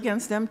wrestle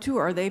against them too?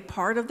 Are they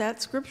part of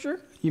that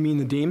scripture? You mean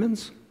the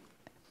demons?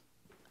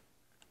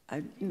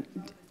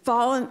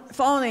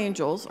 Fallen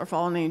angels are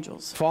fallen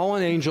angels.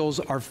 Fallen angels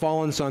are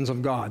fallen sons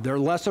of God. They're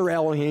lesser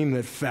Elohim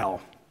that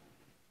fell.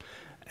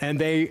 And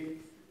they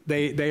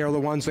are the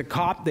ones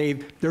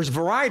that there's a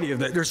variety of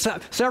that. There's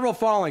several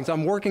fallings.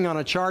 I'm working on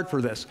a chart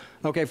for this.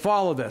 Okay,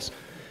 follow this.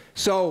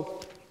 So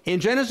in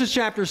Genesis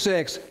chapter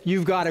 6,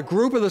 you've got a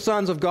group of the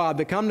sons of God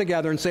that come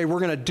together and say, we're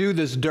going to do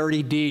this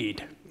dirty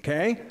deed.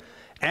 Okay?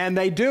 And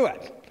they do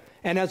it.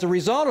 And as a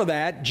result of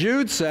that,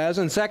 Jude says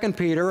in 2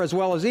 Peter, as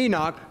well as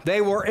Enoch, they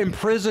were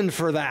imprisoned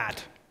for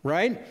that,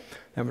 right?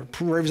 They were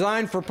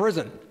resigned for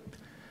prison.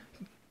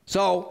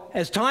 So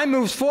as time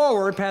moves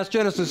forward past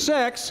Genesis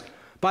 6,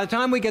 by the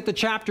time we get to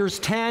chapters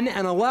 10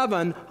 and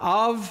 11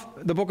 of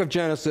the book of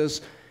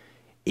Genesis,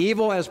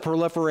 evil has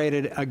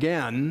proliferated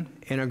again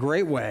in a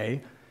great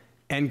way.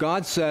 And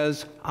God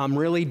says, I'm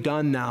really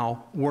done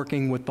now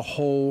working with the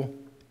whole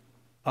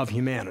of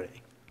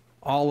humanity,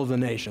 all of the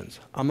nations.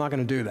 I'm not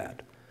going to do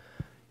that.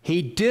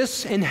 He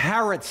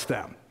disinherits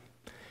them.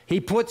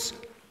 He puts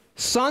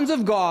sons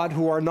of God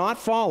who are not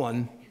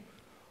fallen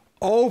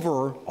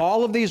over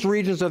all of these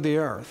regions of the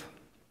earth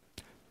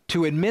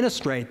to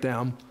administrate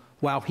them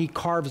while he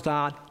carves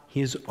out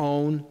his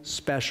own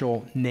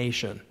special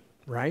nation,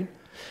 right?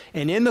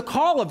 And in the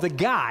call of the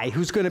guy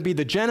who's going to be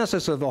the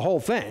genesis of the whole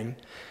thing,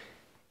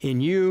 in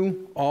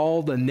you,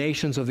 all the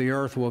nations of the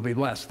earth will be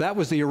blessed. That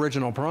was the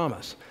original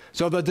promise.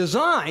 So the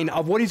design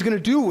of what he's going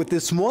to do with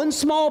this one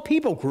small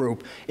people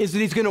group is that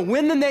he's going to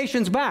win the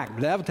nations back.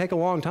 But that would take a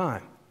long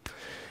time.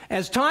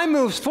 As time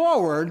moves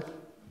forward,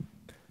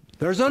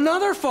 there's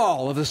another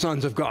fall of the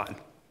sons of God.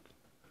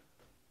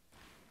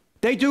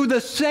 They do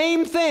the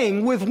same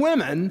thing with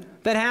women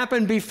that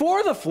happened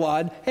before the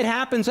flood. It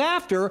happens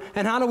after.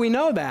 And how do we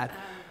know that?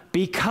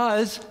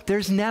 Because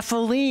there's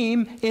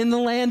Nephilim in the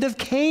land of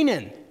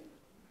Canaan.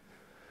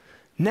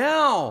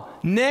 Now,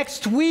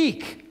 next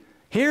week,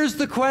 here's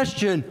the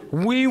question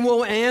we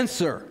will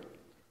answer.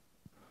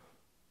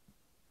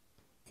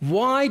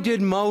 Why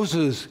did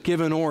Moses give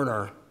an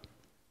order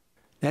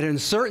that in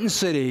certain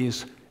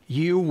cities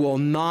you will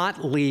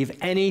not leave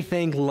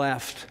anything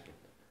left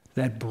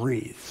that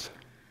breathes?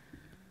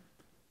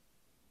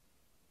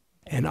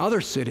 And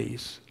other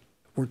cities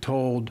were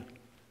told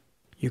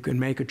you can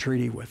make a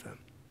treaty with them.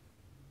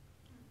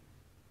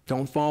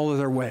 Don't follow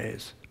their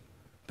ways,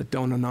 but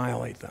don't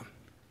annihilate them.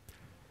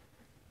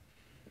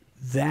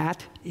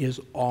 That is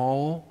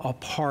all a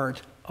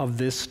part of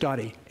this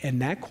study.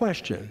 And that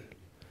question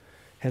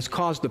has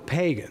caused the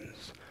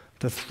pagans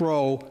to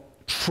throw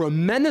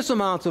tremendous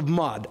amounts of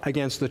mud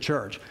against the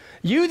church.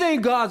 You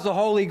think God's the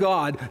holy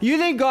God. You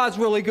think God's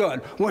really good.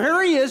 Well,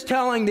 here he is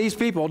telling these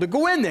people to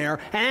go in there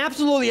and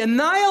absolutely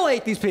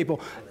annihilate these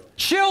people.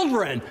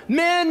 Children,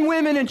 men,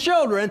 women, and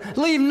children,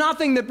 leave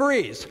nothing that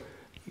breathes.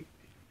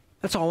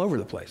 That's all over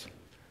the place.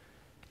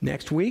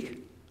 Next week,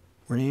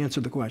 we're going to answer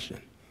the question.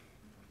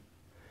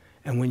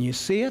 And when you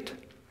see it,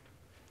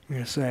 you're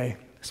going to say,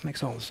 this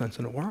makes all the sense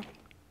in the world.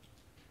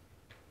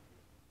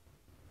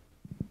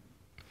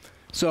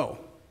 So,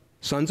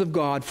 sons of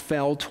God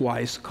fell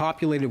twice,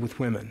 copulated with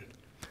women.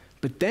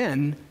 But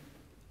then,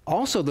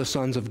 also the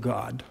sons of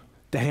God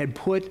that had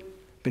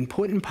been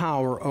put in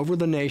power over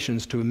the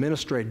nations to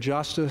administrate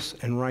justice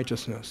and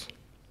righteousness,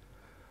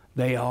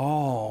 they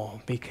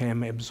all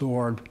became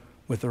absorbed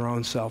with their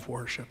own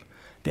self-worship.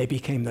 They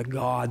became the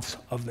gods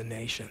of the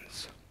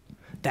nations.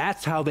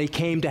 That's how they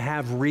came to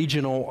have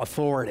regional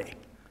authority.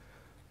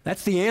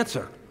 That's the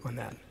answer on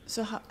that.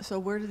 So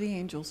where do the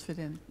angels fit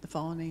in, the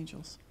fallen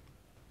angels?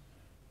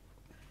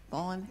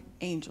 Fallen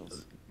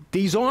angels.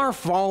 These are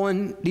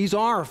fallen.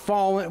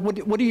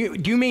 What do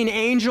you mean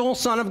angel,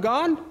 son of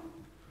God?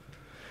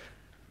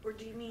 Or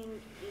do you mean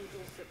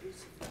angels that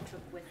Lucifer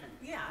took with him?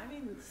 Yeah, I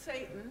mean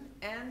Satan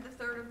and the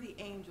third of the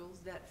angels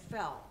that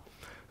fell.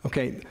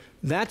 Okay,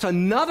 that's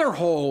another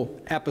whole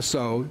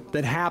episode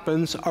that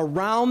happens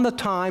around the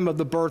time of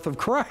the birth of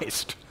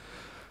Christ.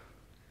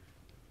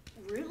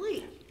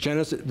 Really?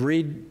 Genesis,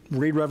 read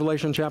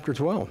Revelation chapter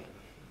 12.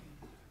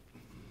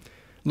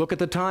 Look at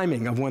the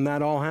timing of when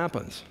that all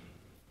happens.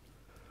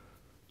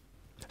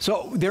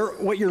 So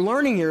what you're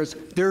learning here is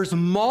there's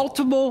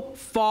multiple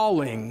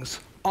fallings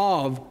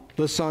of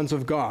the sons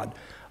of God.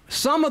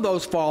 Some of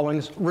those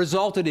fallings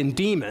resulted in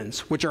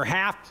demons, which are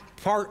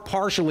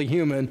partially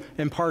human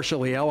and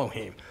partially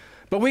Elohim.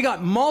 But we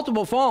got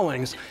multiple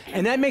fallings,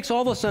 and that makes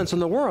all the sense in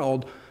the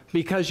world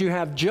because you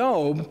have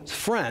Job's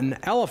friend,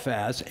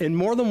 Eliphaz, in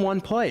more than one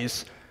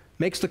place,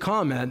 makes the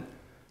comment,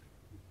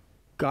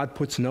 God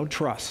puts no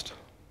trust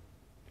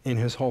in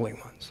his holy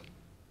ones.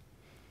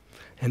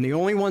 And the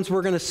only ones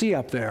we're going to see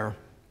up there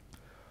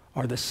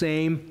are the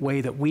same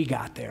way that we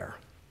got there.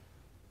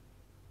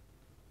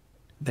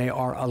 They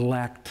are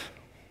elect.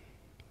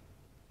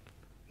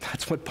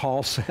 That's what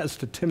Paul says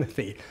to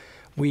Timothy.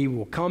 We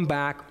will come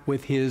back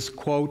with his,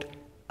 quote,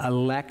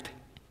 elect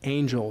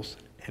angels,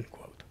 end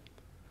quote.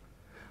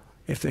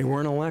 If they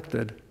weren't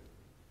elected,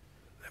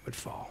 they would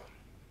fall.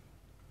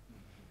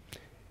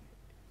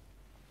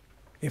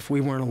 If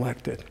we weren't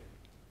elected,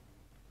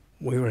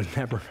 we would have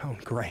never known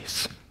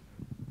grace.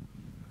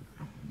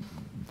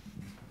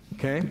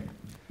 Okay?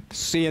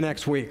 See you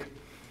next week.